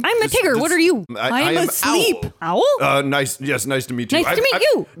I'm thing? a This- Tigger. this- What are you? I am asleep. Owl. Owl? Nice to meet you. Nice to meet I've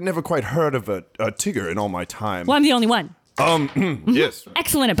you. never quite heard of a Tigger in all my time. Well, I'm the only one. Yes.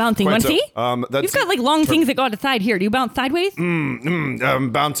 Excellent at bouncing. Quite Want to so. see? That's You've got like long things that go out the side here. Do you bounce sideways?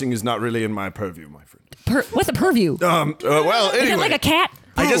 bouncing is not really in my purview, my friend. What's a purview? Well, Is anyway. it like a cat?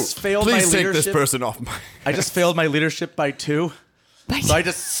 I just failed my Please take leadership. this person off my. I just failed my leadership by 2. So I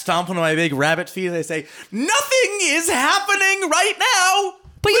just stomp on my big rabbit feet and I say, "Nothing is happening right now.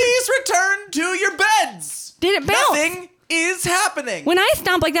 Please return to your beds." Did it bounce? Nothing is happening. When I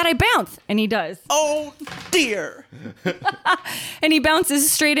stomp like that, I bounce. And he does. Oh dear. And he bounces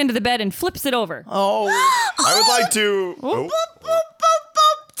straight into the bed and flips it over. Oh. I would like to. Boop, boop, boop,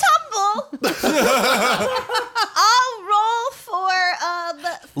 boop, tumble. I'll roll for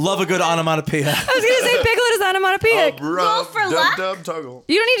Love a good onomatopoeia. I was going to say Piglet is onomatopoeic. Roll for luck? Dub, toggle.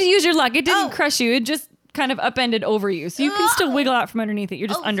 You don't need to use your luck. It didn't Oh. crush you. It just kind of upended over you. So you can still wiggle out from underneath it. You're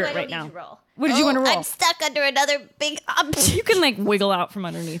just under so it I right don't now. need to roll. What did you want to roll? I'm stuck under another big object. You can like wiggle out from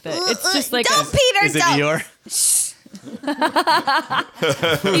underneath it. It's just like Don't, Peter, Is it don't. Eeyore?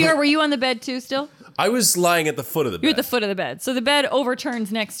 Eeyore, were you on the bed too still? I was lying at the foot of the bed. You're at the foot of the bed. So the bed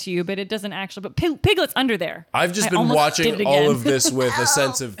overturns next to you, but it doesn't actually. But Piglet's under there. I've just I been almost did watching it all again. of this with a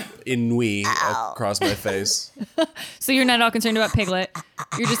sense of ennui across my face. So you're not all concerned about Piglet.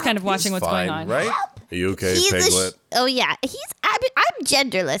 You're just kind of watching what's Fine, going on. right? Are you okay, He's Piglet? oh yeah, I'm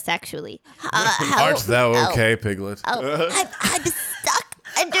genderless actually. Art thou okay, Piglet? I'm stuck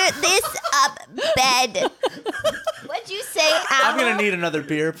under this bed. What'd you say, I'm Owl? gonna need another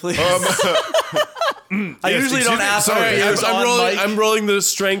beer, please. I Yes, usually excuse don't me. ask. Sorry, for I'm, beers I'm on rolling. mic. I'm rolling the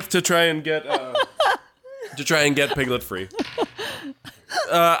strength to try and get Piglet free.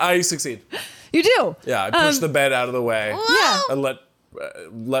 I succeed. You do. Yeah, I push the bed out of the way Yeah. and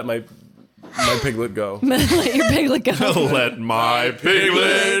let my Piglet go. Let your Piglet go. Let my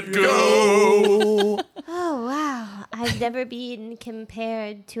Piglet go. Oh wow, I've never been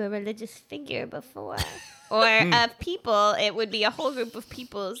compared to a religious figure before, or of people. It would be a whole group of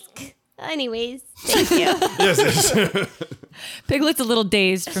peoples. Anyways, thank you. Yes. Piglet's a little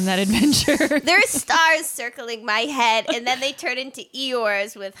dazed from that adventure. There are stars circling my head, and then they turn into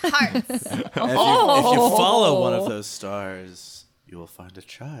Eeyores with hearts. If you follow one of those stars, you will find a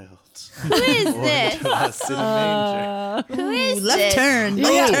child. Who is this? Us in a manger. Who is Left this? turn.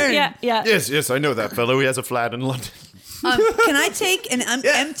 Left turn. Yeah. Yes, I know that fellow. He has a flat in London. Can I take an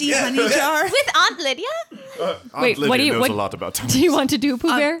empty honey jar? With Aunt Lydia? Wait, Aunt what do Lydia you? knows What a lot about time. do you want to do, Pooh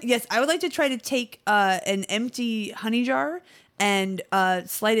Bear? Yes, I would like to try to take an empty honey jar and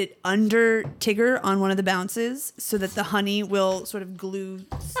slide it under Tigger on one of the bounces so that the honey will sort of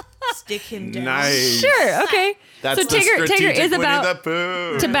stick him down. Nice. Sure. Okay. That's so the Tigger strategic is Winnie about the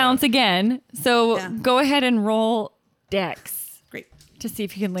Pooh. to bounce again. So Yeah. go ahead and roll Dex Great. to see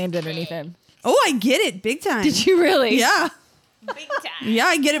if you can land underneath him. Oh, I get it big time. Did you really? Yeah. Big time. Yeah,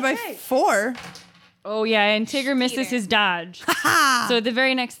 I get it by 4. Oh yeah, and Tigger misses his dodge. So the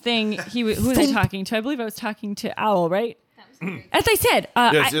very next thing who was I talking to? I believe I was talking to Owl, right? As I said,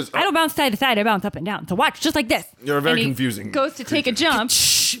 Yes. I don't bounce side to side. I bounce up and down. So watch, just like this. You're a very And he confusing Goes to take a jump,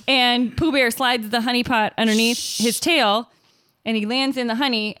 and Pooh Bear slides the honey pot underneath his tail, and he lands in the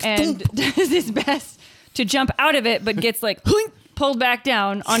honey and does his best to jump out of it, but gets like pulled back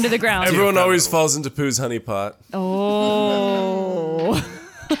down onto the ground. Everyone always falls into Pooh's honey pot. Oh.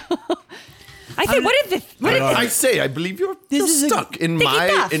 I say, what is this? What is this? I say, I believe you're is a stuck in sticky my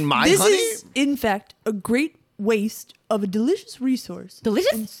stuff. honey. This is, in fact, a great waste of a delicious resource.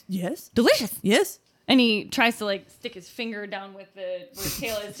 Delicious? Yes. Delicious. Yes. And he tries to like stick his finger down with where his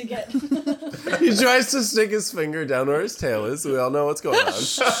tail is to get. He tries to stick his finger down where his tail is. We all know what's going on.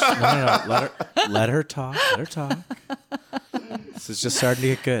 No. Let her talk. Let her talk. This is just starting to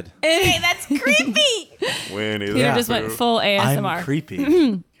get good. Hey, that's creepy. Winnie the Peter just Pooh. went full ASMR. I'm creepy,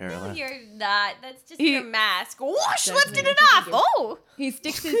 Carolyn. You're not. That's just He- your mask. Whoosh, lifted it off. Oh. He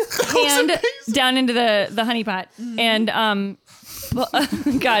sticks his hand down into the honey pot, and well,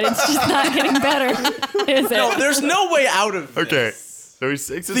 God, it's just not getting better, is it? No, there's no way out of this. Okay. So he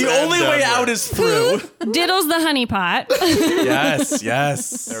sticks his The hand only down way there. out is through. Diddles the honey pot,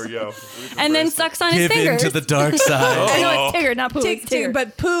 Yes. There we go. and then sucks on his Give in fingers. to the dark side. I know it's Tigger, not Pooh. It's Tigger.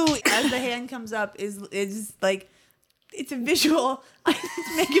 But Pooh, as the hand comes up, is like, it's a visual. I need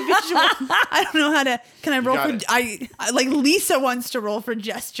to make a visual. I don't know how to. Can I roll got for? it. I like Lisa wants to roll for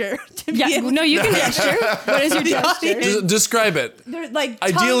gesture. To be Yeah, able no, to- you can gesture. What is your The gesture? audience- Describe it. They're like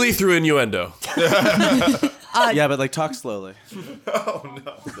Ideally tongue- through innuendo. Yeah, but like talk slowly. Oh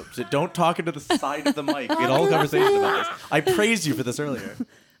no! Don't talk into the side of the mic. Get all conversations about this. I praised you for this earlier.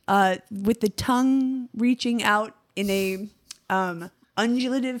 with the tongue reaching out in a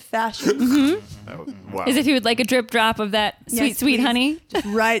undulative fashion, Oh, wow. As if he would like a drip drop of that sweet, Yes, sweet please. honey. just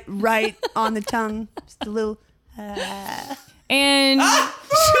right on the tongue, just a little. And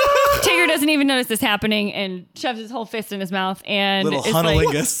Tigger doesn't even notice this happening and shoves his whole fist in his mouth and Little is like,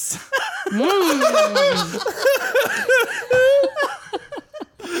 hunnilingus.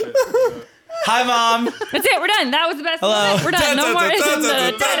 Hi, Mom. that's it, we're done. That was the best. Hello. We're done. No more.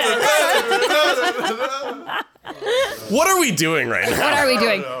 What are we doing right now? What are we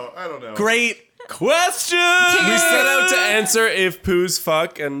doing? I don't know. Great question. We set out to answer if Pooh's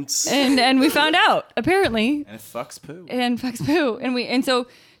fuck and And we found out, apparently. And it fucks Pooh. And fucks Pooh. And so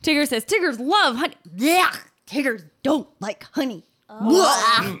Tigger says, Tiggers love honey. Yeah. Tiggers don't like honey.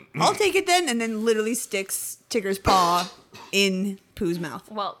 I'll take it then, and then literally sticks Tigger's paw in Pooh's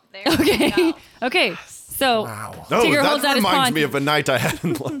mouth. Well, there Okay. we go. Okay. So Oh, Tigger holds that out his paw. reminds me of a night I had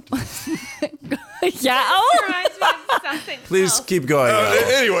in London. Yeah. Oh. Reminds me of Constant Please calls. keep going.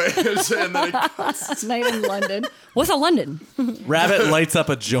 Anyway, and then it Night in London. What's a London? Rabbit lights up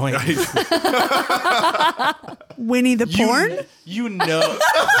a joint. Winnie the porn? You know.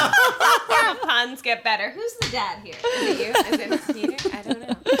 Puns get better. Who's the dad here? Is it you? Is it Peter? I don't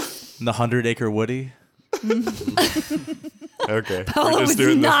know. The 100-acre Woody. Okay. Paulo we're just was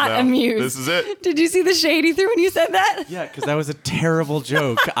doing not this now. amused. This is it. Did you see the shade he threw when you said that? Yeah, because that was a terrible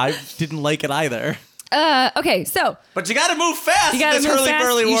joke. I didn't like it either. Okay, so But you gotta move fast you gotta in this move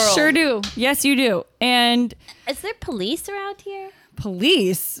hurly-burly fast. You world. sure do. Yes, you do. And Is there police around here?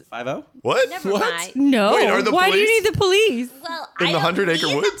 police? 5-0? What? Never what? mind. No. Wait, are the Why do you police- need the police? Well, In I the don't 100-acre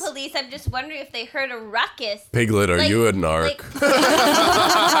need woods? the police. I'm just wondering if they heard a ruckus. Piglet, are Like- you a narc?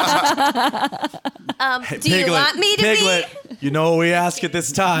 Do you want me to Piglet, you know what we ask at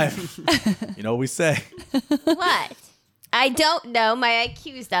this time. You know what we say. be? What? I don't know. My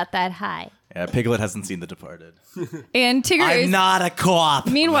IQ's not that high. Yeah, Piglet hasn't seen The Departed. And Tigger is I'm not a co-op.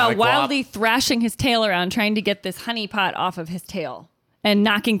 meanwhile I'm not a co-op. wildly thrashing his tail around trying to get this honey pot off of his tail. And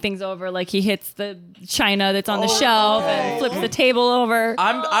knocking things over, like he hits the china that's on the shelf and flips the table over.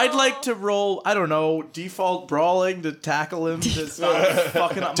 I'd like to roll, I don't know, default brawling to tackle him to stop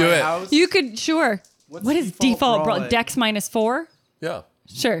fucking up Do my it. house. You could, sure. What's What is default default brawling? Dex -4? Yeah.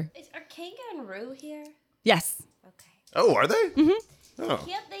 Sure. Are Kanga and Rue here? Yes. Okay. Oh, are they? Mm-hmm. Oh.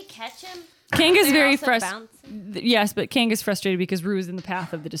 Can't they catch him? Kanga's They're very also frustrated. bouncing? Yes, but Kanga's frustrated because Rue is in the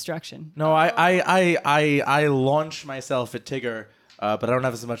path of the destruction. No, I launch myself at Tigger, but I don't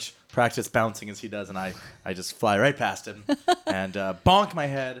have as much practice bouncing as he does, and I just fly right past him and bonk my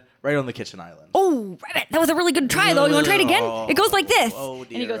head right on the kitchen island. Oh, Rabbit, that was a really good try, though. You want to try it again? It goes like this. Oh,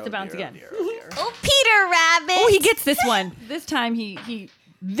 dear, and he goes to oh, bounce dear, again. oh, dear, oh, dear. Oh, Peter Rabbit. Oh, he gets this one. This time he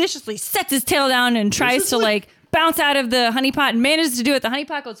viciously sets his tail down and tries to like bounce out of the honey pot and manages to do it. The honey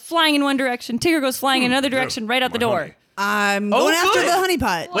pot goes flying in one direction. Tigger goes flying in another direction right out the door. honey. I'm going after good. the honey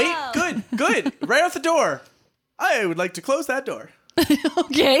pot. Wait, good. Right out the door. I would like to close that door.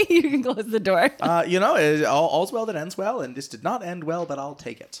 Okay, you can close the door. All's well that ends well, and this did not end well, but I'll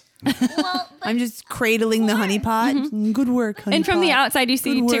take it. Well, but I'm just cradling the honey pot. Good work, honey And from the pot. outside, you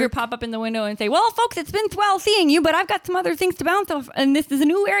see Good Tigger work. pop up in the window and say, "Well, folks, it's been swell seeing you, but I've got some other things to bounce off, and this is a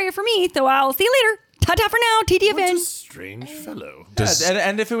new area for me, so I'll see you later. Ta-ta for now, TTFN." Strange fellow.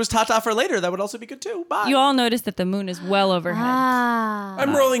 And if it was Tata for later, that would also be good too. Bye. You all notice that the moon is well overhead. Ah.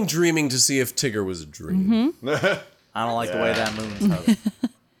 I'm rolling dreaming to see if Tigger was a dream. I don't like the way that moon's out.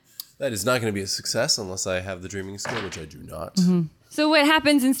 That is not going to be a success unless I have the dreaming skill, which I do not. So what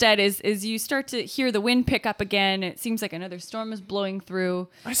happens instead is you start to hear the wind pick up again. It seems like another storm is blowing through.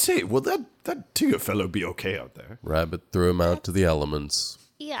 I say, will that Tigger fellow be okay out there? Rabbit threw him out to the elements.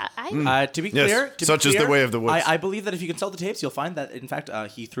 Yeah, I. To be Yes, clear, such is the way of the woods. I believe that if you consult the tapes, you'll find that in fact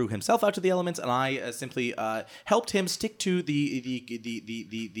he threw himself out to the elements, and I simply helped him stick to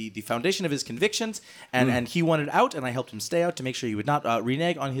the foundation of his convictions, and he wanted out, and I helped him stay out to make sure he would not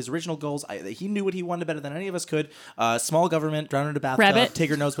renege on his original goals. He knew what he wanted better than any of us could. Small government, drown in a bathtub. Rabbit.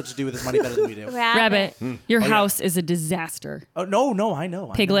 Tigger knows what to do with his money better than we do. Rabbit, your house is a disaster. Oh no, I know.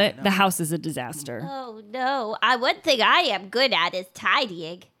 Piglet, I know. the house is a disaster. Oh no! One thing I am good at is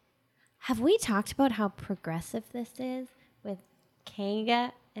tidying. Have we talked about how progressive this is with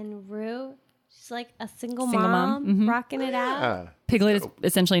Kanga and Rue? She's like a single mom, rocking it out. Piglet is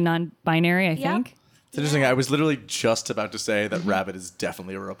essentially non-binary, I think. It's interesting. I was literally just about to say that Rabbit is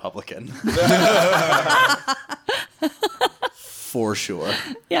definitely a Republican. For sure.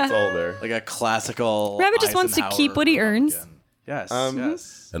 Yeah. It's all there. Like a classical Rabbit just wants to Eisenhower keep what he earns. Republican.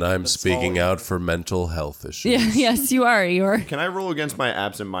 Yes. And I'm speaking out for mental health issues. Yeah, yes, you are, Eeyore. Can I roll against my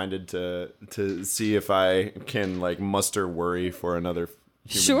absent-minded to see if I can like muster worry for another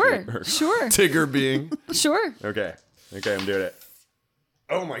human being, or Sure. Tigger being? Sure. Okay, I'm doing it.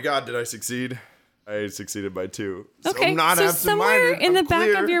 Oh my God, did I succeed? I succeeded by 2. So Okay, I'm not so absent-minded. somewhere in the I'm back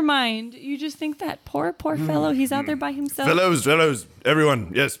clear. of your mind, you just think that poor fellow, he's out there by himself. Fellows,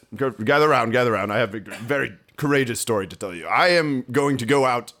 everyone, yes, gather round. I have a very courageous story to tell you. I am going to go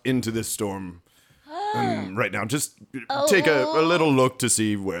out into this storm right now. Just take a little look to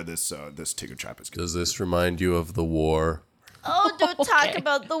see where this Tigger trap is going. Does this remind you of the war? Oh, don't talk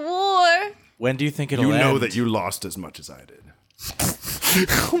about the war. When do you think it'll You end? know that you lost as much as I did.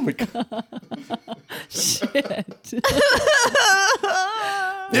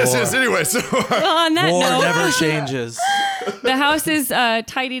 Yes, anyway, so Well, on that War note, never changes. the house is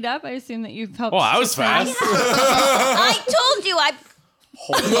tidied up. I assume that you've helped. Oh, I was fast. I told you I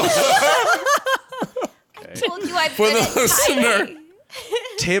told you I'm For good the at listener, tidying.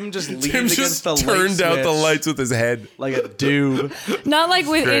 Tim just leaned Tim against just the turned light out the switch lights with his head. like a doob. Not like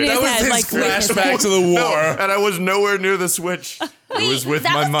within his That was head, his like with his flashback head. to the war. No, and I was nowhere near the switch. It was with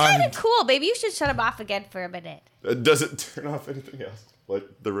that my was mind. kind of cool. Maybe you should shut him off again for a minute. Does it turn off anything else? Like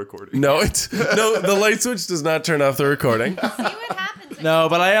the recording? No, the light switch does not turn off the recording. See what happens. No,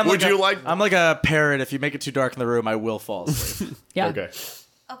 but I am. Would you like- I'm like a parrot. If you make it too dark in the room, I will fall asleep. Yeah. Okay.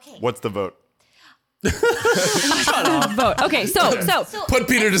 Okay. What's the vote? Vote. Okay, so Put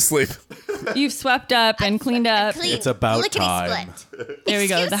Peter to sleep. you've swept up and cleaned up. Clean. It's about Lickety time. split. There we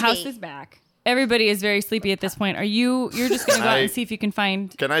go. The Excuse house me. is back. Everybody is very sleepy at this point. You're just gonna go out and see if you can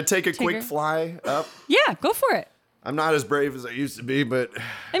find. Can I take a quick Tigger? fly up? Yeah, go for it. I'm not as brave as I used to be, but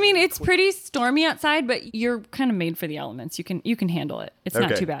I mean, it's pretty stormy outside, but you're kind of made for the elements. You can handle it. It's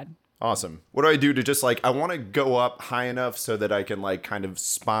not Okay. too bad. awesome. What do I do to just like, I want to go up high enough so that I can like kind of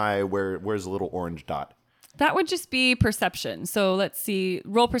spy where's the little orange dot? That would just be perception. So let's see,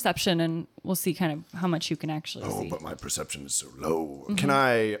 roll perception, and we'll see kind of how much you can actually Oh, see. but my perception is so low. Can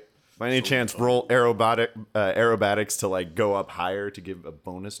I, by any chance, roll aerobatics to like go up higher to give a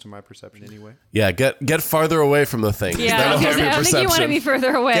bonus to my perception anyway? Yeah, get farther away from the thing. Yeah, That'll I help your don't think you want to perception. be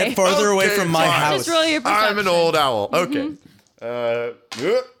further away. Get farther away Okay, from my fine. house. Just roll your perception. I'm an old owl. Okay.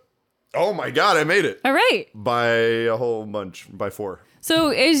 Oh my god, I made it All right. by a whole bunch, by 4. So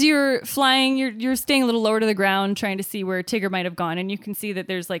as you're flying, you're staying a little lower to the ground, trying to see where Tigger might have gone, and you can see that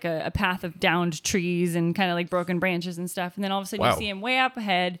there's like a path of downed trees and kind of like broken branches and stuff. And then all of a sudden Wow. you see him way up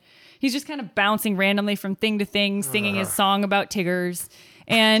ahead. He's just kind of bouncing randomly from thing to thing, singing his song about Tiggers.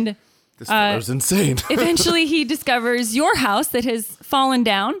 And This fellow's insane. eventually he discovers your house that has fallen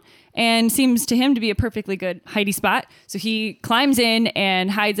down and seems to him to be a perfectly good hidey spot. So he climbs in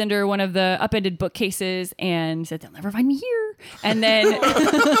and hides under one of the upended bookcases and says, "They'll never find me here." And then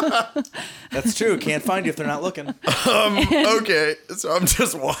That's true. Can't find you if they're not looking. Okay, so I'm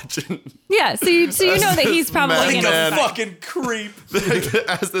just watching yeah, so you know that he's probably Madman. going to be fine. Fucking creep.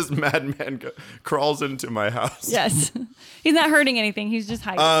 as this madman crawls into my house. Yes. He's not hurting anything. He's just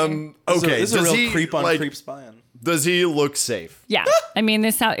hiding. there. Okay, This is a does real he, creep on like, creep spying. Does he look safe? Yeah. I mean,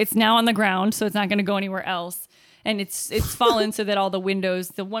 it's now on the ground, so it's not going to go anywhere else. And it's fallen so that all the windows,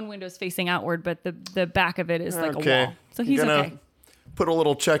 the one window's facing outward, but the back of it is like a wall. So he's gonna okay. Put a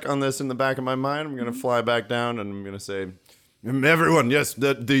little check on this in the back of my mind. I'm gonna fly back down and I'm gonna say, everyone, yes,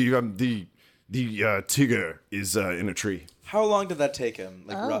 the Tigger is in a tree. How long did that take him?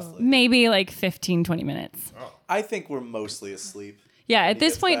 Like roughly? Maybe like 15, 20 minutes. I think we're mostly asleep. Yeah, at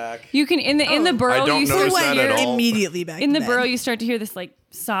this gets point, back. you can in the burrow I don't you start notice to that hear at all. Immediately back in to the bed. burrow you start to hear this like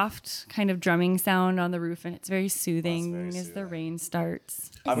soft kind of drumming sound on the roof, and it's very soothing very as the rain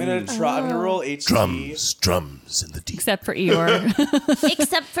starts. I'm gonna try. I'm gonna roll HT. Drums in the deep. Except for Eeyore.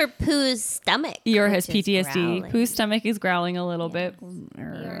 Except for Pooh's stomach. Eeyore has which is PTSD. growling. Pooh's stomach is growling a little bit. I'm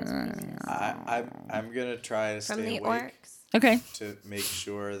gonna try to From stay the awake orcs. Okay, to make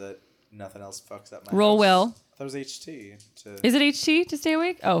sure that nothing else fucks up my roll house. will. I thought it was HT. Is it HT to stay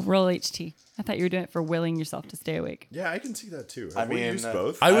awake? Oh, roll HT. I thought you were doing it for willing yourself to stay awake. Yeah, I can see that too. I Have we mean, used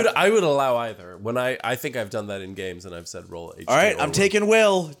both? I would allow either. When I think I've done that in games and I've said roll HD. All right, or I'm taking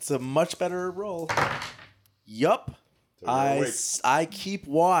will. It's a much better roll. Yup. I keep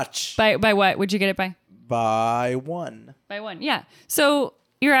watch By what? Would you get it by? by 1. By 1. Yeah. So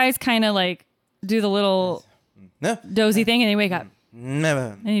your eyes kind of like do the little No. dozy thing, and they wake up,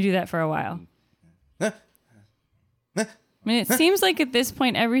 Never. and you do that for a while. I mean, it seems like at this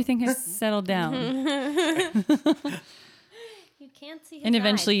point everything has settled down, You can't see his and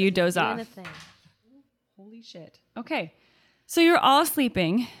eventually eyes, you but doze he's doing off. a thing. Holy shit. Okay. So you're all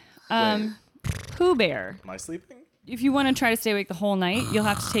sleeping. Pooh Bear, Am I sleeping? if you want to try to stay awake the whole night, you'll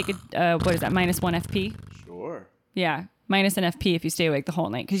have to take a, what is that, -1 FP? Sure. Yeah, minus an FP if you stay awake the whole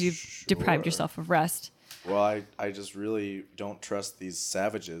night because you've deprived yourself of rest. Well, I just really don't trust these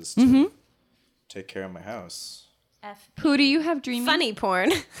savages to take care of my house. Pooh, do you have dreaming? Funny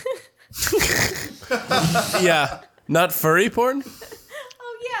porn. Yeah, not furry porn.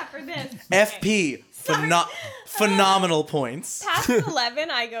 Oh yeah, for this. FP. Phenomenal points. Past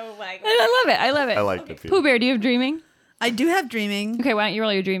 11, I go like. I love it. I love it. I like the Pooh Bear, do you have dreaming? I do have dreaming. Okay, why don't you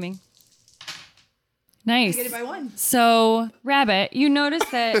roll your dreaming? Nice. Get it by 1. So, Rabbit, you notice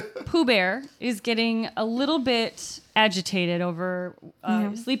that Pooh Bear is getting a little bit agitated over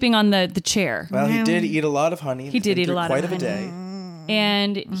sleeping on the chair. Well, he did eat a lot of honey. He did eat a lot quite of of a honey. day.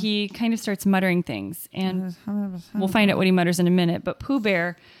 And he kind of starts muttering things. And we'll find out what he mutters in a minute. But Pooh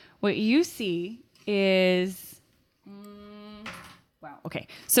Bear, what you see is... wow, okay.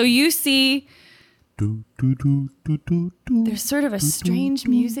 So you see... there's sort of a strange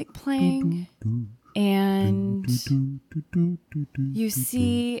music playing. and you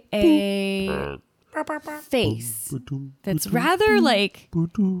see a face that's rather like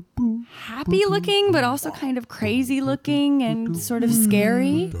happy looking, but also kind of crazy looking and sort of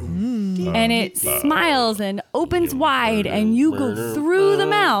scary. And it smiles and opens wide, and you go through the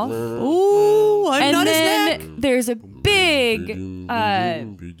mouth. Ooh, I'm not his neck. And then there's a big,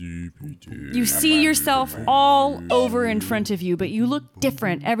 you see yourself all over in front of you, but you look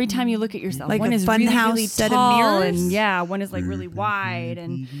different every time you look at yourself. Like one a is fun really, house really set of tall, mirrors? and yeah, one is like really wide,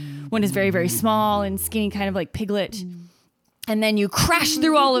 and one is very, very small and skinny, kind of like Piglet. And then you crash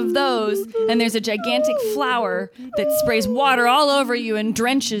through all of those, and there's a gigantic flower that sprays water all over you and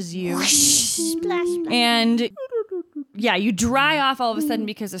drenches you. Splash, splash. And yeah, you dry off all of a sudden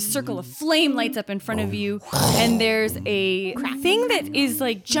because a circle of flame lights up in front of you, and there's a thing that is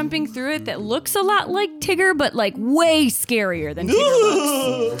like jumping through it that looks a lot like Tigger, but like way scarier than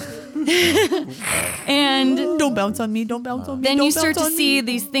Tigger looks. And Don't bounce on me. Don't bounce on me. then don't you start bounce to on see me.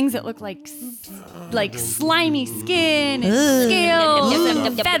 these things that look like slimy skin and scales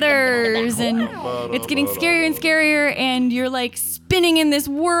and feathers, and it's getting scarier and scarier, and you're like spinning in this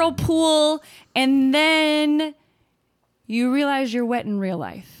whirlpool, and then you realize you're wet in real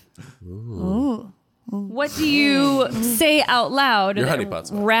life. Oh. What do you say out loud Your that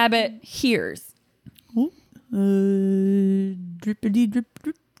honeypot's wet. Rabbit hears? Drippity drip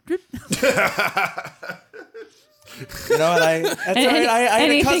drip drip. You know what? That's all right. I had a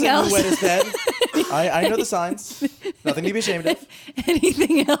anything cousin else? who wet his bed. I know the signs. Nothing to be ashamed of.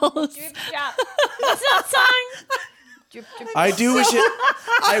 Anything else? Yeah. That's not song. Drip, drip. I do wish it.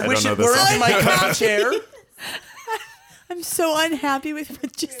 I wish know it the weren't song. in my couch chair. I'm so unhappy with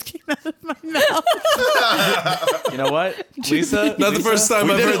what just came out of my mouth. You know what, Lisa? Not the first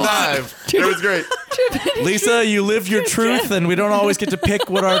time I've did heard it that. live. It was great. Lisa, you live your truth, and we don't always get to pick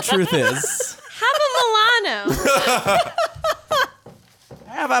what our truth is. Have a Milano.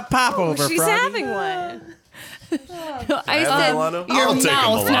 Have a popover, She's Froggy. having one. I have a said Milano? your I'll take a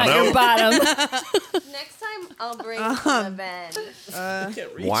mouth, not Milano. your bottom. Next time I'll bring the bed.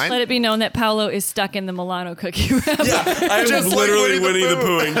 Wine? Let it be known that Paulo is stuck in the Milano cookie wrap. I'm Just like literally Winnie the Winnie the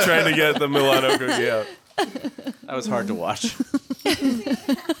Poohing trying to get the Milano cookie out. That was hard to watch.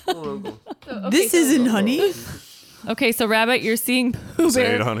 This isn't honey. Okay, so Rabbit, you're seeing Pooh Say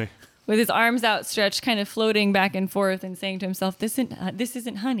Bear it, honey. with his arms outstretched, kind of floating back and forth and saying to himself, this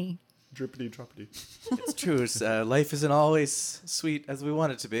isn't honey. Drippity droppity. It's true. Life isn't always sweet as we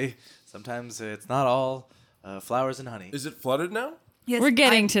want it to be. Sometimes it's not all flowers and honey. Is it flooded now? Yes, We're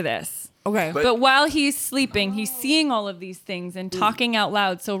getting to this. Okay. But while he's sleeping, he's seeing all of these things and talking out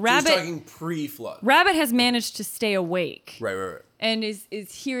loud. So He's Rabbit talking pre-flood. Rabbit has managed to stay awake. Right. And is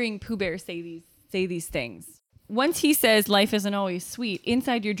hearing Pooh Bear say these things. Once he says life isn't always sweet,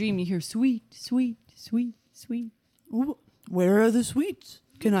 inside your dream you hear sweet, sweet, sweet, sweet. Ooh, where are the sweets?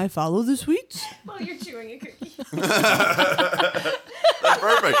 Can I follow the sweets? Oh, you're chewing a cookie.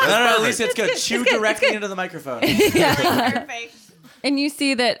 Perfect. No, Lisa, it's good. Chew directly into the microphone. Perfect. And you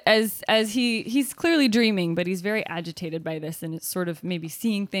see that as he's clearly dreaming, but he's very agitated by this, and it's sort of maybe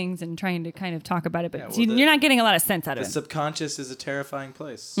seeing things and trying to kind of talk about it, but well, you're not getting a lot of sense out The of it. subconscious is a terrifying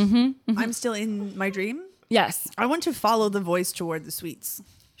place. I'm still in my dream. Yes, I want to follow the voice toward the sweets.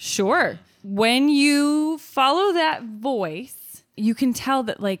 sure. When you follow that voice, you can tell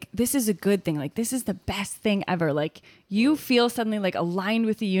that like this is a good thing. Like this is the best thing ever. Like you feel suddenly like aligned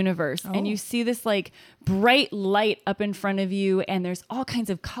with the universe, and you see this like bright light up in front of you, and there's all kinds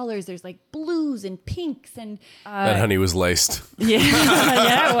of colors. There's like blues and pinks and That honey was laced. yeah,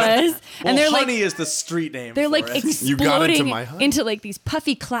 yeah, it was. Well, And they're honey like is the street name. they're for like it. You got into exploding my honey. into like these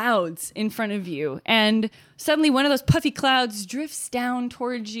puffy clouds in front of you, and suddenly one of those puffy clouds drifts down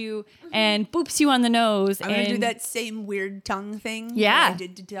towards you and boops you on the nose. I'm and gonna do that same weird tongue thing. Yeah. that I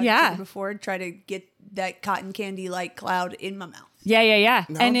did to Yeah. Tigger before. Try to get that cotton candy like cloud in my mouth. Yeah.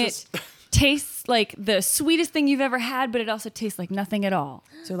 And just- it tastes like the sweetest thing you've ever had, but it also tastes like nothing at all.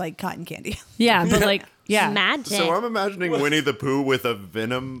 So like cotton candy. Yeah, but like yeah. Magic. So I'm imagining Winnie the Pooh with a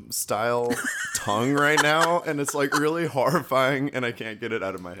Venom style tongue right now, and it's like really horrifying, and I can't get it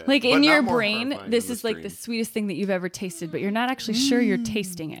out of my head. Like But in not your more brain, horrifying this in is like dream. the sweetest thing that you've ever tasted, but you're not actually sure you're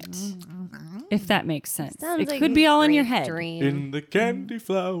tasting it. If that makes sense. Sounds It like could a be all in your great head. Dream. In the candy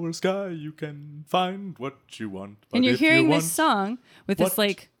flower sky, you can find what you want. But And you're if you hearing want this song with this what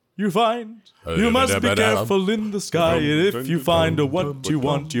like you find. You must be careful in the sky, and if you find what you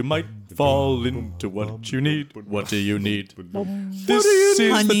want, you might fall into what you need. What do you need? This is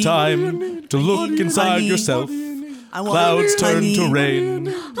the Honey. time to look inside Honey. yourself. I want Clouds turn honey. to rain.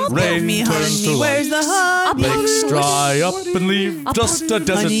 Rain Me turns to honey, where's light. the honey? Lakes dry up and leave just a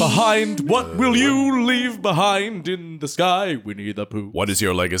desert honey. behind. What will you leave behind in the sky, Winnie the Pooh? What is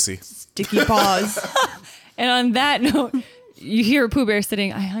your legacy? Sticky paws. And on that note, you hear Pooh Bear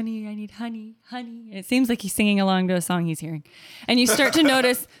sitting, I need honey, honey. And it seems like he's singing along to a song he's hearing. And you start to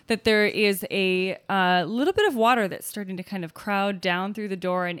notice that there is a little bit of water that's starting to kind of crowd down through the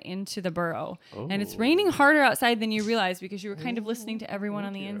door and into the burrow. And it's raining harder outside than you realize because you were kind of listening to everyone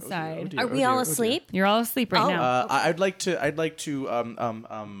on the inside. Are we all asleep? You're all asleep right now. I'd like to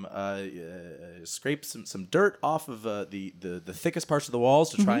scrape some dirt off of the thickest parts of the walls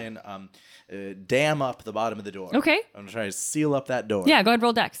to try and dam up the bottom of the door. Okay. I'm gonna try to seal up that door. Yeah, go ahead,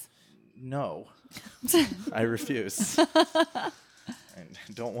 roll dex. No, I refuse. I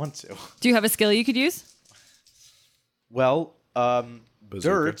don't want to. Do you have a skill you could use? Well,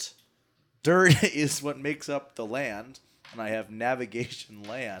 dirt is what makes up the land, and I have navigation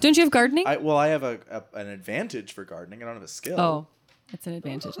land. Don't you have gardening? I have an advantage for gardening. I don't have a skill. Oh, it's an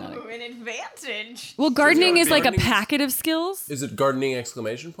advantage, not a... An advantage. Well, gardening is like a gardening is- packet of skills. Is it gardening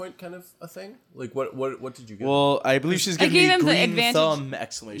exclamation point kind of a thing? Like what did you get? Well, I believe she's I giving gave me him the green advantage. thumb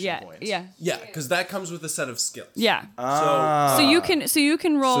exclamation Yeah, point. yeah, yeah, because that comes with a set of skills. yeah. Ah. So you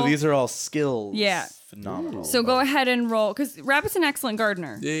can roll. So these are all skills. Yeah. Phenomenal. So go ahead and roll, because Rabbit's an excellent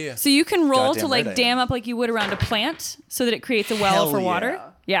gardener. Yeah. So you can roll Goddamn to like right I dam am. up like you would around a plant, so that it creates a well Hell for water. yeah.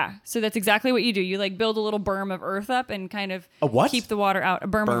 Yeah. So that's exactly what you do. You like build a little berm of earth up and kind of A what? keep the water out. A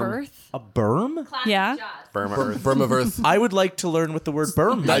berm of earth. A berm? Yeah. Burma Earth. Berm of Earth. I would like to learn what the word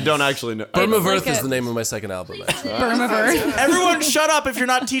berm means. I don't actually know. Berm of like Earth is a- the name of my second album. Actually. Berm of earth. Everyone shut up if you're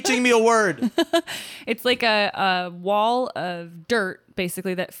not teaching me a word. It's like a wall of dirt,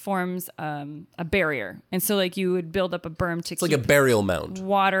 basically, that forms a barrier. And so like you would build up a berm to It's like a burial mound.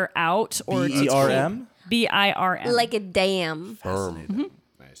 water out or to BERM? BIRM. Like a dam.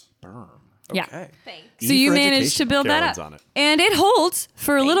 Nice. Yeah. Okay. So E you for managed to education. build Carolyn's that on up. it. And it holds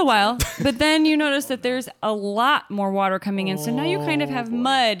for a little while, but then you notice that there's a lot more water coming in. So now you kind of have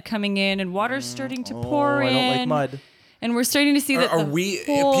mud coming in and water's starting to pour Oh, I in. don't like mud. And we're starting to see that Are the we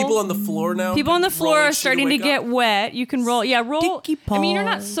whole- people on the floor now? People on the floor rolling are shit to starting to wake get up? wet. You can roll. Yeah, roll. Sticky I mean, you're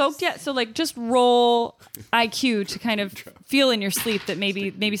not paws. soaked yet, so like just roll IQ to kind of feel in your sleep that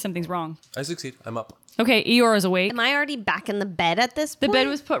maybe something's wrong. I succeed. I'm up. Okay, Eeyore is awake. Am I already back in the bed at this The point? bed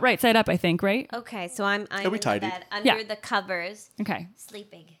was put right side up, I think, right? Okay, so I'm we in the tidied? bed under Yeah. the covers, Okay.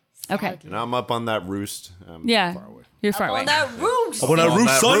 sleeping. Okay. And I'm up on that roost. Yeah. Far away. You're far away. On that roof. On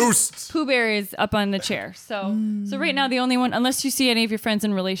that roost. Pooh Bear is up on the chair. So right now the only one, unless you see any of your friends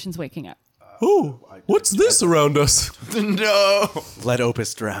and relations waking up. Oh, what's this around us? No. Let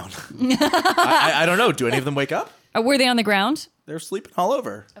Opus drown. I don't know. Do any of them wake up? Were they on the ground? They're sleeping all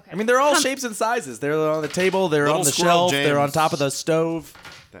over. I mean, they're all shapes and sizes. They're on the table. They're Little on the squirrel shelf. They're on James. top of the stove.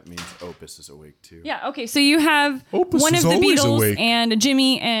 That means Opus is awake too. Yeah, okay. So you have Opus one of is the always Beatles awake. and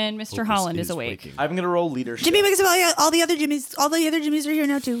Jimmy and Mr. Opus Holland is awake. waking. I'm gonna roll leadership. Jimmy wakes up. All the other Jimmys. All the other Jimmys are here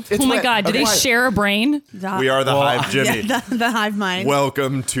now too. Oh my God, do they share a brain? We are the Hive Jimmy. Yeah, the hive mind.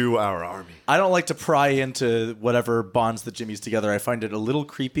 Welcome to our army. I don't like to pry into whatever bonds the Jimmys together. I find it a little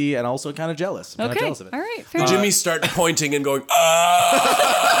creepy and also kind of jealous. I'm kind of Okay, jealous of it. all right, fair enough. Jimmy start pointing and going, ah!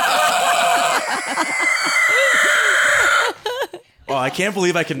 Oh, I can't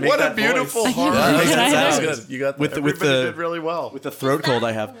believe I can make What that a beautiful voice. horror. Yeah, it makes that That's sound. good. You got that. With Everybody the did really well. with the throat cold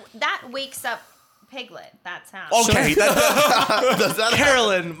I have. That wakes up Piglet. That's how. Okay,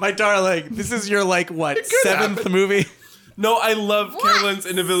 Carolyn, my darling, this is your seventh movie. No, I love Carolyn's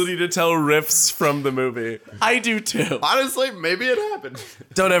inability to tell riffs from the movie. I do too. Honestly, maybe it happened.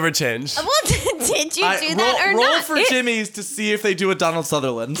 Don't ever change. Well, did you do that or roll not? for Jimmy's to see if they do a Donald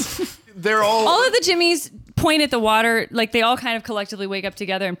Sutherland. They're all. All of the Jimmys point at the water, like they all kind of collectively wake up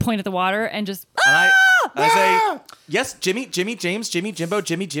together and point at the water and just, And I say, yes, Jimmy, James, Jimmy, Jimbo,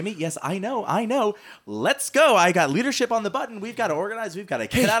 Jimmy. Yes, I know. Let's go. I got leadership on the button. We've got to organize. We've got to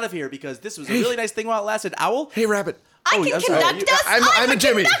get out of here because this was a really nice thing while it lasted. Owl? Hey, Rabbit. I Oh, can I'm sorry. conduct us. I'm a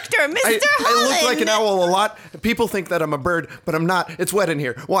Jimmy. conductor, Mr. I Holland. look like an owl a lot. People think that I'm a bird, but I'm not. It's wet in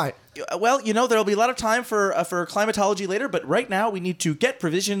here. Why? Well, there'll be a lot of time for climatology later, but right now we need to get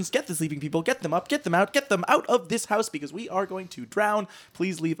provisions, get the sleeping people, get them up, get them out of this house because we are going to drown.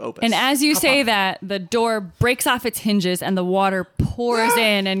 Please leave Opus. and as you say that, the door breaks off its hinges and the water pours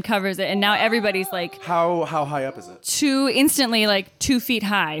in and covers it. And now everybody's like How high up is it? 2 feet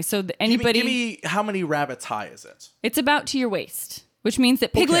high. So anybody, Give me how many rabbits high is it? it's about to your waist, which means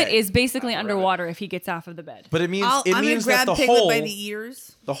that Piglet Okay. is basically underwater if he gets off of the bed. But it means I'm gonna that grab the Piglet hole, by the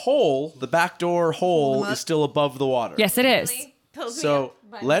ears. the back door hole is still above the water. Yes, it is. So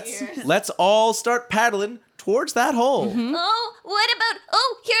let's all start paddling towards that hole. Oh, what about?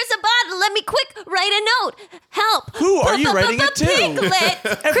 Oh, here's a bottle. Let me quick write a note. Help. Who are you writing it to?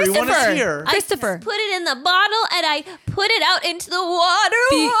 Piglet. Everyone is here. Christopher. Put it in the bottle and I put it out into the water.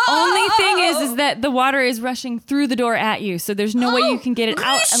 The only thing is that the water is rushing through the door at you, so there's no way you can get it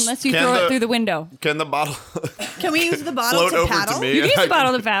out unless you throw it through the window. Can the bottle Can we use the bottle float to over paddle? to me? You can use the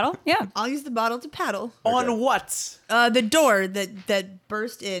bottle to paddle. Yeah. I'll use the bottle to paddle. On what? The door that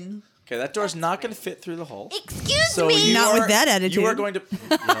burst in. Okay, that door's not going to fit through the hole. Excuse So me. you Not are- with that attitude. You are going to.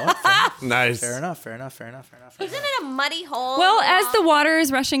 You know what? Nice. Fair enough. Isn't it a muddy hole? Well, as the water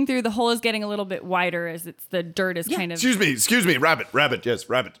is rushing through, the hole is getting a little bit wider as the dirt is kind of. Excuse me. Rabbit, yes,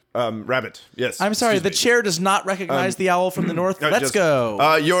 rabbit. Rabbit, yes. I'm sorry, Excuse the me. chair does not recognize the owl from the north. Let's Just-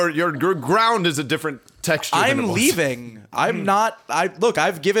 go. Your ground is a different texture. than it I'm was. leaving. I'm not. Look,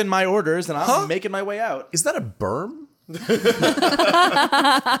 I've given my orders and I'm making my way out. Is that a berm?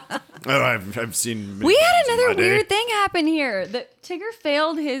 Oh, I've seen. many We had times in another my day. weird thing happen here. That Tigger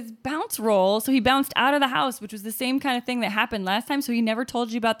failed his bounce roll, so he bounced out of the house, which was the same kind of thing that happened last time. So he never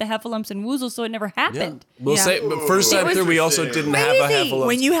told you about the heffalumps and woozles, so it never happened. We'll Yeah. say, but first It time was through, we also didn't have a crazy. heffalump.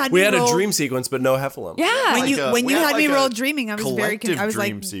 When you had we me had a roll- dream sequence, but no heffalump. Yeah. When we you had had me like roll a dreaming, I was very collective I was like,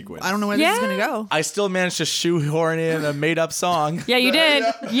 dream sequence. I don't know where this is gonna Yeah. go. I still managed to shoehorn in a made-up song. Yeah, you did.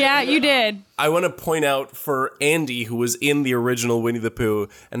 Yeah, you did. I want to point out for Andy, who was in the original Winnie the Pooh,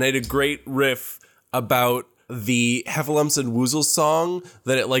 and they had a great riff about the Heffalumps and Woozles song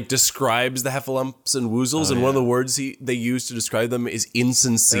that it like describes the Heffalumps and Woozles, and one of the words they use to describe them is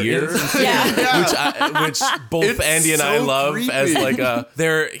insincere. Yeah. which both It's Andy and I so love creepy. as like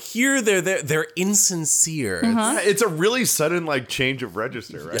they're here, they're there, they're insincere. It's a really sudden like change of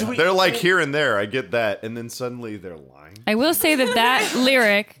register, right? They're like here and there. I get that, and then suddenly they're lying. I will say that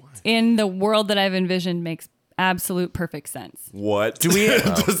lyric in the world that I've envisioned makes absolute perfect sense. What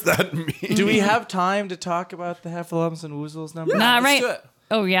does that mean? Do we have time to talk about the Heffalumps and Woozles number? Not let's right. do it.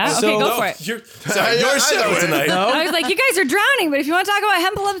 Oh yeah. So- Okay, go for it. Your show tonight. I was like, you guys are drowning, but if you want to talk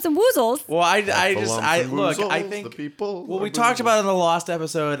about heffalumps and woozles, Well, I Heffalumps look, and I Woozles, think the people. Well, we talked about it in the Lost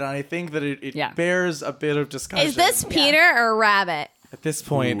episode, and I think that it Yeah. bears a bit of discussion. Is this Peter or Rabbit? At this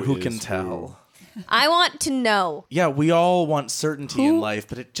point, who Who can is tell? I want to know. Yeah, we all want certainty in life,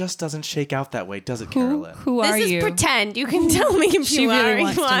 but it just doesn't shake out that way, does it, Carolyn? who are This is you? pretend. You can tell me if She you really are.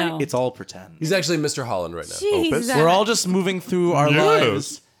 wants to know. It's all pretend. He's actually Mr. Holland right now. Opus? Jesus. We're all just moving through our Yes.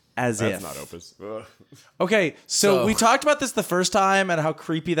 lives as That's if. not Opus. Ugh. Okay, so So- we talked about this the first time and how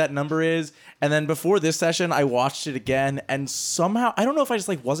creepy that number is, and then before this session, I watched it again, and somehow I don't know if I just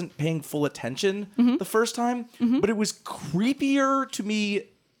like wasn't paying full attention the first time, but it was creepier to me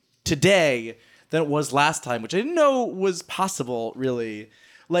today than it was last time, which I didn't know was possible. Really,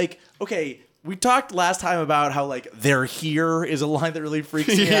 like okay. We talked last time about how like "they're here" is a line that really freaks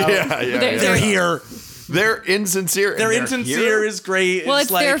me out. They're here. They're insincere. They're and insincere here? is great. Well,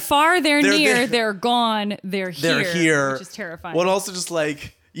 it's like, they're far, they're near, there. they're gone, they're here. They're here. Which is terrifying. Well, also just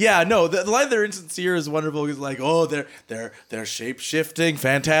like yeah, no, the line "they're insincere" is wonderful. It's like oh, they're shape shifting,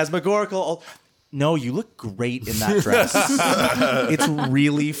 phantasmagorical. No, you look great in that dress. It's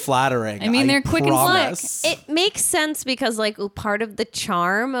really flattering. I mean, they're quick and promise. It makes sense because, like, part of the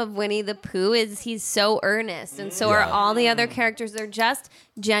charm of Winnie the Pooh is he's so earnest, and so are all the other characters. They're just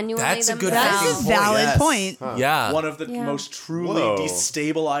genuinely That's a good themselves. That's a Point, valid yes. point. Yeah. One of the Yeah. most truly Whoa.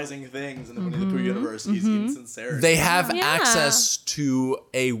 destabilizing things in the Winnie the Pooh universe is insincerity. They have Yeah. access to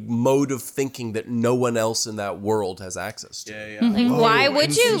a mode of thinking that no one else in that world has access to. yeah. Like, why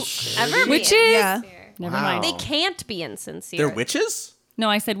would you ever be Which is Yeah. never mind. They can't be insincere. They're witches? No,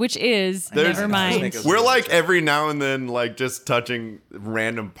 I said which is There's- never mind. We're like every now and then, like just touching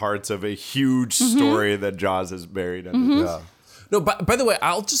random parts of a huge story that Joz has buried under this. No, by the way,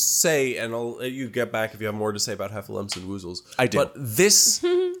 I'll just say, and I'll let you get back if you have more to say about Heffalumps and Woozles. I do. But this,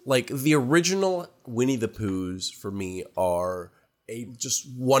 like, the original Winnie the Poohs, for me, are a just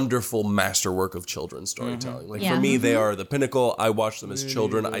wonderful masterwork of children's storytelling. Like, Yeah. for me, they are the pinnacle. I watched them as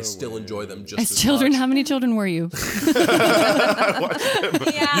children. I still enjoy them just as As children, much. how many children were you?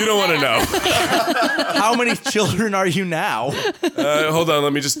 You don't want to know. How many children are you now? Hold on,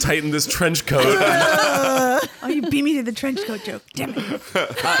 let me just tighten this trench coat. Oh, you beat me to the trench coat joke. Damn it.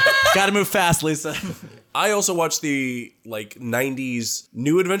 Gotta move fast, Lisa. I also watched the like 90s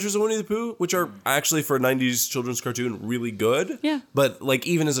New Adventures of Winnie the Pooh, which are actually for a 90s children's cartoon really good. Yeah. But like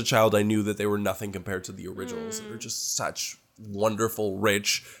even as a child, I knew that they were nothing compared to the originals. They're just such wonderful,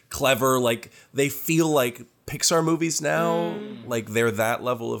 rich, clever. Like they feel like Pixar movies now. Like they're that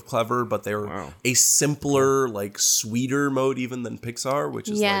level of clever, but they're a simpler, like sweeter mode even than Pixar, which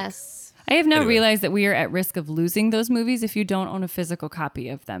is Yes. I have now Anyway. realized that we are at risk of losing those movies if you don't own a physical copy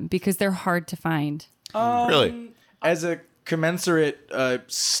of them because they're hard to find. Really? As a commensurate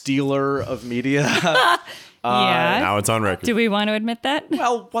stealer of media. Yeah. Now it's on record. Do we want to admit that?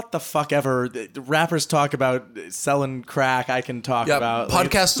 Well, what the fuck ever. The rappers talk about selling crack. I can talk Yeah, about.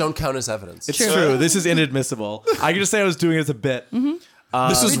 podcasts don't count as evidence. It's true. This is inadmissible. I can just say I was doing it as a bit.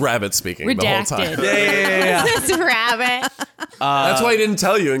 This is Rabbit speaking the whole time. Redacted. Yeah. This rabbit. That's why he didn't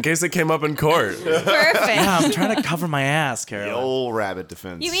tell you in case it came up in court. Perfect. Yeah, I'm trying to cover my ass, The Carolyn. old rabbit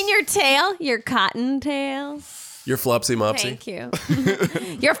defense. You mean your tail? Your cotton tail? Your flopsy mopsy. Thank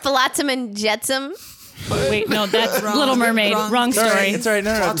you. Your flotsam and jetsam? Wait, no, that's Little Mermaid. Wrong story. It's all right.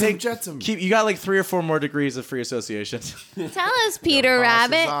 No. Flotsam, Take, jetsam. you got like 3 or 4 more degrees of free association. Tell us, Peter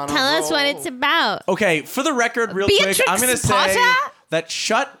Rabbit. on a Tell us what roll. it's about. Okay, for the record, real Beatrix quick, I'm going to say Potter? that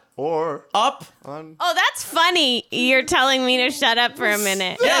shut Or up. on. Oh, that's funny. You're telling me to shut up for a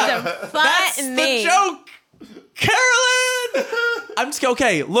minute. Yeah, That's that's funny. the joke, Carolyn. I'm just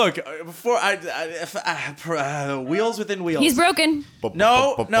okay. Look, before wheels within wheels. He's broken.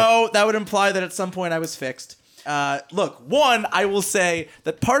 No, that would imply that at some point I was fixed. Look, one, I will say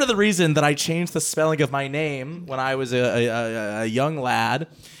that part of the reason that I changed the spelling of my name when I was a young lad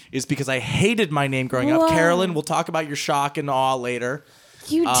is because I hated my name growing up. Whoa. Carolyn, we'll talk about your shock and awe later.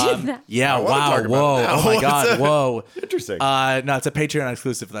 You did that. Yeah, wanna wow, talk about whoa, it now. oh my What's God, that? whoa. Interesting. No, it's a Patreon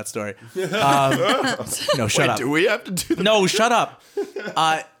exclusive for that story. No, shut up. Do we have to do that? No, shut up. Who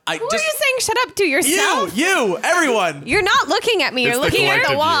are you saying shut up to yourself? You, everyone. You're not looking at me. You're It's the looking at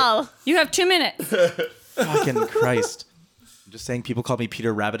the collective wall. You have 2 minutes. Fucking Christ. I'm just saying people called me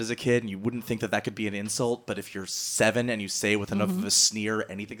Peter Rabbit as a kid, and you wouldn't think that could be an insult, but if you're 7 and you say it with enough of a sneer,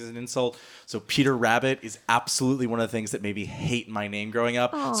 anything is an insult. So Peter Rabbit is absolutely one of the things that made me hate my name growing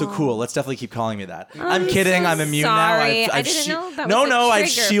up. So cool, let's definitely keep calling me that. I'm kidding, so I'm immune sorry. now. I didn't know that no, was a no,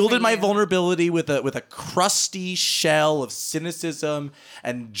 I've trigger shielded for my you. vulnerability with a crusty shell of cynicism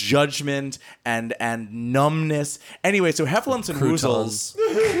and judgment and numbness. Anyway, so Heffalumps and Woozles.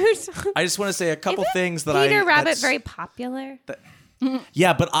 I just want to say a couple things that Peter Rabbit that's- very popular?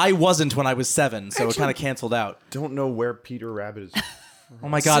 Yeah, but I wasn't when I was 7, so it kind of canceled out. Don't know where Peter Rabbit is. Oh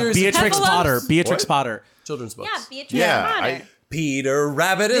my God, Seriously? Beatrix Heffalumps? Potter. Beatrix What? Potter. Children's books. Yeah, Beatrice Yeah, Potter. Peter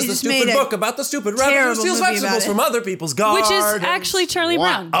Rabbit is the just stupid made a book about the stupid rabbit who terrible steals movie vegetables about it. from other people's gardens. Which is actually Charlie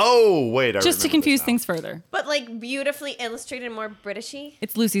Brown. Oh, wait. I Just to remember confuse this now. things further. But like beautifully illustrated and more Britishy.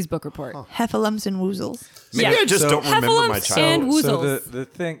 It's Lucy's book report. Heffalumps and woozles. Maybe I just don't remember my Heffalumps childhood. and So Woozles. the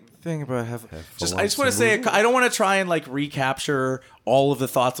thing about I just want to say I don't want to try and like recapture all of the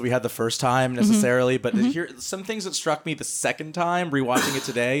thoughts that we had the first time necessarily, but here some things that struck me the second time rewatching it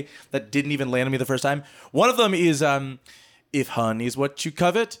today that didn't even land on me the first time. One of them is if honey's what you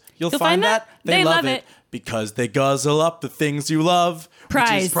covet, you'll find that they love it because they guzzle up the things you love.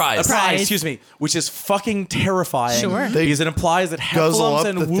 Prize. Prize. Excuse me, which is fucking terrifying. Sure. Because it implies that Guzzle Heffalumps up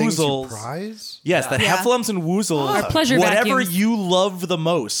and the things you Woozles. prize? Yes, that Yeah. Heffalumps and Woozles, Are pleasure whatever vacuums. you love the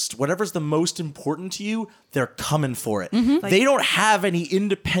most, whatever's the most important to you, they're coming for it. Mm-hmm. They don't have any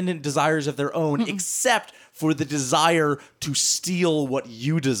independent desires of their own except for the desire to steal what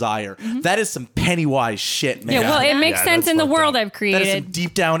you desire. That is some Pennywise shit, man. Yeah, well, it makes Yeah, sense that's in the fucked world up. I've that is some created.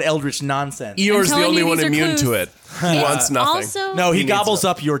 deep down eldritch nonsense. Eeyore's the telling only you one these are immune to clues. it. He wants nothing. Also, No, he needs gobbles it.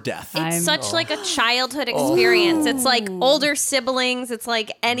 up your death. it's such like a childhood experience. It's like older siblings. It's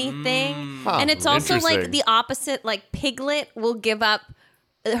like anything, and it's also like Interesting. the opposite. Like Piglet will give up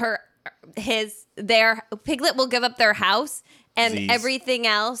Piglet will give up their house and Z's. everything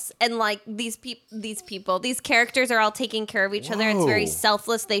else, and like these characters are all taking care of each other. It's very Whoa.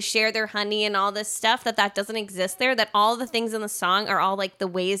 selfless. They share their honey and all this stuff that doesn't exist there. That all the things in the song are all like the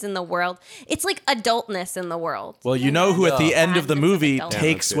ways in the world. It's like adultness in the world. Well, you know who at the end of the Sadness of movie adulthood.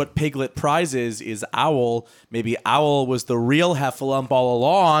 takes Yeah, what Piglet prizes is Owl. Maybe Owl was the real Heffalump all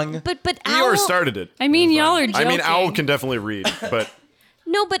along. But Eeyore Owl, started it. I mean, y'all are I joking. mean, Owl can definitely read, but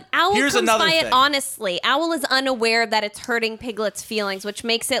No, but Owl Here's comes another by thing. it honestly. Owl is unaware that it's hurting Piglet's feelings, which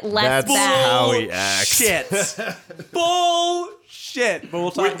makes it less That's bad. how he acts. Shit. Bullshit. But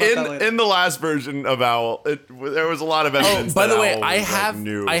we'll talk about that later. In the last version of Owl, there was a lot of evidence. By that the way, Owl I was, like, have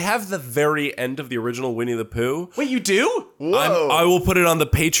new. I have the very end of the original Winnie the Pooh. Wait, you do? Whoa. I will put it on the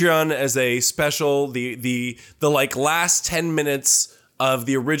Patreon as a special. The like last 10 minutes of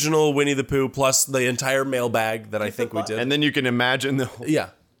the original Winnie the Pooh plus the entire mailbag that I think we did. and then you can imagine the. yeah.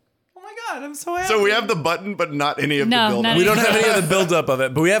 Oh my God, I'm so happy. So we have the button, but not any of No, the build. not We don't have any of the buildup of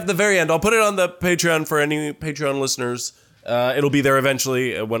it, but we have the very end. I'll put it on the Patreon for any Patreon listeners. It'll be there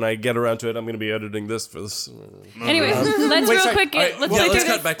eventually when I get around to it. I'm going to be editing this for this. Anyway, let's Wait, real sorry. quick. All right, Let's yeah, go let's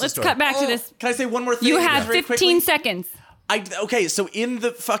through cut this. back to the Let's story. cut back to this. Can I say one more thing? You have very 15 quickly? seconds. Okay, so in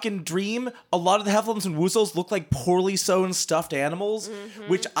the fucking dream, a lot of the Heffalumps and Woozles look like poorly sewn stuffed animals,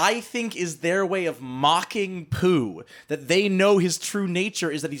 which I think is their way of mocking Pooh. That they know his true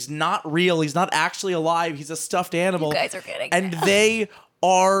nature is that he's not real, he's not actually alive, he's a stuffed animal. You guys are kidding. And they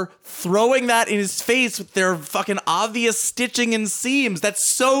are throwing that in his face with their fucking obvious stitching and seams. That's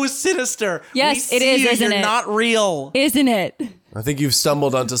so sinister. Yes, We it is, see you, isn't you're it? not real. Isn't it? I think you've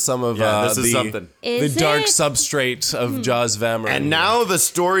stumbled onto some of this is the, something. the Is dark it? substrate of Joz Vammer. And now the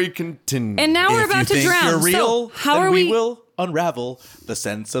story continues. And now we're about to If you think drown. you're real, so how then are we we? will unravel the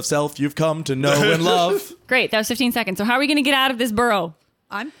sense of self you've come to know and love. Great, that was 15 seconds. So how are we going to get out of this burrow?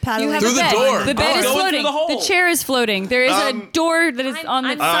 I'm paddling. You have Through a the bed. door. The bed Oh, is going through floating. the hole. chair is floating. There is a door that is on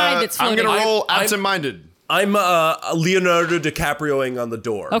the side that's I'm floating. gonna roll I'm- absent-minded. I'm Leonardo DiCaprioing on the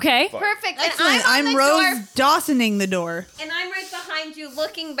door. Okay. Perfect. And Excellent. I'm on I'm the Rose door, Dawsoning the door. and I'm right behind you,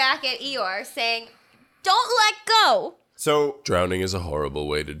 looking back at Eeyore, saying, "Don't let go." So Drowning is a horrible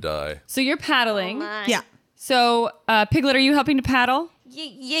way to die. So you're paddling. Yeah. So Piglet, are you helping to paddle?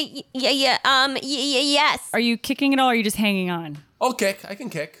 Yes. Are you kicking at all, or are you just hanging on? I'll kick. I can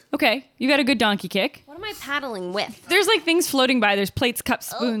kick. Okay, you got a good donkey kick. What am I paddling with? There's like things floating by. There's plates, cups,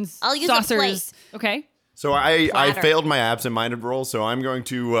 spoons, I'll use a saucers. plate. Okay. So I Platter. failed my absent-minded roll, so I'm going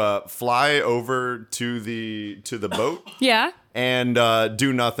to fly over to the boat Yeah. and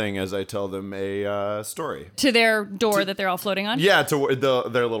do nothing as I tell them a story. To their door that they're all floating on. Yeah, to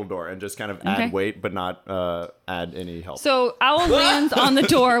their little door, and just kind of Okay. add weight, but not add any help. So Owl lands on the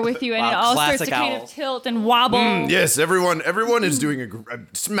door with you, and it all starts to classic kind Owl. of tilt and wobble. Yes, everyone is doing a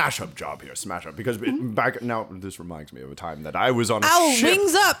smash-up job here, smash-up. Because back now, this reminds me of a time that I was on a Owl, ship.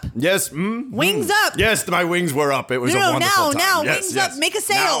 wings up. Yes, Wings up. Yes, my wings were up. It was No, a wonderful time. now, Yes, wings yes. up, make a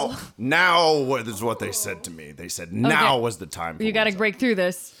sail. Now, what is what they said to me? They said now was the time. For You got to wings up. break through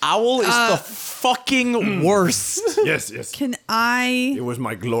this. Owl is the fucking worst. Yes, yes. Can I It was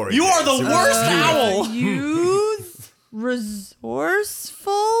my glory. You are days. the It was worst beautiful. owl. use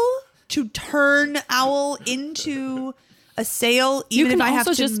resourceful to turn Owl into a sail, You even can if I have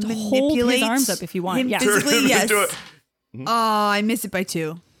also to just hold his manipulate arms up if you want. him Yeah. physically? Turn him Yes. into Oh, I miss it by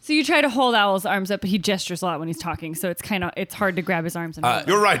 2. So you try to hold Owl's arms up, but he gestures a lot when he's talking, so it's hard to grab his arms and hold them.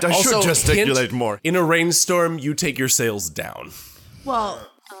 You're right. I Also, should gesticulate hint, more. In a rainstorm, you take your sails down. Well,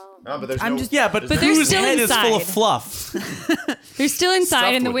 But there's I'm no- just Yeah, but they're Pooh's still head is full of inside. fluff. They're still inside,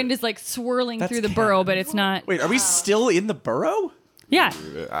 Stuffed and the with wind it. is like swirling That's through the canon. burrow, but it's not. Wait, are we still in the burrow? Yeah.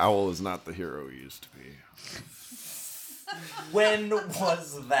 Owl is not the hero he used to be. When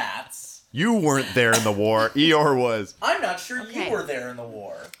was that? You weren't there in the war. Eeyore was. I'm not sure you were there in the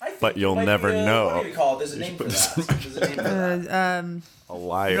war. I think But you you'll might never be know. What do you call it? There's a name for that. There's a name for that. A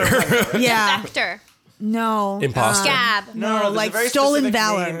liar. yeah, Vector. no, Imposter. Scab. No, there's a like very stolen specific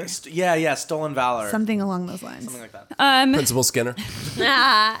valor. name. Yeah, stolen valor. something along those lines. Something like that. Principal Skinner.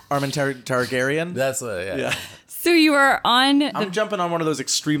 Armin Targaryen. That's yeah. So you are on the. I'm jumping on one of those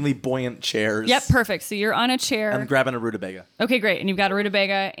extremely buoyant chairs. Yep, perfect. So you're on a chair. I'm grabbing a rutabaga. Okay, great. And you've got a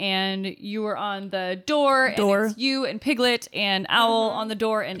rutabaga, and you are on the door. And it's you and Piglet and Owl on the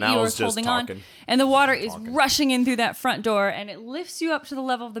door, and Owl's Eeyore's just holding on. talking. And the water is rushing in through that front door, and it lifts you up to the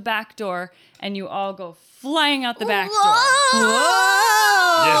level of the back door, and you all go flying out the back door.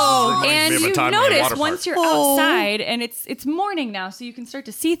 And you notice once you're outside, and it's morning now, so you can start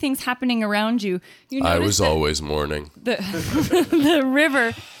to see things happening around you. You I notice was that always mourning. the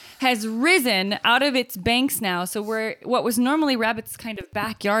river has risen out of its banks now. So where what was normally Rabbit's kind of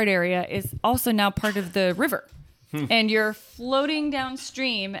backyard area is also now part of the river. And you're floating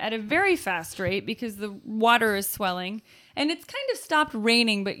downstream at a very fast rate because the water is swelling. And it's kind of stopped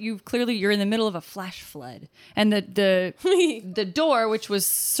raining, but you're in the middle of a flash flood. And the door, which was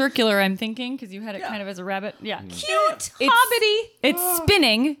circular, I'm thinking, because you had it kind of as a rabbit. Yeah. Cute. It's, Hobbity. it's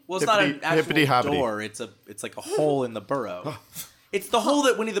spinning. Well, it's not an Hippity actual hobbity. door. It's like a hole in the burrow. It's the hole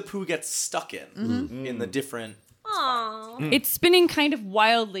that Winnie the Pooh gets stuck in the different. Aww. It's spinning kind of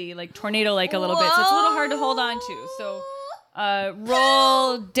wildly, like tornado-like a little bit, so it's a little hard to hold on to. So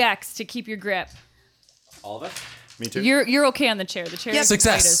roll Dex to keep your grip. All of it. Me too. You're okay on the chair. The chair is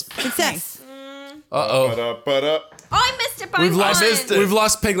Success. quite as- Success. Uh-oh. But Oh, I missed it by We've lost one. We've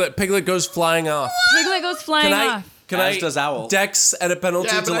lost Piglet. Piglet goes flying off. Piglet goes flying off. Can As does Owl. Dex at a penalty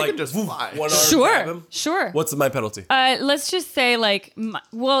Yeah, to but I like can just fly. one arm grab Sure, him? sure. What's my penalty? Let's just say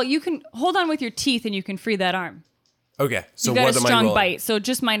you can hold on with your teeth and you can free that arm. Okay, so You got what a am I strong rolling? bite, so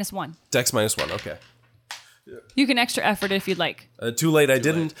just -1. Dex -1. Okay. You can extra effort if you'd like. Too late. I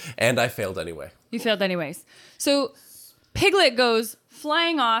didn't, and I failed anyway. You failed anyways. So Piglet goes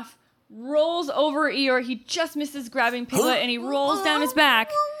flying off, rolls over Eeyore. He just misses grabbing Piglet, and he rolls down his back,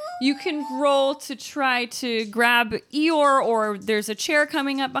 You can roll to try to grab Eeyore, or there's a chair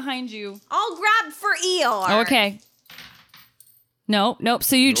coming up behind you. I'll grab for Eeyore. Okay. Nope.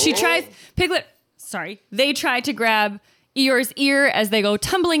 So she tries, Piglet, sorry. They try to grab Eeyore's ear as they go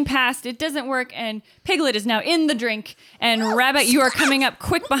tumbling past. It doesn't work, and Piglet is now in the drink, and Rabbit, you are coming up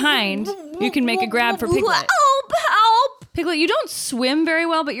quick behind. You can make a grab for Piglet. Help! Piglet, you don't swim very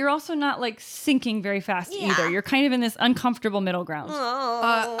well, but you're also not like sinking very fast either. You're kind of in this uncomfortable middle ground.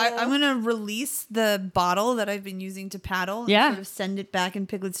 I'm gonna release the bottle that I've been using to paddle. And sort of send it back in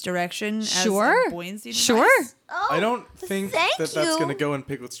Piglet's direction. Sure. As a buoyancy device. Sure. I don't think that's going to go in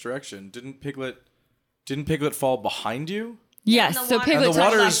Piglet's direction. Didn't Piglet fall behind you? Yes. So Piglet And the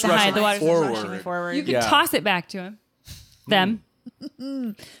water is behind. The rushing water's forward. rushing forward. You can toss it back to him. Them.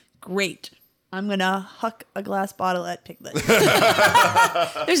 Great. I'm gonna huck a glass bottle at Piglet.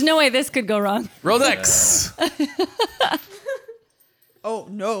 There's no way this could go wrong. Roll Dex. Oh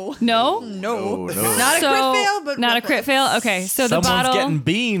no. No? No. No. Not a crit fail, but not a crit fail. Okay, so Someone's the bottle. getting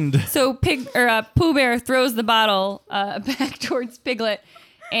beamed. So Pooh Bear throws the bottle back towards Piglet,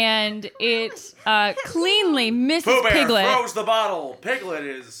 and it cleanly misses Piglet. the bottle. Piglet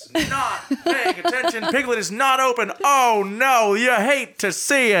is not paying attention. Piglet is not open. Oh no, you hate to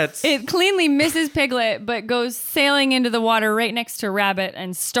see it. It cleanly misses Piglet, but goes sailing into the water right next to Rabbit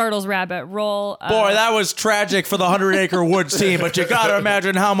and startles Rabbit. Roll. Boy, that was tragic for the 100-acre Woods team, but you gotta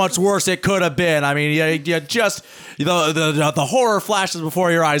imagine how much worse it could have been. I mean, you just the horror flashes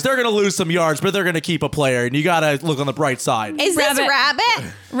before your eyes. They're gonna lose some yards, but they're gonna keep a player, and you gotta look on the bright side. Is this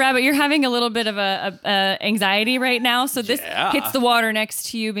Rabbit? Rabbit, you're having a little bit of a anxiety right now, so this hits the water next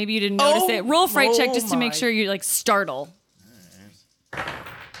to you. Maybe you didn't notice it. Roll fright check just to make sure you like startle.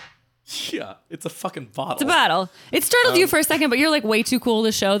 Yeah, it's a fucking bottle. It's a bottle. It startled you for a second, but you're like way too cool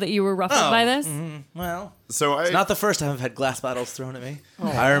to show that you were ruffled by this. Well, So it's not the first time I've had glass bottles thrown at me.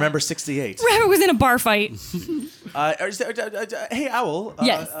 I remember 68. Rabbit was in a bar fight. Hey, Owl.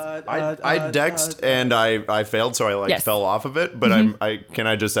 Yes. I dexed and I failed, so I Yes. fell off of it. But can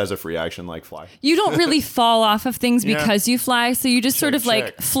I just as a free action fly? You don't really fall off of things Yeah. because you fly, so you just sort of like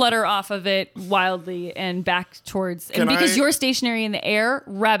check. flutter off of it wildly and back towards. And Can because I- you're stationary in the air,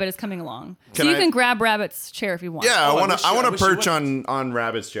 Rabbit is coming along. So Can you I- can grab Rabbit's chair if you want. Yeah, I want wish to. I you- want I to wish you perch wouldn't. on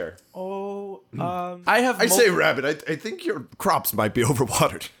Rabbit's chair. I have. I say, Rabbit. I think your crops might be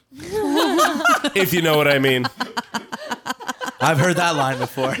overwatered. If you know what I mean. I've heard that line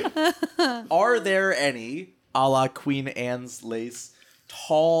before. Are there any, a la Queen Anne's lace,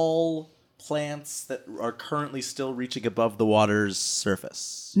 tall plants that are currently still reaching above the water's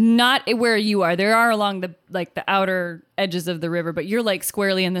surface? Not where you are. There are along the outer edges of the river, but you're like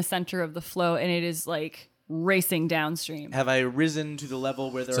squarely in the center of the flow, and it is like racing downstream. Have I risen to the level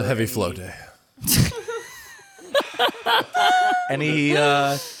where there It's a are heavy any, flow day. any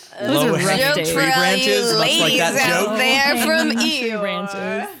Those are low-hanging rough tree days. branches, much like that joke? there from Tree Eeyore.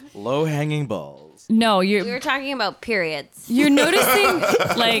 branches. Low-hanging balls. No, We you're were talking about periods. noticing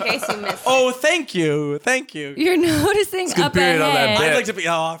like In case you missed. Oh, thank you. you're noticing up period on that ahead. bit. I'd like to be.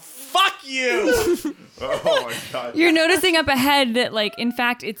 Oh, fuck you. Oh my god. You're noticing up ahead that, like, in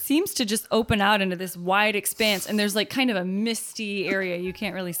fact, it seems to just open out into this wide expanse, and there's like kind of a misty area you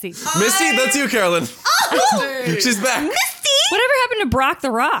can't really see. Misty, that's you, Carolyn. She's back. Whatever happened to Brock the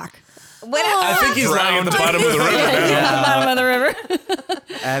Rock? I think he's lying at the bottom of the river. At the bottom of the river.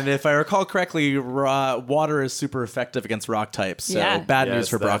 And if I recall correctly, water is super effective against rock types. So Yeah. bad news Yes,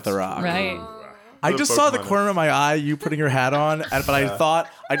 for Brock the that's Rock. Right. I just saw the Pokemon. corner of my eye, you putting your hat on, but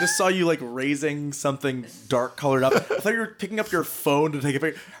I just saw you like raising something dark colored up. I thought you were picking up your phone to take a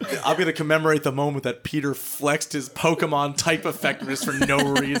picture. I'm going to commemorate the moment that Peter flexed his Pokemon type effectiveness for no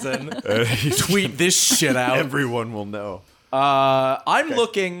reason. Tweet this shit out. Everyone will know. I'm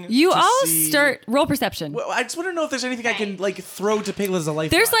looking. You to all see- start roll perception. Well, I just want to know if there's anything I can like throw to Piglet as a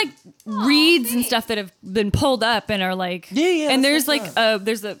lifeline. There's like reeds and stuff that have been pulled up and are like and there's like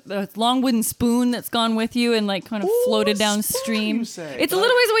there's a long wooden spoon that's gone with you and like kind of floated downstream. you say. It's a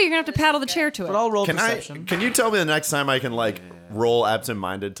little ways away. You're gonna have to paddle the chair to it. But I'll roll Can perception. Can you tell me the next time I can roll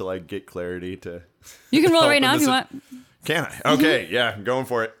absent-minded to get clarity to? You can roll it right now Open if you this- want. Can I? Okay, yeah, I'm going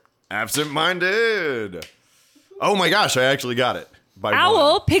for it. Absent-minded. Oh my gosh, I actually got it. By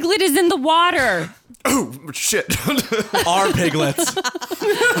Owl, one. Piglet is in the water. Oh shit. Our piglets.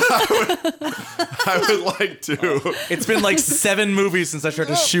 I would like to. It's been like 7 movies since I tried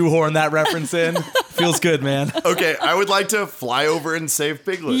to shoehorn that reference in. Feels good, man. Okay, I would like to fly over and save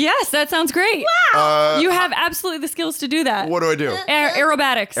Piglet. Yes, that sounds great. Wow. You have absolutely the skills to do that. What do I do?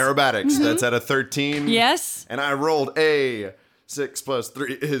 Aerobatics. Aerobatics. That's at a 13. Yes. And I rolled a 6 plus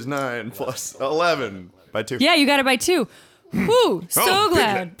 3 is 9 plus 11 by 2. Yeah, you got it by 2. Whew, so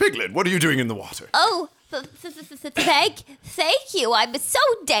glad. Piglet, what are you doing in the water? Oh, thank you. I'm so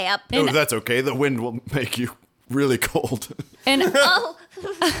damp. Oh, that's okay. The wind will make you really cold. And Oh,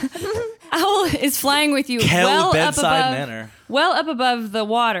 Owl is flying with you Kel well bedside manner. well up above the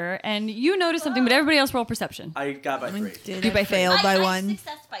water, and you notice something, but everybody else roll perception. I got by 3. Did I failed by I one?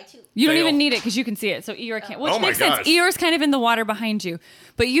 success by 2. You don't Fail. even need it because you can see it, so Eeyore can't. Which Oh my makes sense. gosh. Eeyore's kind of in the water behind you,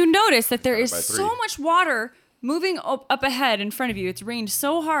 but you notice that there is by 3. so much water moving up ahead in front of you. It's rained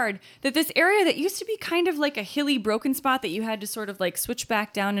so hard that this area that used to be kind of like a hilly, broken spot that you had to sort of like switch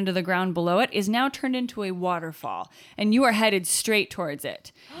back down into the ground below it is now turned into a waterfall, and you are headed straight towards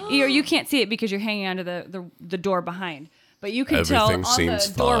it. Eeyore, you can't see it because you're hanging onto the door behind. But you can tell Everything on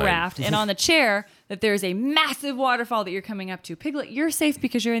seems the door fine. raft and on the chair that there's a massive waterfall that you're coming up to. Piglet, you're safe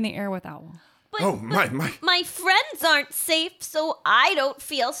because you're in the air with Owl. Oh, my. My friends aren't safe, so I don't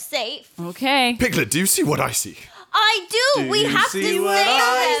feel safe. Okay. Piglet, do you see what I see? I do. We you have to see save what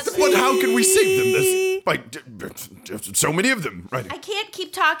I them. But how can we save them? There's like so many of them. Right. I can't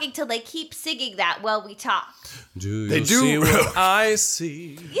keep talking till they keep singing that while we talk. Do They you do. see what I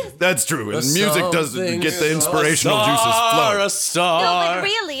see? That's true. And music does something get the is inspirational A juices flowing. star. No, but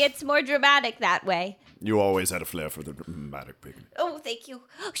really, it's more dramatic that way. You always had a flair for the dramatic, Piglet. Oh, thank you.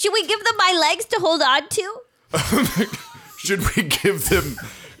 Should we give them my legs to hold on to? Should we give them?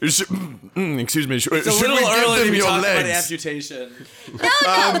 Excuse me. Should It's a we little give early to them be your talking about legs? amputation.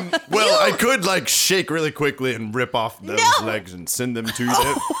 Well, I could like shake really quickly and rip off those No. legs and send them to them.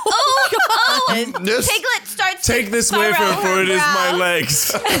 Oh, Yes. Piglet starts Take to this wafer, furrow for her it is my brow.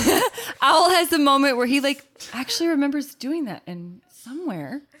 legs. Owl has the moment where he like actually remembers doing that and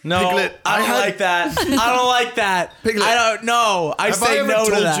somewhere. No, Piglet, I don't I had- like that. I don't like that. Piglet, I don't know. I Have say I ever no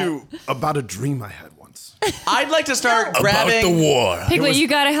to told that. you about a dream I had once? I'd like to start grabbing. About the war. Piglet, you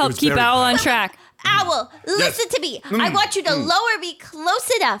gotta help was keep very Owl bad. on track. Owl, listen to me. I want you to lower me close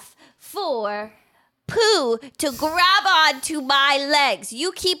enough for Pooh to grab onto my legs.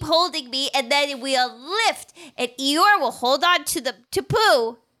 You keep holding me, and then we'll lift, and Eeyore will hold on to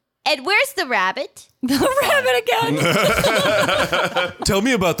Pooh. And where's the rabbit? The rabbit again. Tell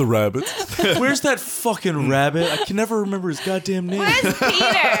me about the rabbit. Where's that fucking rabbit? I can never remember his goddamn name. Where's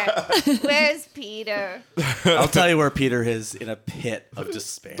Peter? Where's Peter? I'll tell you where Peter is, in a pit of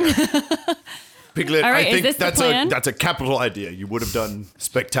despair. Piglet, All right, I is think this the that's plan? that's a capital idea. You would have done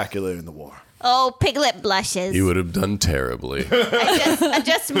spectacular in the war. Oh, Piglet blushes. You would have done terribly.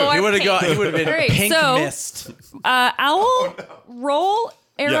 Just more. He would have pink. gone. He would have been All right, pink so- mist. Owl, roll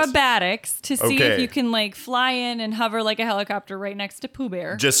aerobatics to see if Okay. you can like fly in and hover like a helicopter right next to Pooh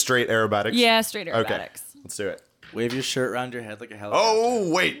Bear. Just straight aerobatics? Yeah, straight aerobatics. Okay, let's do it. Wave your shirt around your head like a helicopter.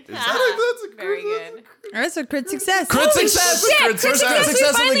 Oh, wait. Is that that's a Very good. That's a crit success. Crit success! Crit success we of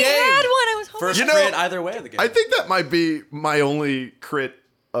the finally game! had one. I was hoping. First You know, crit either way of the game. I think that might be my only crit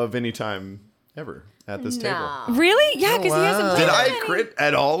of any time ever at this table. Really? Yeah, because he hasn't played Did I any. crit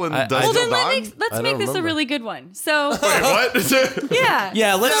at all in Dice Well, Till then Dawn? let's make this a really good one. So, Wait, what? yeah.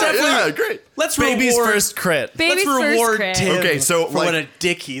 yeah, let's definitely. Yeah, great. Let's Baby's reward, first crit. Baby's let's first reward crit. Tim Okay, so, for like- what a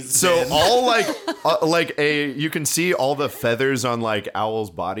dick he's So been. all like a you can see all the feathers on like Owl's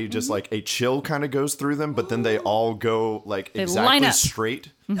body, just like a chill kind of goes through them, but then they all go like line exactly up. straight.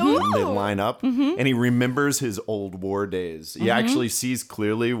 And they line up, and he remembers his old war days. He actually sees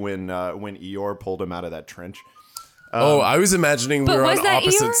clearly when Eeyore pulled him out of that trench. Oh, I was imagining we But were was on that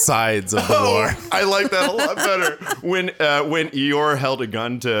opposite Eeyore? sides of the war. I like that a lot better. When Eeyore held a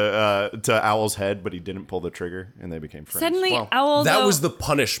gun to Owl's head, but he didn't pull the trigger, and they became friends. Suddenly, Well, Owl. That though- was the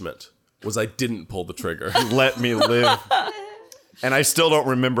punishment. Was I didn't pull the trigger. let me live. And I still don't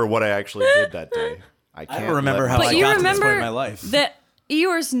remember what I actually did that day. I can't don't remember let how But I you got to this point remember in my life. that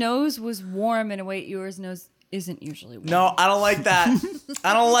Eeyore's nose was warm in a way Eeyore's nose isn't usually warm. No, I don't like that.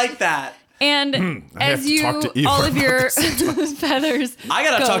 I don't like that. And I have as to you, talk to Eeyore all of about your this feathers I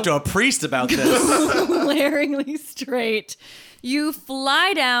gotta go talk to a priest about this. glaringly straight, you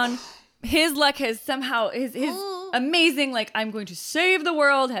fly down. His luck has somehow, his amazing, like, I'm going to save the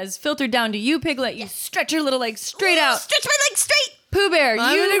world, has filtered down to you, Piglet. You stretch your little legs straight out. Stretch my legs straight. Pooh Bear,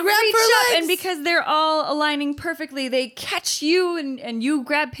 I'm you gonna grab reach for up, legs. and because they're all aligning perfectly, they catch you, and you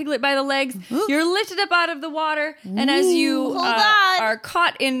grab Piglet by the legs. You're lifted up out of the water, and as you Hold on. are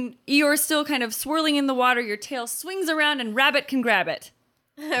caught in, you're still kind of swirling in the water, your tail swings around, and Rabbit can grab it.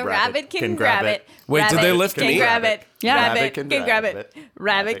 Rabbit can grab it. Wait, did Rabbit they lift can me? grab it. Yeah. Rabbit can grab it.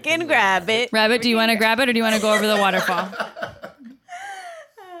 Rabbit can grab it. Rabbit, do you want to grab it, or do you want to go over the waterfall?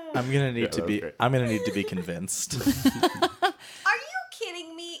 I'm gonna need to be. great. I'm gonna need to be convinced. Are you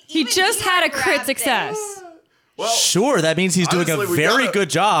kidding me? He Even just had a crit grabbed it. success. Sure, that means he's doing a honestly, we very gotta- good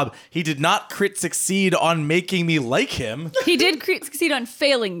job. He did not crit succeed on making me like him. He did succeed on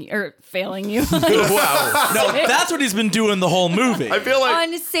failing you. Wow. No, that's what he's been doing the whole movie. I feel like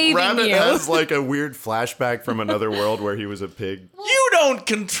On saving Rabbit you. has like a weird flashback from another world where he was a pig. You don't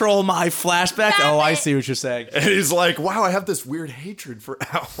control my flashback. Oh, I see what you're saying. And he's like, wow, I have this weird hatred for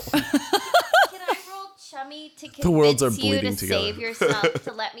Owl. Can I roll chummy to convince worlds are you to bleeding together. save yourself,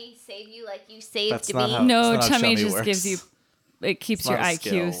 to let me save you like you saved That's me? not how- No, That's not how chummy chummy just works. gives you. It keeps It's your not a IQ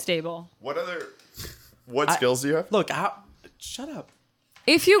skill. stable. What skills do you have? Look, shut up.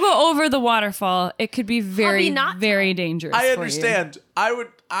 If you go over the waterfall, it could be very, not very dangerous. I for you. understand.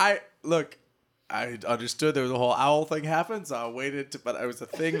 I understood there was a whole owl thing happened, so I waited, but it was a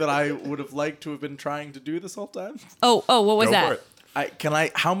thing that I would have liked to have been trying to do this whole time. Oh, what was Go that? for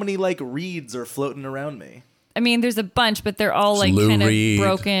it. How many like reeds are floating around me? I mean, there's a bunch, but they're all like Lou kind of Reed.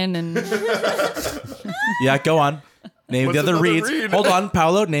 broken and. Yeah, go on. Name What's the other another reeds. reed? Hold on,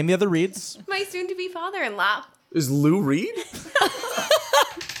 Paulo. Name the other reeds. My soon-to-be father-in-law. Is Lou Reed?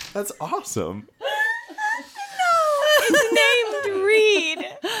 That's awesome. named Reed.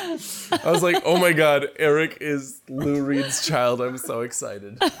 I was like, oh my god, Eric is Lou Reed's child. I'm so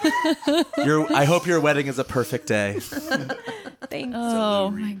excited. I hope your wedding is a perfect day. Thanks. Oh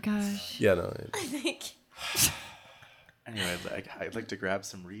my gosh. Yeah, no. Anyway, I'd like to grab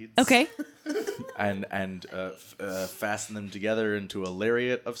some reeds. Okay. And fasten them together into a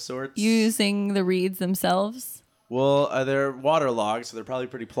lariat of sorts. Using the reeds themselves. Well, they're waterlogged, so they're probably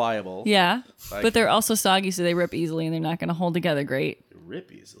pretty pliable. Yeah. Like- But they're also soggy, so they rip easily and they're not going to hold together great. They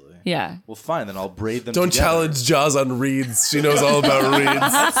rip easily. Yeah. Well, fine, then I'll braid them Don't together. challenge Joz on reeds. She knows all about reeds.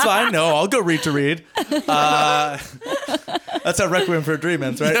 That's fine. No, I'll go reed to reed. That's how Requiem for a Dream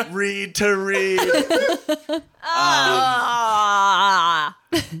ends, right? Yeah. Reed to reed.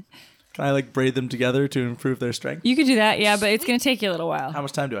 Can I like braid them together to improve their strength? You could do that, yeah, but it's going to take you a little while. How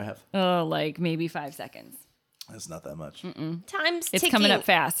much time do I have? Oh, like maybe 5 seconds. That's not that much. Time's It's ticking. coming up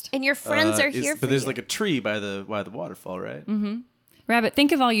fast. And your friends are here for But there's you. like a tree by the waterfall, right? Mm-hmm. Rabbit,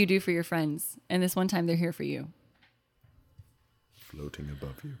 think of all you do for your friends, and this one time they're here for you. Floating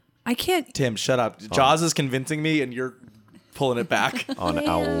above you. I can't. Tim, shut up. Jaws is convincing me, and you're pulling it back. On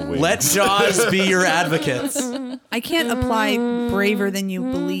owl wings. Let Jaws be your advocates. I can't apply braver than you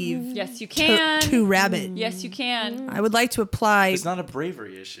believe. Yes, you can. To rabbit. Yes, you can. I would like to apply. It's not a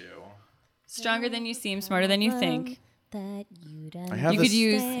bravery issue. Stronger than you seem, smarter than you think. That you don't I have You this. could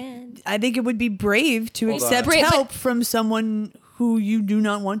use. I think it would be brave to Hold on. accept Brave, but- help from someone who you do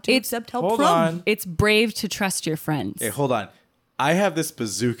not want to It's- accept help Hold from. on. It's brave to trust your friends. Hey, hold on. I have this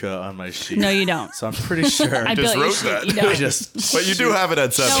bazooka on my sheet. No, you don't. So I'm pretty sure. I just built your wrote sheet. that. You don't. just But you do have it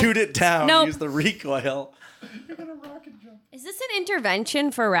at 7. shoot it down. Nope. Use the recoil. Is this an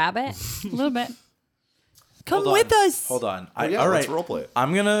intervention for Rabbit? A little bit. Come Hold on. with us. Hold on. Yeah, all let's right. roleplay it.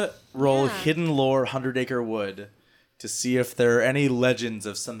 I'm gonna roll Hidden Lore 100 Acre Wood to see if there are any legends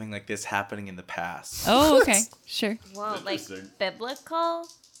of something like this happening in the past. Oh, okay. Sure. Whoa, like biblical?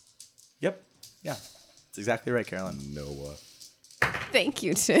 Yep. Yeah. That's exactly right, Carolyn. Noah. Thank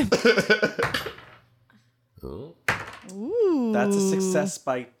you, Tim. That's a success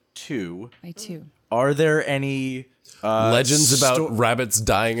by 2. I too. Are there any Legends about rabbits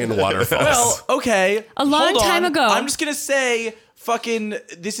dying in waterfalls. Well, okay. A long hold time on. ago. I'm just gonna say, fucking,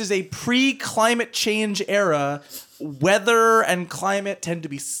 this is a pre-climate change era. Weather and climate tend to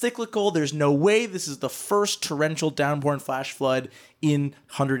be cyclical. There's no way this is the first torrential downpour and flash flood in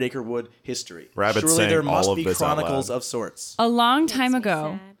 100 Acre Wood history. Rabbit's Surely saying there all must of be this out chronicles loud. of sorts. A long time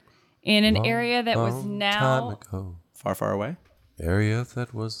ago, in an area that was now Far, far away. Area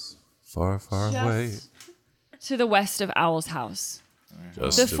that was far, far away. to the west of Owl's house.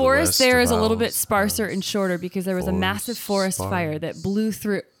 Just The to forest west there of is a little bit Owl's sparser house. and shorter because there was a massive forest fire that Forest blew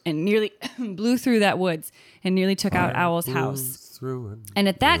through and nearly blew through that woods and nearly took out Owl's house. Through And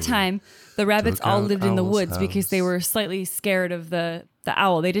at that time, the rabbits took all out lived in the Owl's woods because they house. were slightly scared of the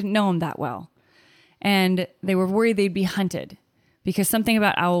owl. They didn't know him that well. And they were worried they'd be hunted because something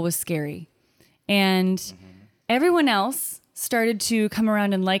about Owl was scary. And everyone else started to come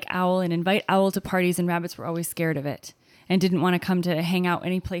around and like Owl and invite Owl to parties, and rabbits were always scared of it and didn't want to come to hang out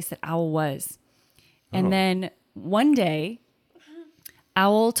any place that Owl was. And then one day,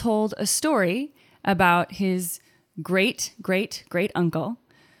 Owl told a story about his great uncle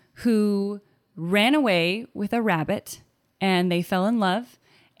who ran away with a rabbit, and they fell in love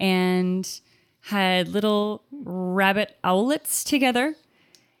and had little rabbit owlets together.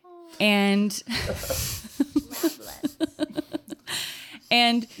 And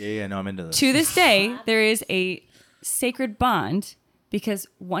and Yeah, no, I'm into this. to this day, there is a sacred bond because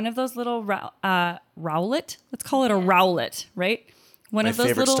one of those little rowlet, let's call it a rowlet, right? One My of those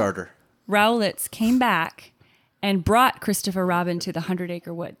favorite little starter. rowlets came back and brought Christopher Robin to the 100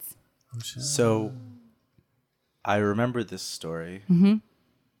 Acre Woods. So I remember this story, and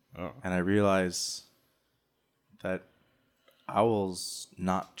I realize that Owl's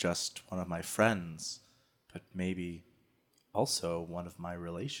not just one of my friends, but maybe also one of my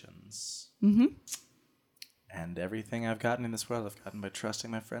relations. Mm-hmm. And everything I've gotten in this world, I've gotten by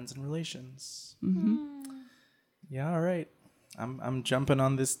trusting my friends and relations. Mm-hmm. Yeah, all right. I'm jumping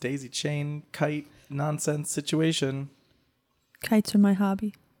on this daisy chain kite nonsense situation. Kites are my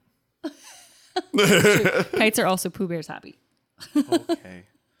hobby. Kites are also Pooh Bear's hobby. Okay.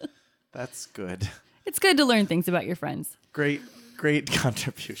 That's good. It's good to learn things about your friends. Great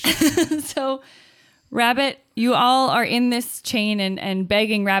contribution. So, Rabbit, you all are in this chain and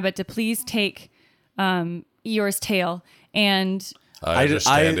begging Rabbit to please take Eeyore's tail. And I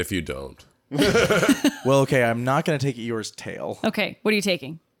understand if you don't. Well, okay, I'm not going to take Eeyore's tail. okay, what are you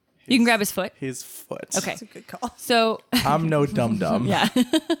taking? You can grab his foot. His foot. Okay. That's a good call. So, I'm no dum-dum. yeah.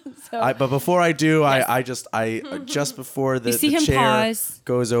 But before I do, I just before the, You see the him chair pause.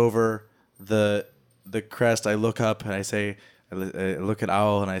 goes over the crest, I look up and I say, I look at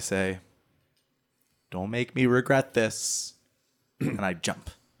Owl and I say, "Don't make me regret this," and I jump.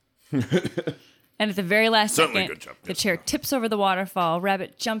 And at the very last Certainly second, good jump, the yes. chair tips over the waterfall.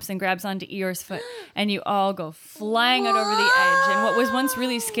 Rabbit jumps and grabs onto Eeyore's foot, and you all go flying out over the edge. And what was once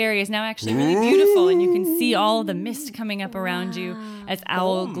really scary is now actually really beautiful, and you can see all the mist coming up around you as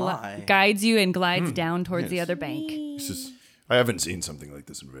Owl my. guides you and glides down towards the other bank. I haven't seen something like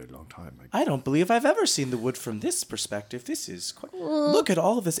this in a very long time. I don't believe I've ever seen the wood from this perspective. This is quite... Look at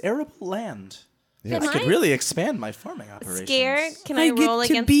all of this arable land. I could really expand my farming operations. Scared? Can I get roll to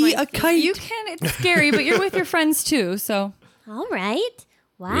against be my a kite. You can. It's scary, but you're with your friends too, so. All right.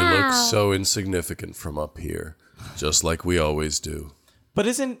 Wow. We look so insignificant from up here, just like we always do. But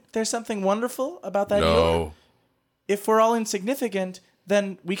isn't there something wonderful about that? Eeyore? No. If we're all insignificant,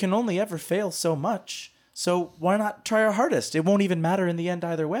 then we can only ever fail so much. So why not try our hardest? It won't even matter in the end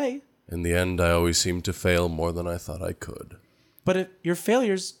either way. In the end, I always seem to fail more than I thought I could. But your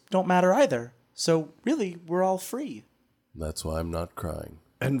failures don't matter either. So really, we're all free. That's why I'm not crying.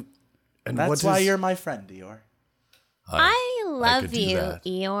 And That's why you're my friend, Eeyore. I love could do you, that.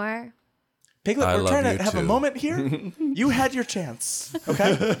 Eeyore. Piglet, I we're love trying you to have a too. moment here. You had your chance,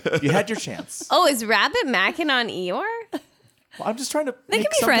 okay? You had your chance. Oh, is Rabbit macking on Eeyore? Well, I'm just trying to They make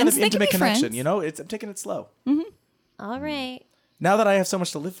can be some kind friends. of They can intimate be connection. friends. You know, I'm taking it slow. All right. Now that I have so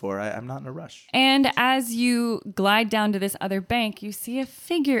much to live for, I'm not in a rush. And as you glide down to this other bank, you see a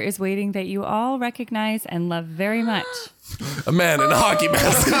figure is waiting that you all recognize and love very much. A man in a hockey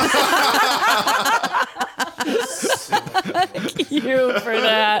mask. Thank you for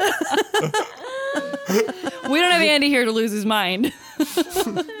that. We don't have Andy here to lose his mind.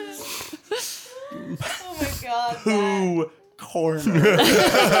 Oh my god. Who corner?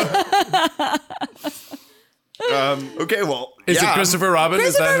 Okay, well, Is it Christopher Robin?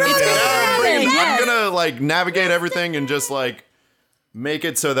 Is that who it's Robin, I'm gonna like navigate everything and just like make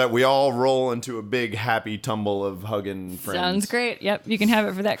it so that we all roll into a big happy tumble of hugging friends. Sounds great. Yep, you can have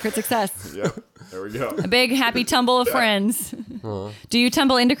it for that crit success. Yep, there we go. A big happy tumble of friends. Do you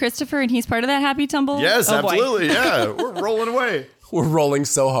tumble into Christopher and he's part of that happy tumble? Yes, Oh, boy. absolutely. Yeah, we're rolling away. We're rolling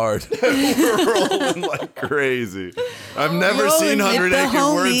so hard. We're rolling like crazy. I've never seen Rolling with 100 the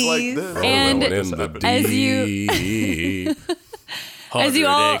acre words homies. like this. And in the as you- deep, As you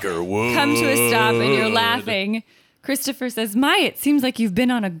all 100-acre wood. come to a stop and you're laughing, Christopher says, "My, it seems like you've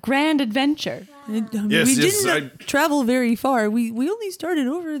been on a grand adventure." Yes, we yes, didn't travel very far. We only started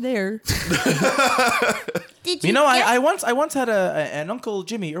over there. Did You know, I once had an Uncle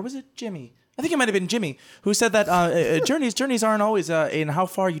Jimmy, or was it Jimmy? I think it might have been Jimmy, who said that journeys aren't always in how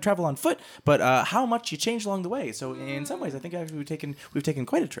far you travel on foot, but how much you change along the way. So in some ways, I think we've taken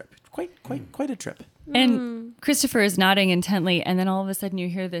quite a trip, quite a trip. And Christopher is nodding intently, and then all of a sudden you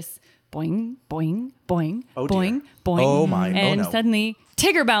hear this boing, boing, boing, Oh, dear. boing, boing. Oh, my. Oh, And no. suddenly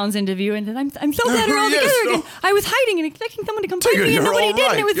Tigger bounds into view, and says, I'm so glad we're all Yes, together no. again. I was hiding and expecting someone to come find Tigger, me, and you're nobody all did,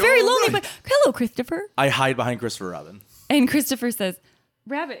 and it right. was You're very all lonely. right. But hello, Christopher. I hide behind Christopher Robin. And Christopher says,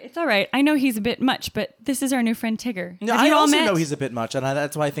 Rabbit, it's all right. I know he's a bit much, but this is our new friend Tigger. No, Have I you all also met? know he's a bit much, and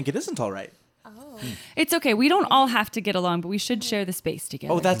that's why I think it isn't all right. It's okay. We don't all have to get along, but we should share the space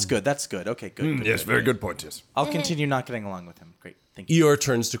together. Oh, that's good. That's good. Okay, good. Yes, very good point. Yes. I'll continue not getting along with him. Great. Thank you. Eeyore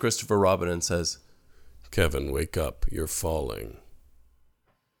turns to Christopher Robin and says, "Kevin, wake up. You're falling."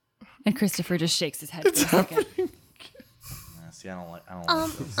 And Christopher just shakes his head for a second. See, I don't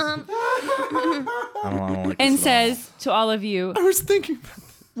like this. I don't like And this at all. says to all of you, I was thinking.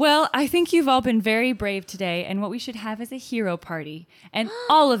 well, I think you've all been very brave today, and what we should have is a hero party. And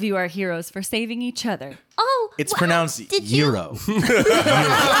all of you are heroes for saving each other. Oh, It's well, pronounced did you- Euro.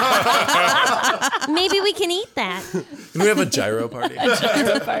 Maybe we can eat that. Can we have a gyro party?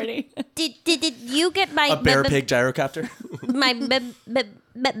 Hero party. Did you get my A bear pig gyrocopter. my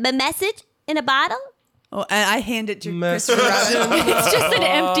message in a bottle? Oh, and I hand it to Christopher Robin. It's just an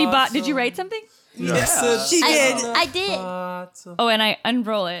empty bot. Did you write something? She did. I did. Oh, and I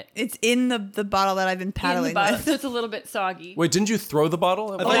unroll it. It's in the bottle that I've been In the paddling bottle, with. so it's a little bit soggy. Wait, didn't you throw the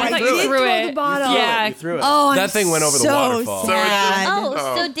bottle? Oh, I thought you threw it. the bottle. Yeah. You threw it. Oh, That I'm thing went over the so waterfall. Sad.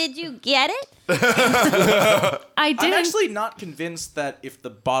 Oh, so did you get it? I I'm didn't. actually not convinced that if the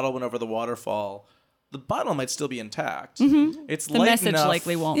bottle went over the waterfall, the bottle might still be intact. It's The light message enough.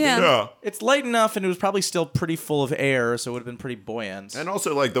 likely won't Yeah. be. Yeah. It's light enough, and it was probably still pretty full of air, so it would have been pretty buoyant. And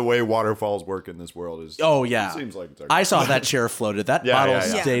also, like, the way waterfalls work in this world is. Oh yeah, Seems like it's I saw that chair floated. That Yeah, bottle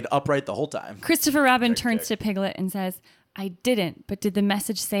yeah, yeah. stayed upright the whole time. Christopher Robin turns to Piglet and says, I didn't, but did the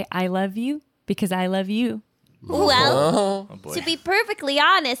message say I love you? Because I love you. Well, Oh boy. to be perfectly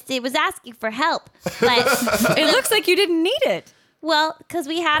honest, it was asking for help. But, It looks like you didn't need it. well, because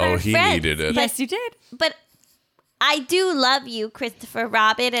we had Oh, our he friends. needed it. Yes, you did. But I do love you, Christopher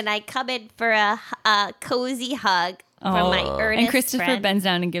Robin, and I come in for a cozy hug from my earnest And Christopher friend. bends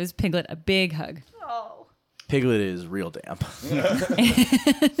down and gives Piglet a big hug. Piglet is real damp.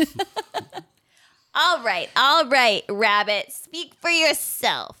 All right, Rabbit. Speak for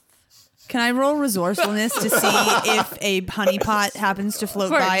yourself. Can I roll resourcefulness to see if a honeypot happens to float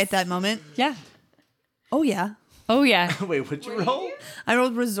Of course. by at that moment? Yeah. Oh, yeah. Oh, yeah. Wait, what'd you roll? I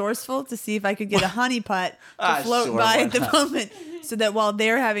rolled resourceful to see if I could get a honeypot to float sure, by why at the not? moment, so that while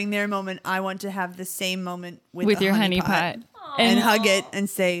they're having their moment, I want to have the same moment with With the your honey pot. pot. And hug it and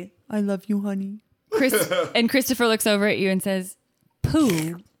say, I love you, honey. And Christopher looks over at you and says,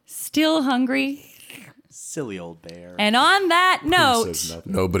 Pooh, still hungry? Silly old bear. And on that note,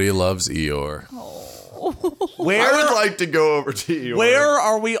 Nobody loves Eeyore. Where I would like to go over to you. where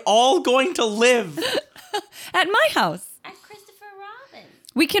are we all going to live? at my house, I'm Christopher Robin.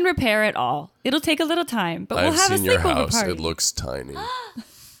 we can repair it all. It'll take a little time, but we'll I've have a seen your sleepover house. party. It looks tiny.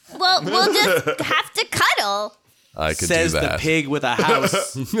 Well, we'll just have to cuddle. I could Says do the that. pig with a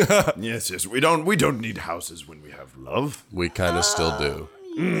house. Yes. We don't need houses when we have love. We kind of still do.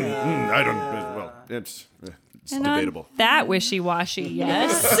 I don't. Well, it's And on debatable. that wishy-washy,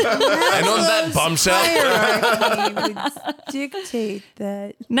 yes. And on that bombshell, Hierarchy would dictate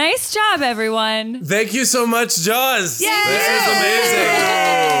that. Nice job, everyone. thank you so much, Joz. This was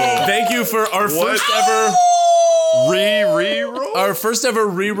amazing. Thank you for our first ever Re-roll? our first ever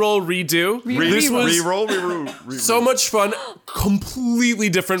reroll redo. This was Re-roll? so much fun, completely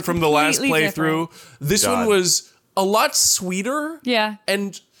different from the last Completely playthrough. This one God. was a lot sweeter. Yeah.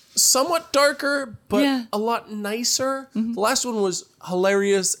 And somewhat darker, but Yeah. a lot nicer. The last one was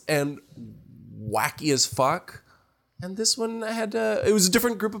hilarious and wacky as fuck. And this one had it was a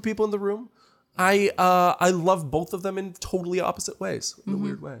different group of people in the room. I love both of them in totally opposite ways, in a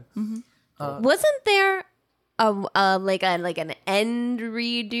weird way. Wasn't there like an end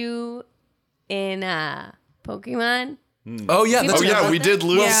redo in Pokemon? Oh yeah, that's Oh yeah, right. we did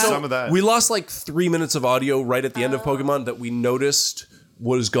lose Yeah. some of that. We lost like 3 minutes of audio right at the end of Pokemon that we noticed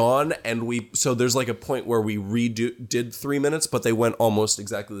was gone, and so there's like a point where we did 3 minutes, but they went almost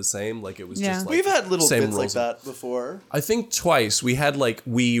exactly the same. Like it was Yeah. just like We've had little same bits like rules. that before. I think twice we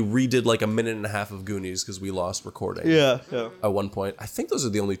redid like a minute and a half of Goonies because we lost recording. Yeah. At one point, I think those are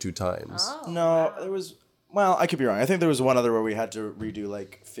the only two times. No, there was. Well, I could be wrong. I think there was one other where we had to redo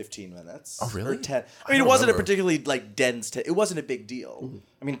like 15 minutes. Oh, really? Or 10. I mean, it don't wasn't a remember. particularly like dense. It wasn't a big deal.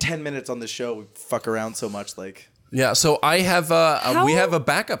 I mean, 10 minutes on the show, we fuck around so much. Like, Yeah, so I have we have a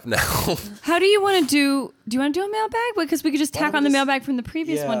backup now. How do you want to do? Do you want to do a mailbag? Because we could just tack on the mailbag from the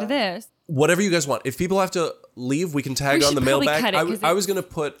previous one to Yeah. this. Whatever you guys want. If people have to leave, we can tag We on the should probably mailbag. cut it, 'cause I was gonna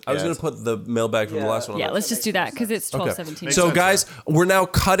put the mailbag from the last one. Yeah, on. let's just do that because it's 12:17. So guys, we're now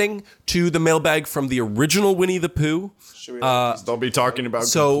cutting to the mailbag from the original Winnie the Pooh. They'll be talking about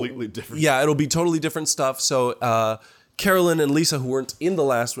So completely different. yeah, it'll be totally different stuff. So Carolyn and Lisa, who weren't in the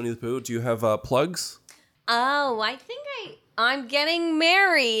last Winnie the Pooh, do you have plugs? Oh, I think I'm getting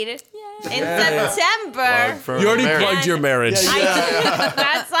married in September. You already plugged your marriage.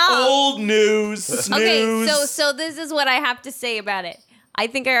 That's all. old news. Okay, Snooze. so this is what I have to say about it. I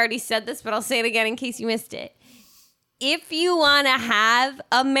think I already said this, but I'll say it again in case you missed it. If you want to have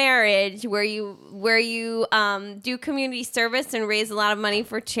a marriage where you do community service and raise a lot of money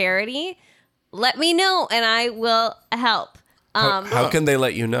for charity, let me know and I will help. How can they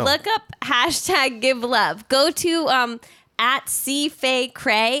let you know? Look up #GiveLove. Go to at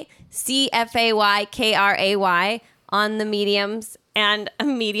CFayKray, CFayKray on the mediums and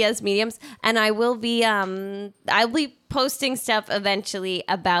mediums, and I will be I'll be posting stuff eventually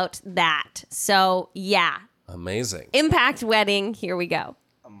about that. So yeah, amazing. Impact Wedding. Here we go.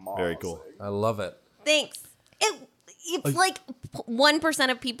 Very cool. I love it. Thanks. It's like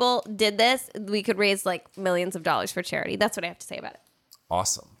 1% of people did this, we could raise like millions of dollars for charity. That's what I have to say about it.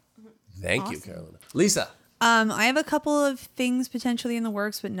 Awesome. Thank you, Carolyn. Lisa. I have a couple of things potentially in the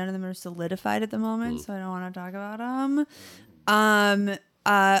works, but none of them are solidified at the moment, so I don't want to talk about them.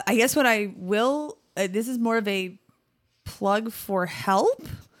 I guess what I will, this is more of a plug for help,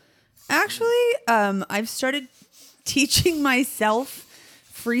 actually. I've started teaching myself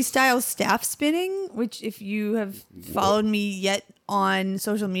freestyle staff spinning, which if you have followed me yet on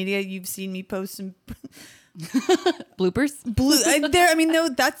social media, you've seen me post some bloopers.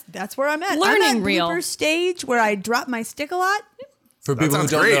 That's where I'm at. Learning I'm at reel blooper stage where I drop my stick a lot. For That people who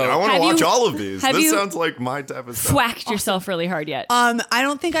sounds don't great. know, I want to Have watch you- all of these. have This you sounds like my type of stuff. Whacked yourself really hard yet. I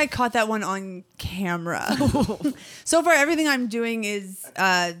don't think I caught that one on camera. So far, everything I'm doing is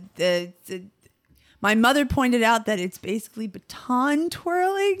my mother pointed out that it's basically baton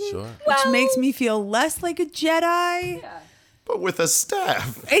twirling, which makes me feel less like a Jedi. But with a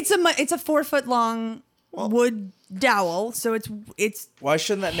staff. It's a 4-foot long wood dowel, so it's Why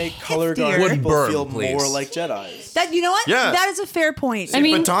shouldn't that make color Heftier. guard people Would burn, feel please. more like Jedis? that. You know what? Yeah. That is a fair point. I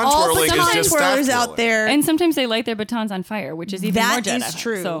mean, baton all twirling is baton just staff twirlers out twirling. there. and sometimes they light their batons on fire, which is even more That Jedi. is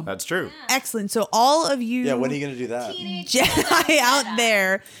true. So That's true. Excellent. So all of you, Yeah, when are you going to do that? Jedi out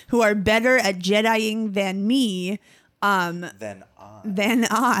there who are better at Jediing than me, Then than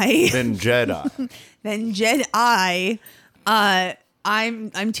I. Then Jedi. Than Jedi.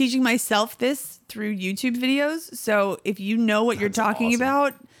 I'm teaching myself this through YouTube videos. So if you know what you're talking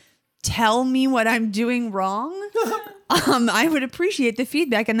about, tell me what I'm doing wrong. I would appreciate the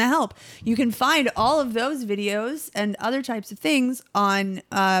feedback and the help. You can find all of those videos and other types of things on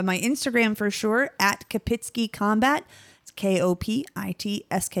my Instagram for sure, at Kopitsky Combat. It's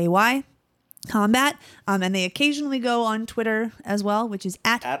KOPITSKY Combat. And they occasionally go on Twitter as well, which is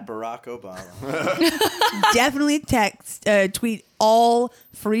at Barack Obama. definitely tweet all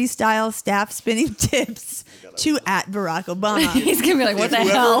freestyle staff spinning tips to at Barack Obama. he's gonna be like, "What the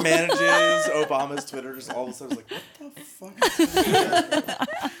Whoever hell?" manages Obama's Twitter just all of a sudden is like, what the fuck is this?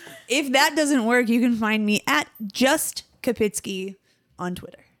 If that doesn't work, you can find me at just Kopitsky on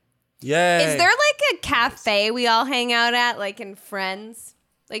Twitter. Yay. Is there like a cafe we all hang out at, like in Friends?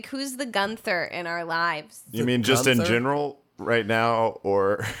 Like, who's the Gunther in our lives? You mean just in Gunther? general right now,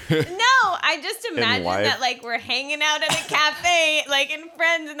 or No, I just imagine life? that like we're hanging out at a cafe, like in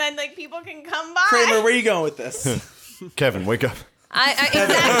Friends, and then like people can come by. Kramer, where are you going with this? Kevin, wake up. I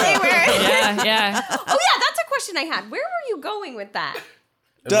exactly where. Yeah. Oh yeah, that's a question I had. Where were you going with that?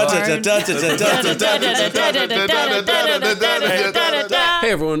 Hey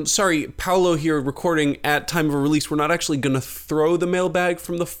everyone, sorry, Paulo here recording at time of release. We're not actually going to throw the mailbag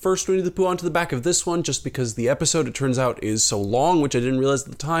from the first Winnie the Pooh onto the back of this one, just because the episode, it turns out, is so long, which I didn't realize at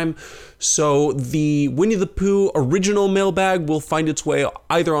the time. So the Winnie the Pooh original mailbag will find its way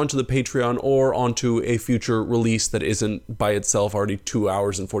either onto the Patreon or onto a future release that isn't by itself already 2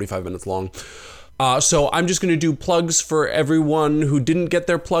 hours and 45 minutes long. So I'm just going to do plugs for everyone who didn't get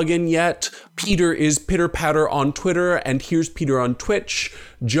their plug in yet. Peter is Pitr Patter on Twitter, and here's Peter on Twitch.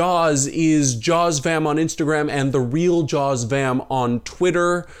 Joz is Joz Vammer on Instagram, and the real Joz Vammer on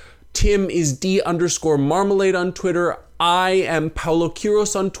Twitter. Tim is D_Marmalade on Twitter. I am Paulo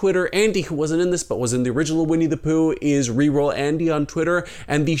Quiros on Twitter. Andy, who wasn't in this but was in the original Winnie the Pooh, is Reroll Andy on Twitter.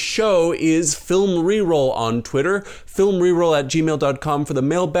 And the show is Film Reroll on Twitter. FilmReroll@gmail.com for the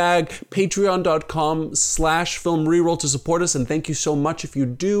mailbag. Patreon.com/FilmReroll to support us. And thank you so much if you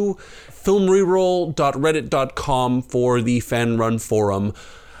do. FilmReroll.reddit.com for the fan run forum.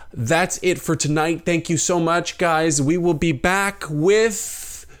 That's it for tonight. Thank you so much, guys. We will be back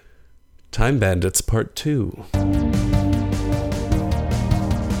with Time Bandits Part 2.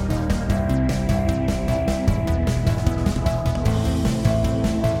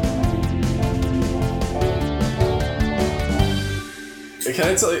 Can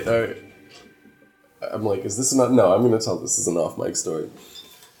I tell you? I'm like, is this not? No, I'm going to tell this as an off-mic story.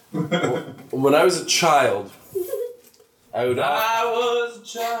 When I was a child, This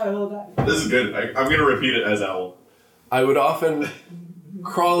is good. I'm going to repeat it as Owl. I would often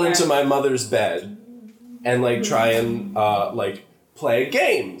crawl into my mother's bed and like try and like play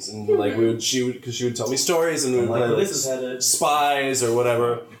games, and like she would tell me stories, and we would play like spies or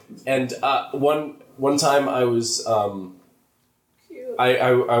whatever. And one time I was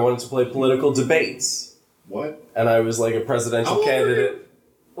I wanted to play political debates. What? And I was like a presidential How old were candidate.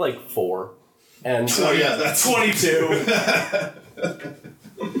 Like 4. And Oh yeah, that's 22.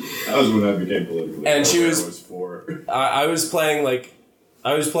 That was when I became politically. And she aware. was- I was 4.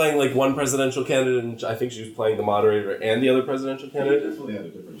 I was playing like one presidential candidate, and I think she was playing the moderator and the other presidential candidate. Definitely had a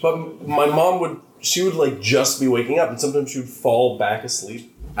different. But my mom would like just be waking up, and sometimes she would fall back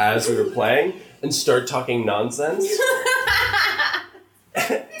asleep as we were playing and start talking nonsense.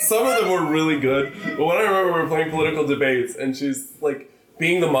 Some of them were really good, but when I remember we were playing political debates, and she's like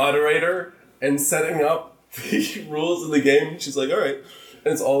being the moderator and setting up the rules of the game. She's like, all right.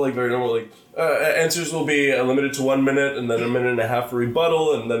 And it's all like very normal, like answers will be limited to 1 minute, and then 1.5 minutes for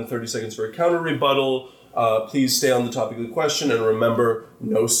rebuttal, and then 30 seconds for a counter rebuttal. Please stay on the topic of the question, and remember,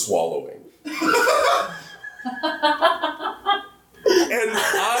 no swallowing. And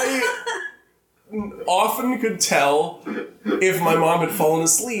I often could tell if my mom had fallen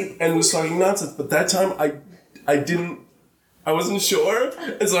asleep and was talking nonsense, but that time I wasn't sure,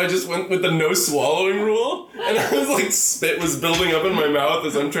 and so I just went with the no swallowing rule, and I was like, spit was building up in my mouth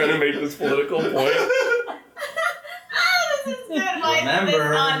as I'm trying to make this political point.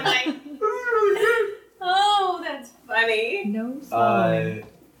 Remember. Oh, that's funny. No swallowing.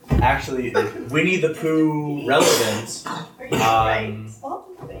 Actually, Winnie the Pooh relevant.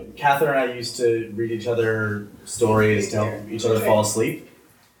 Catherine and I used to read each other stories to help each other fall asleep,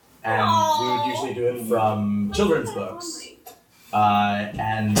 and we would usually do it from children's books.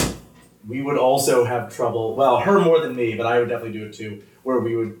 And we would also have trouble, well, her more than me, but I would definitely do it too, where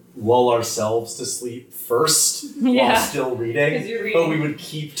we would lull ourselves to sleep first while still reading, but we would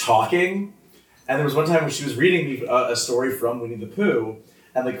keep talking. And there was one time when she was reading me a story from Winnie the Pooh,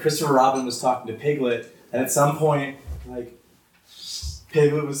 and like Christopher Robin was talking to Piglet, and at some point, like,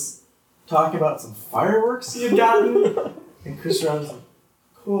 Piglet was talking about some fireworks he had gotten, and Christopher Robin was like,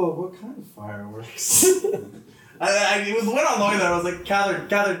 cool, what kind of fireworks? It went on long enough. I was like, Catherine,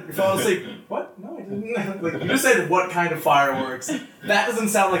 you're falling asleep. What? No, I didn't. Like, you just said what kind of fireworks. That doesn't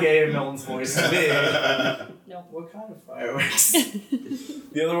sound like A.M. Milton's voice to me. No. What kind of fireworks?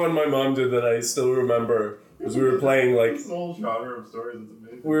 The other one my mom did that I still remember was we were playing like It's an old genre of stories. It's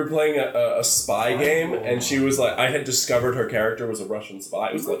amazing. we were playing a spy game, and she was like, I had discovered her character was a Russian spy.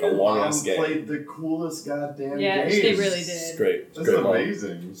 It was like a long ass game. Played the coolest goddamn Yeah, games. they really did. It's great. It's That's great, Mom.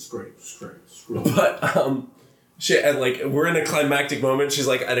 amazing. It's great. But she and like we're in a climactic moment. She's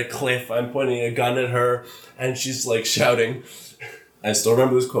like at a cliff. I'm pointing a gun at her, and she's like shouting. I still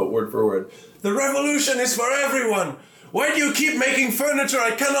remember this quote word for word. The revolution is for everyone. Why do you keep making furniture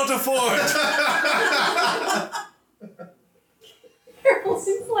I cannot afford? Carol's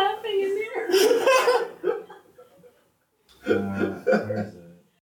laughing in there.